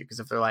recognize you. Because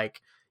if they're like,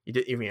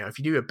 if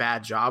you do a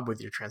bad job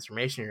with your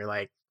transformation, you're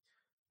like,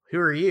 who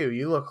are you?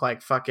 You look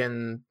like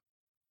fucking,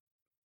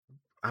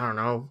 I don't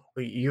know.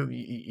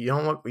 You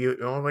don't look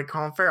like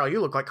Colin Farrell. You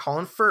look like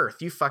Colin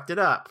Firth. You fucked it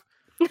up.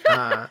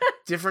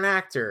 Different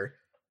actor.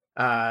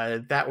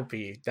 That would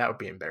be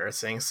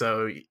embarrassing.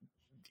 So,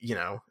 you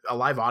know, a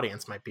live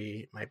audience might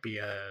be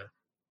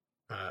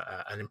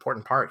an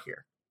important part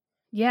here.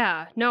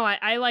 Yeah, no,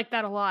 I like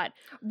that a lot.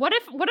 What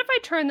if I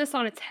turn this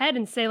on its head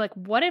and say, like,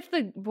 what if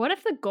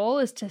the goal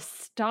is to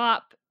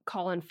stop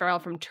Colin Farrell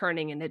from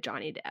turning into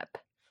Johnny Depp?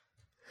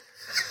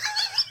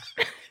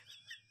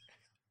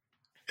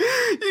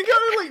 You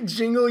gotta like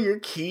jingle your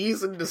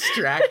keys and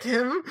distract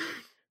him.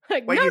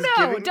 Like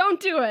no, don't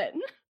do it.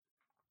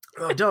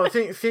 Oh, don't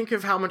think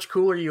of how much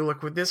cooler you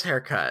look with this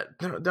haircut.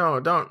 No,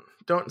 don't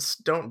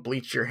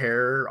bleach your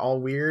hair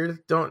all weird.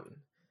 Don't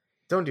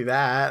do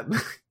that,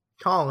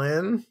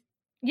 Colin.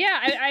 Yeah,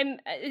 I'm.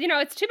 You know,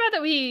 it's too bad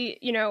that we,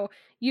 you know,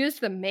 used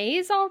the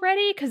maze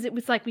already, because it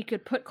was like we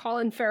could put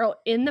Colin Farrell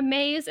in the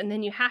maze, and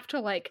then you have to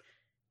like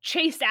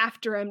chase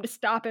after him to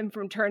stop him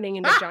from turning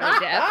into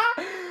Johnny Depp.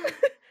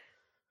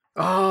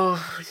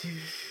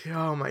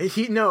 Oh my!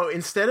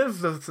 Instead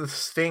of the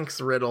Sphinx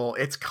riddle,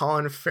 it's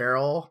Colin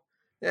Farrell,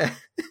 and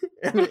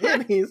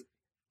he's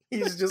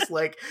just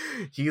like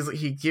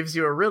he gives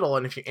you a riddle,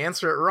 and if you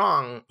answer it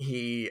wrong,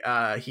 he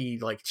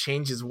like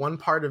changes one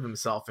part of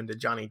himself into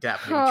Johnny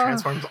Depp, and he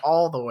transforms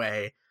all the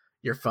way.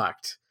 You're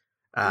fucked,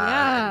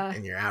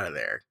 and you're out of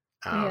there.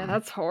 Yeah,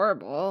 that's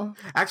horrible.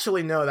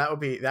 Actually, no, that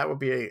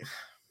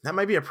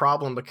might be a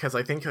problem, because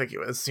I think like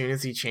as soon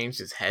as he changed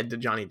his head to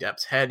Johnny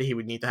Depp's head, he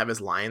would need to have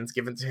his lines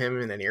given to him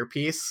in an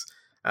earpiece.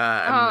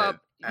 But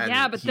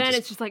then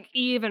it's just like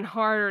even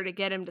harder to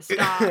get him to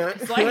stop.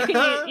 It's like he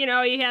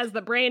has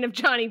the brain of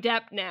Johnny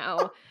Depp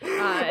now.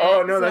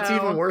 That's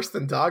even worse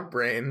than dog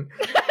brain.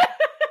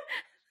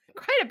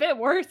 Quite a bit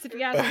worse, if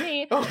you ask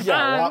me. A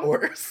lot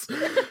worse. So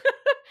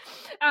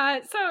yeah,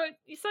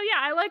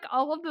 I like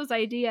all of those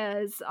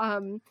ideas.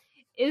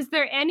 Is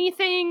there any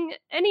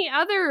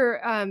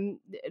other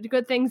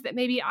good things that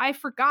maybe I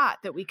forgot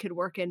that we could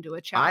work into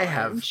a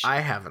challenge? I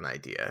have an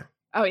idea.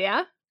 Oh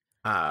yeah?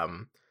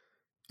 And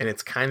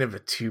it's kind of a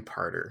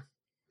two-parter.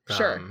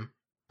 Sure.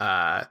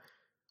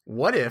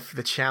 What if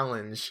the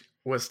challenge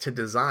was to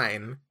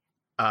design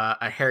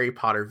a Harry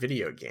Potter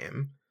video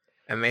game,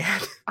 and they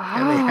had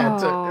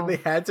to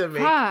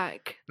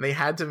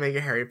make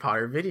a Harry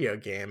Potter video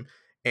game,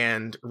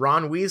 and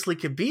Ron Weasley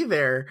could be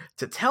there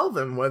to tell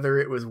them whether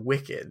it was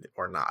wicked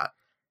or not.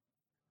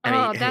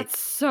 And that's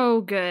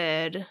so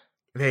good.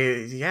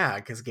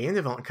 Because game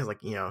development, because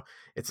like, you know,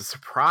 it's a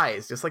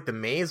surprise, just like the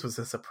maze was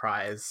a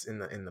surprise in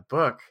the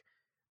book.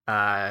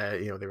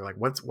 You know, they were like,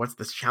 what's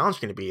this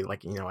challenge going to be?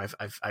 Like, you know,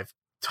 I've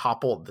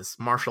toppled this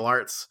martial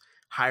arts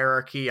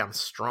hierarchy. I'm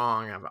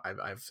strong.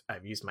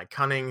 I've used my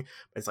cunning.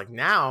 But it's like,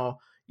 now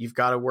you've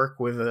got to work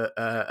with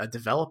a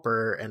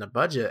developer and a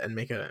budget and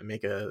make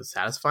a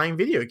satisfying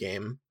video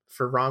game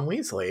for Ron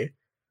Weasley.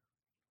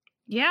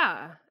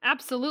 Yeah,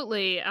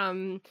 absolutely.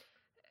 And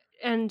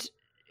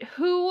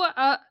who's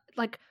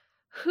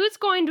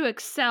going to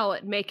excel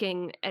at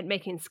making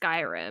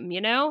Skyrim,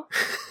 you know?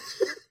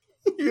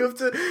 You have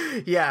to,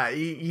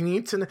 you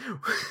need to know.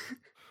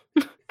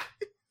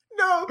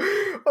 No,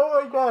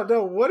 oh my god,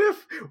 no. What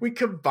if we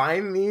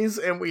combine these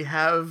and we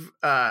have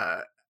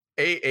a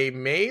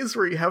maze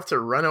where you have to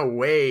run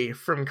away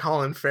from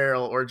Colin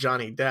Farrell or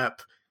Johnny Depp,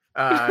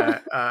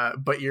 but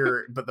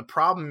the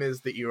problem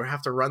is that you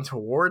have to run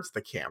towards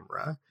the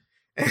camera,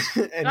 and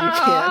you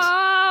can't.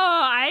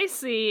 Oh, I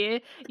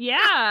see.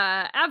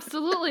 Yeah,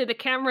 absolutely. The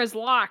camera's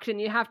locked,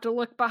 and you have to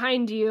look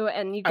behind you,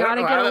 and you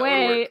gotta get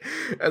away.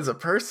 As a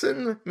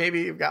person,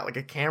 maybe you've got like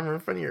a camera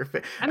in front of your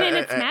face. I mean,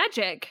 it's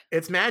magic.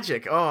 It's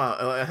magic.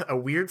 Oh, a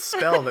weird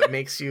spell that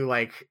makes you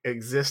like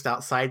exist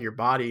outside your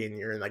body, and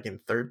you're like in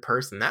third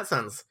person. That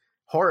sounds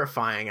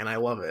horrifying, and I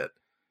love it.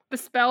 The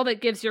spell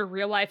that gives your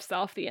real life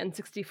self the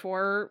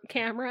N64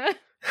 camera.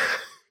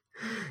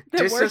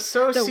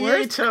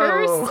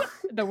 Disassociato.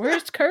 The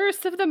worst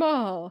curse of them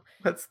all.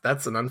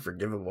 That's an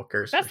unforgivable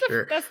curse.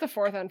 Sure. That's the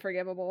fourth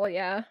unforgivable.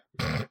 Yeah.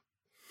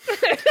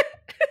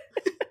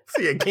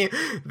 See, again,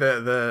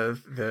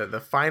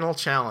 the final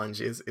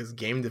challenge is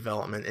game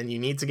development, and you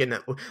need to get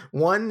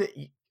one.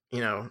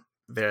 You know,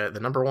 the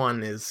number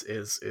one is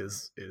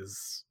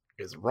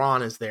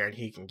Ron is there, and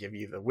he can give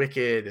you the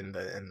wicked and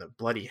the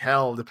bloody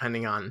hell,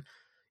 depending on,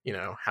 you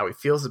know, how he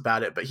feels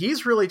about it. But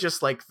he's really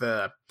just like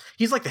the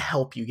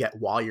help you get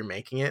while you're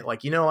making it.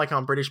 Like, you know, like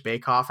on British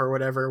Bake Off or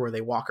whatever, where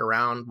they walk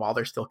around while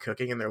they're still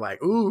cooking and they're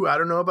like, ooh, I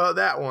don't know about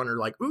that one, or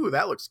like, ooh,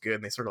 that looks good,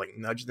 and they sort of like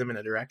nudge them in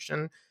a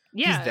direction.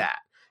 Yeah,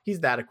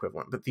 he's that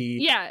equivalent. But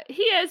he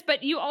is.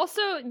 But you're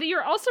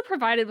also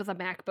provided with a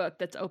MacBook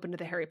that's open to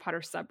the Harry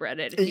Potter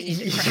subreddit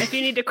if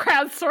you need to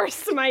crowdsource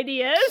some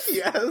ideas.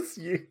 Yes,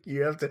 you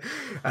have to.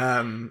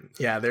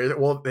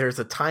 There's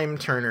a time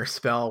turner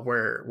spell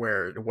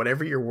where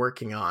whatever you're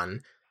working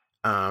on,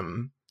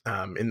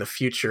 in the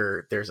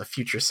future, there's a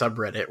future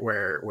subreddit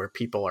where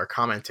people are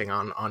commenting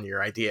on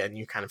your idea, and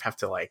you kind of have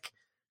to like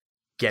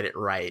get it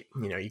right.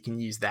 You know, you can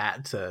use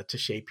that to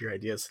shape your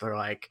ideas. So they're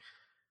like,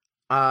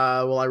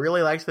 Well, I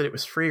really liked that it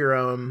was free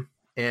roam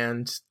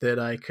and that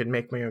I could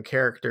make my own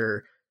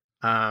character.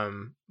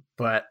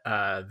 But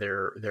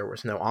there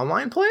was no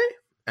online play.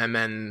 And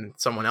then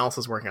someone else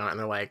is working on it, and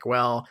they're like,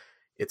 well,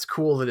 it's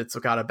cool that it's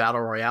got a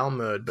battle royale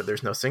mode, but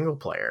there's no single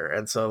player.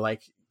 And so,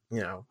 like,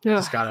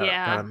 just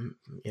gotta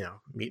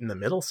meet in the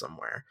middle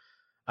somewhere.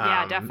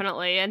 Yeah,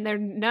 definitely. And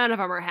none of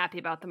them are happy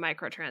about the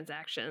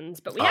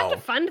microtransactions, but we have to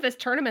fund this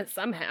tournament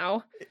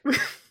somehow.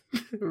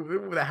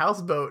 The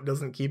houseboat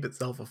doesn't keep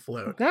itself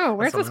afloat. No,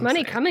 where's this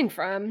money coming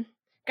from?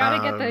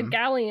 Gotta get the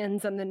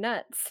galleons and the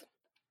nuts.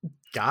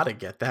 Gotta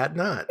get that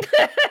nut.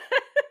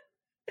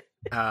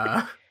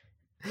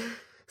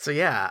 So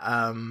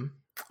yeah,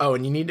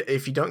 and you need,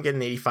 if you don't get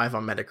an 85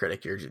 on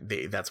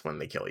Metacritic, that's when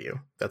they kill you.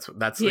 That's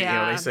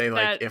they say,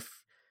 like, if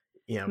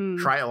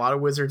try a lot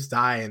of wizards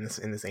die in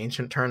this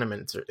ancient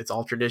tournament. It's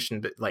all tradition,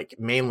 but like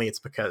mainly it's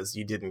because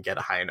you didn't get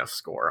a high enough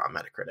score on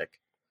Metacritic.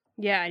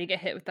 Yeah, and you get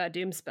hit with that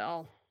doom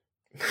spell.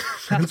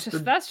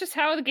 That's just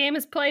how the game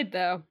is played,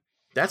 though.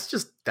 That's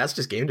just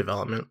game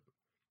development.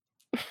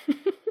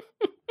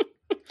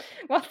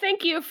 Well,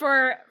 thank you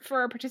for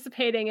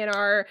participating in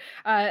our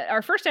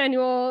first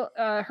annual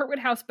Hurtwood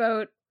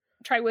Houseboat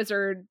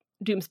Triwizard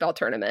Doomspell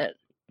tournament.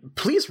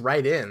 Please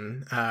write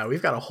in.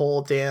 We've got a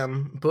whole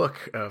damn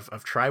book of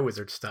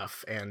Triwizard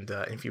stuff, and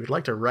if you would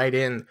like to write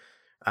in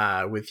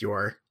with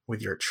your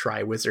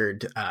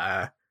Triwizard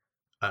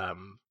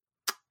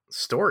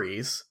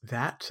stories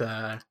that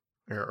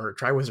or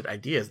Triwizard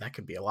ideas, that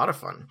could be a lot of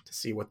fun to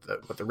see what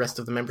the rest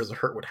of the members of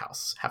Hurtwood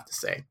House have to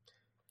say.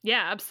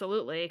 Yeah,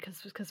 absolutely,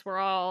 because we're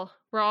all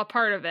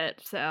part of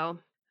it, so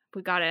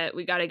we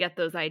gotta get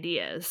those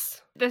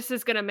ideas. This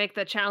is gonna make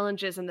the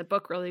challenges in the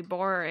book really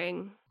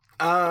boring.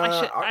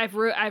 I've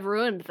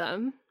ruined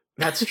them.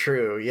 That's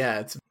true. Yeah,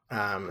 it's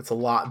a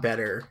lot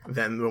better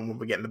than when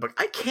we get in the book.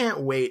 I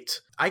cannot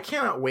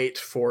wait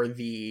for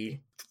the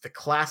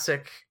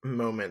classic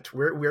moment.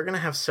 We're gonna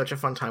have such a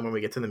fun time when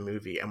we get to the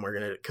movie, and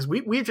because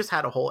we've just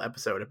had a whole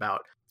episode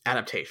about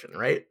adaptation,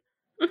 right?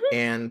 Mm-hmm.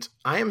 And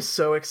I am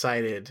so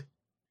excited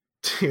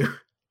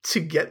to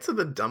get to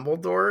the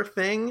Dumbledore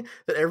thing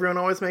that everyone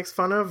always makes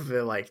fun of.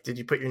 Like, did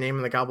you put your name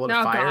in the Goblet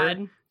of Fire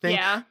thing?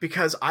 Yeah.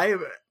 Because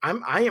I'm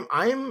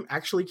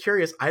actually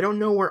curious. I don't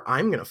know where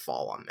I'm gonna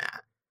fall on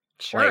that.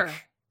 Sure.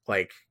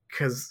 Like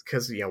because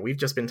we've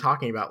just been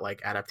talking about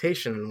like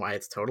adaptation and why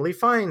it's totally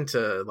fine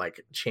to like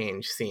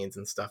change scenes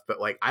and stuff, but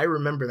like I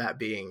remember that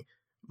being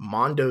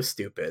mondo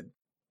stupid.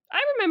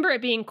 I remember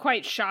it being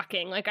quite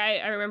shocking. Like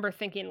I remember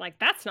thinking, like,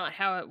 that's not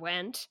how it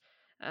went.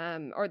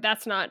 Or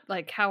that's not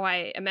like how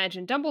I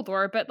imagine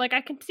Dumbledore, but like I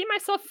can see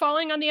myself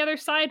falling on the other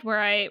side where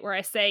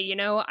I say,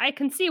 I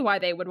can see why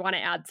they would want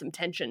to add some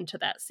tension to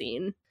that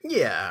scene.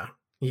 Yeah,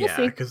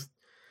 because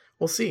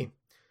we'll see.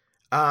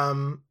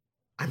 I'm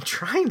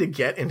trying to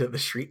get into the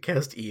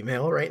Shriekcast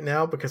email right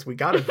now because we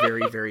got a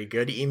very, very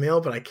good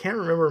email, but I can't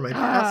remember my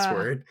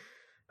password.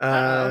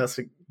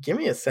 So give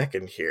me a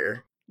second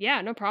here.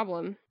 Yeah, no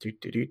problem.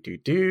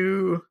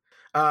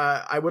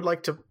 I would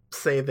like to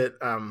say that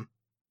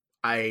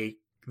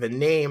the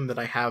name that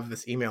I have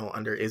this email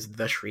under is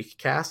the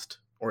Shriekcast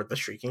or the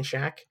Shrieking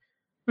Shack.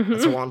 Mm-hmm.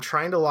 And so while I'm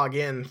trying to log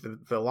in,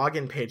 the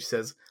login page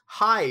says,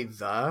 "Hi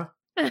the,"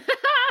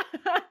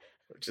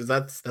 which is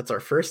that's our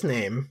first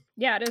name.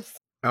 Yeah, it is.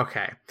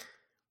 Okay.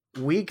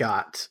 We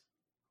got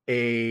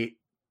a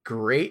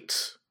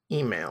great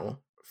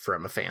email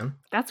from a fan.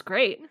 That's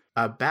great.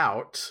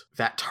 About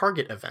that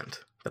Target event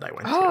that I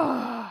went to.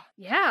 Oh,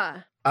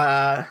 yeah.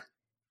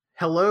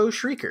 Hello,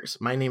 Shriekers.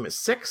 My name is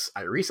Six.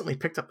 I recently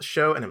picked up the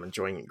show and I'm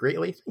enjoying it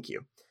greatly. Thank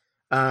you.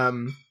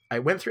 I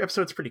went through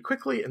episodes pretty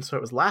quickly, and so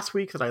it was last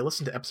week that I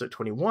listened to episode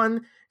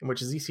 21, in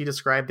which ZC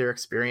described their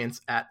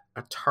experience at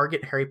a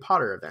Target Harry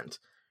Potter event.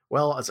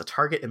 Well, as a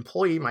Target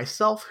employee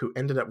myself who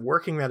ended up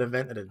working that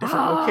event at a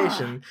different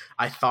location,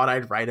 I thought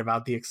I'd write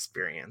about the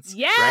experience.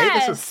 Yes! Right?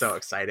 This is so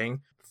exciting.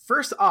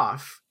 First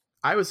off,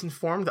 I was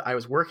informed that I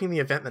was working the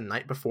event the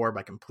night before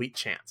by complete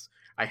chance.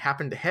 I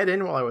happened to head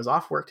in while I was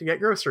off work to get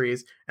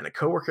groceries, and a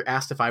coworker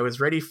asked if I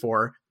was ready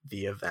for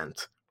the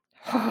event.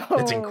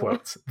 It's in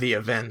quotes, the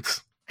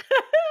event.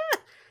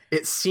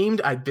 It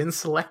seemed I'd been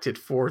selected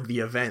for the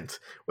event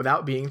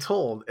without being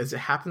told, as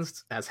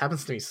happens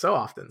to me so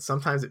often.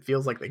 Sometimes it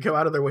feels like they go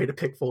out of their way to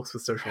pick folks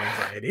with social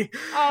anxiety.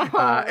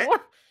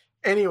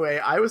 Anyway,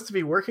 I was to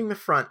be working the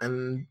front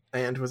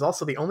and was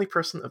also the only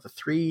person of the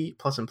 3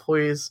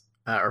 employees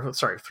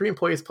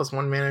plus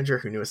one manager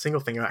who knew a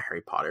single thing about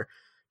Harry Potter.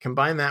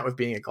 Combine that with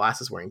being a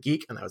glasses-wearing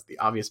geek, and I was the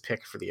obvious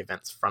pick for the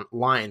event's front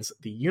lines.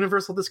 The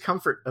universal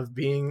discomfort of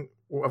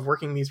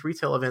working these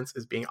retail events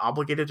is being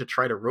obligated to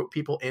try to rope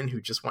people in who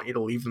just want you to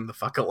leave them the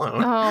fuck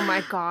alone. Oh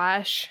my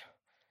gosh.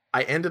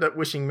 I ended up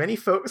wishing many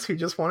folks who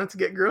just wanted to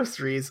get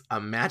groceries a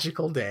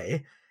magical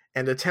day,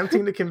 and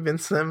attempting to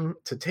convince them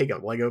to take a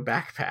Lego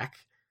backpack.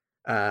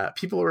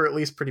 People were at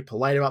least pretty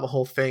polite about the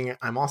whole thing.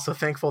 I'm also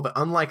thankful that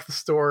unlike the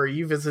store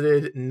you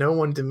visited, no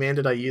one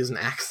demanded I use an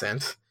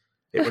accent.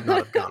 It would not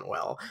have gone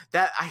well.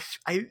 That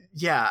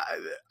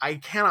I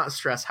cannot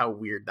stress how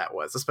weird that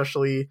was,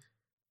 especially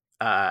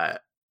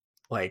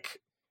like,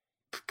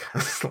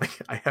 because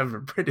like I have a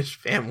British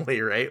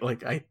family, right?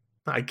 Like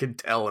I could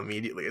tell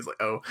immediately. It's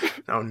like, oh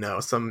no,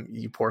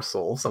 you poor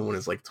soul, someone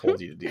has like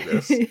told you to do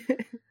this.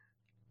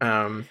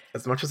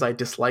 As much as I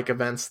dislike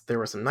events, there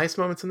were some nice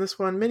moments in this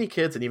one. Many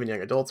kids and even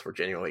young adults were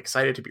genuinely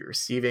excited to be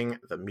receiving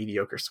the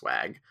mediocre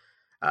swag.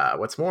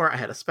 What's more, I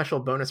had a special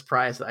bonus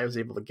prize that I was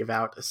able to give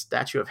out, a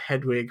statue of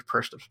Hedwig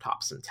perched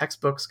atop some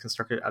textbooks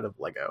constructed out of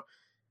Lego.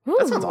 Ooh.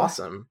 That sounds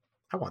awesome.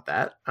 I want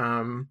that.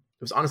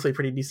 It was honestly a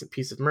pretty decent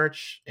piece of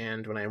merch,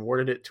 and when I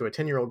awarded it to a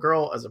 10-year-old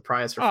girl as a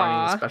prize for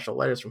finding the special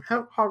letters from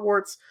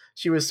Hogwarts,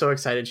 she was so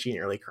excited she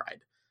nearly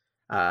cried.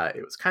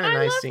 It was kind of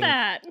nice seeing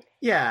that.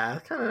 Yeah,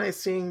 kind of nice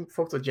seeing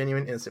folks with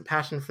genuine innocent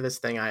passion for this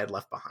thing I had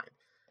left behind.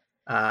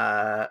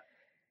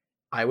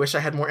 I wish I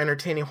had more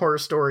entertaining horror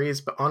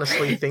stories, but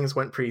honestly, things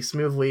went pretty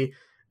smoothly.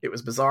 It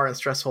was bizarre and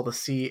stressful to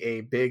see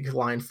a big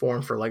line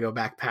form for Lego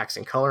backpacks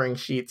and coloring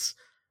sheets,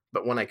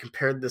 but when I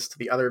compared this to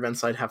the other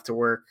events I've had to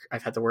work,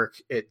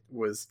 it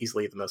was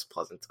easily the most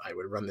pleasant. I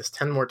would run this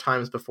 10 more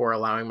times before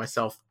allowing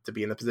myself to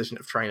be in the position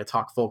of trying to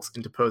talk folks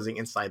into posing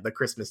inside the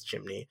Christmas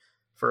chimney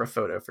for a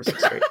photo for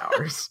 6 straight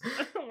hours.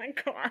 Oh my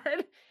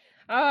god.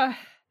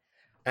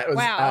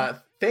 Wow.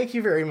 Thank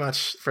you very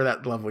much for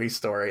that lovely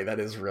story.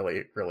 That is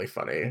really, really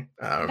funny.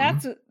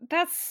 That's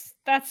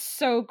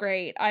so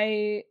great.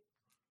 That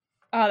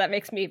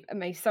makes me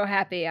so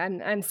happy.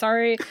 I'm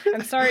sorry.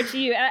 I'm sorry to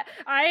you.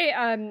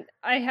 I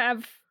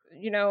have,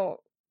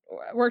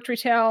 worked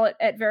retail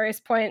at various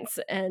points,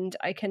 and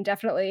I can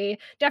definitely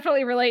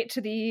relate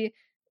to the,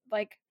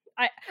 like,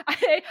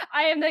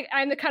 I'm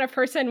the kind of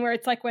person where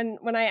it's like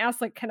when I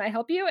ask, like, can I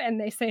help you? And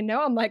they say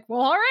no, I'm like,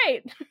 well, all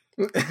right.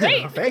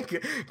 Great. Thank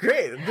you.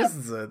 Great.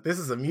 This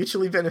is a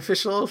mutually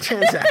beneficial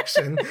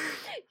transaction.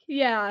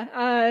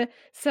 Yeah.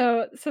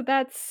 So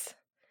that's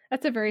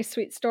a very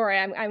sweet story.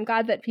 I'm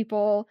glad that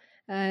people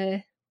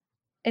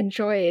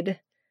enjoyed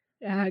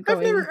going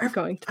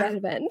to that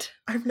event.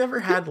 I've never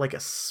had like a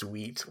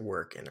sweet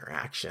work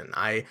interaction.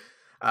 I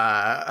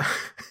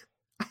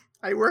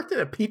worked at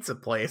a pizza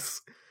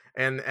place,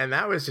 and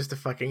that was just a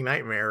fucking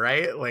nightmare,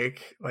 right?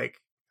 Like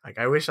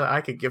I wish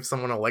I could give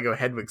someone a Lego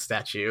Hedwig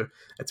statue.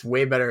 It's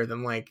way better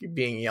than like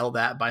being yelled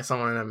at by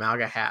someone in a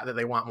MAGA hat that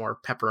they want more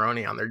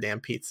pepperoni on their damn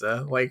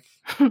pizza. Like,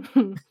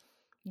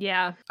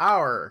 yeah.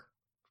 Our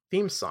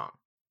theme song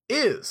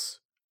is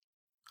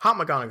Hot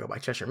McGonagall by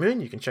Cheshire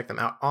Moon. You can check them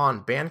out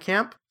on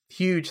Bandcamp.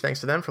 Huge thanks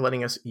to them for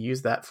letting us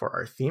use that for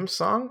our theme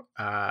song.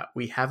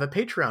 We have a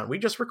Patreon. We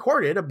just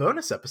recorded a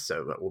bonus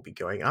episode that will be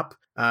going up.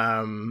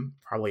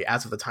 Probably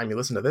as of the time you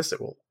listen to this,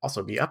 it will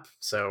also be up.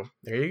 So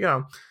there you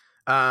go.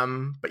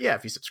 But yeah,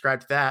 if you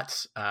subscribe to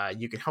that,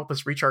 you can help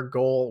us reach our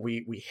goal.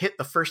 We hit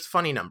the first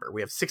funny number.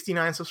 We have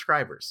 69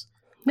 subscribers.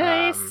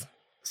 Nice.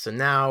 So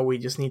now we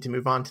just need to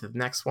move on to the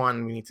next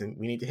one. We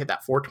need to hit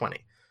that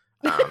 420.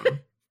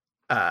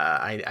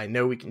 I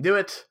know we can do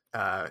it.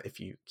 If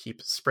you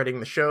keep spreading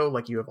the show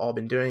like you have all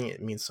been doing,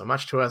 it means so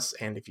much to us.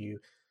 And if you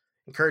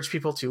encourage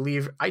people to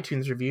leave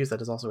iTunes reviews,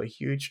 that is also a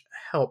huge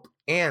help.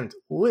 And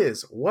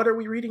Liz, what are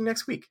we reading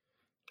next week?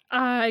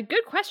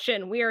 Good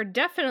question. We are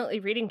definitely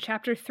reading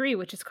chapter 3,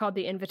 which is called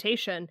The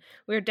Invitation.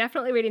 We are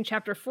definitely reading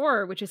chapter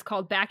 4, which is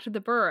called Back to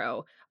the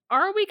Burrow.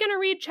 Are we going to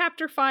read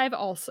chapter 5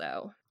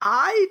 also?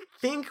 I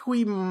think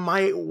we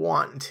might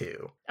want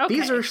to. Okay.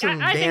 These are some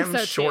damn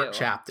short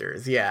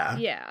chapters. Yeah.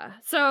 Yeah.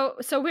 So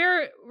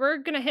we're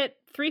going to hit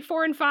 3,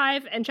 4, and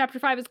 5, and chapter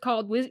 5 is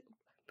called Weasley's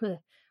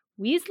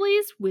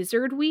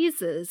Wizard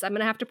Wheezes. I'm going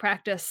to have to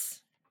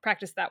practice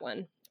that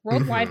one.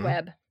 World Wide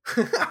Web.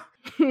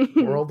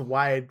 World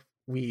Wide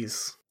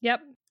Wheeze.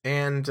 Yep.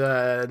 And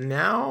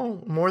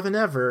now more than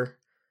ever,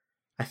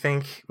 I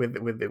think with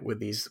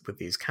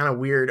these kind of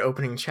weird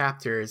opening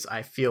chapters,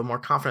 I feel more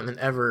confident than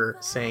ever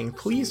saying,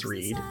 please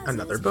read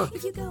another book.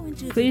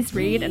 Please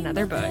read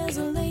another book. There's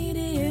a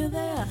lady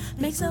there,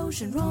 makes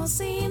ocean roar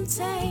seem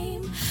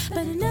tame.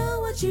 Better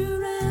know what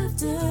you're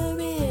after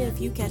if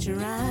you catch her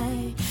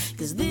eye.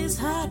 'Cause this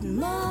hot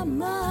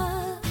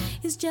mama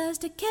is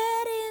just a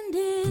cat in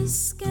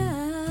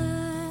disguise.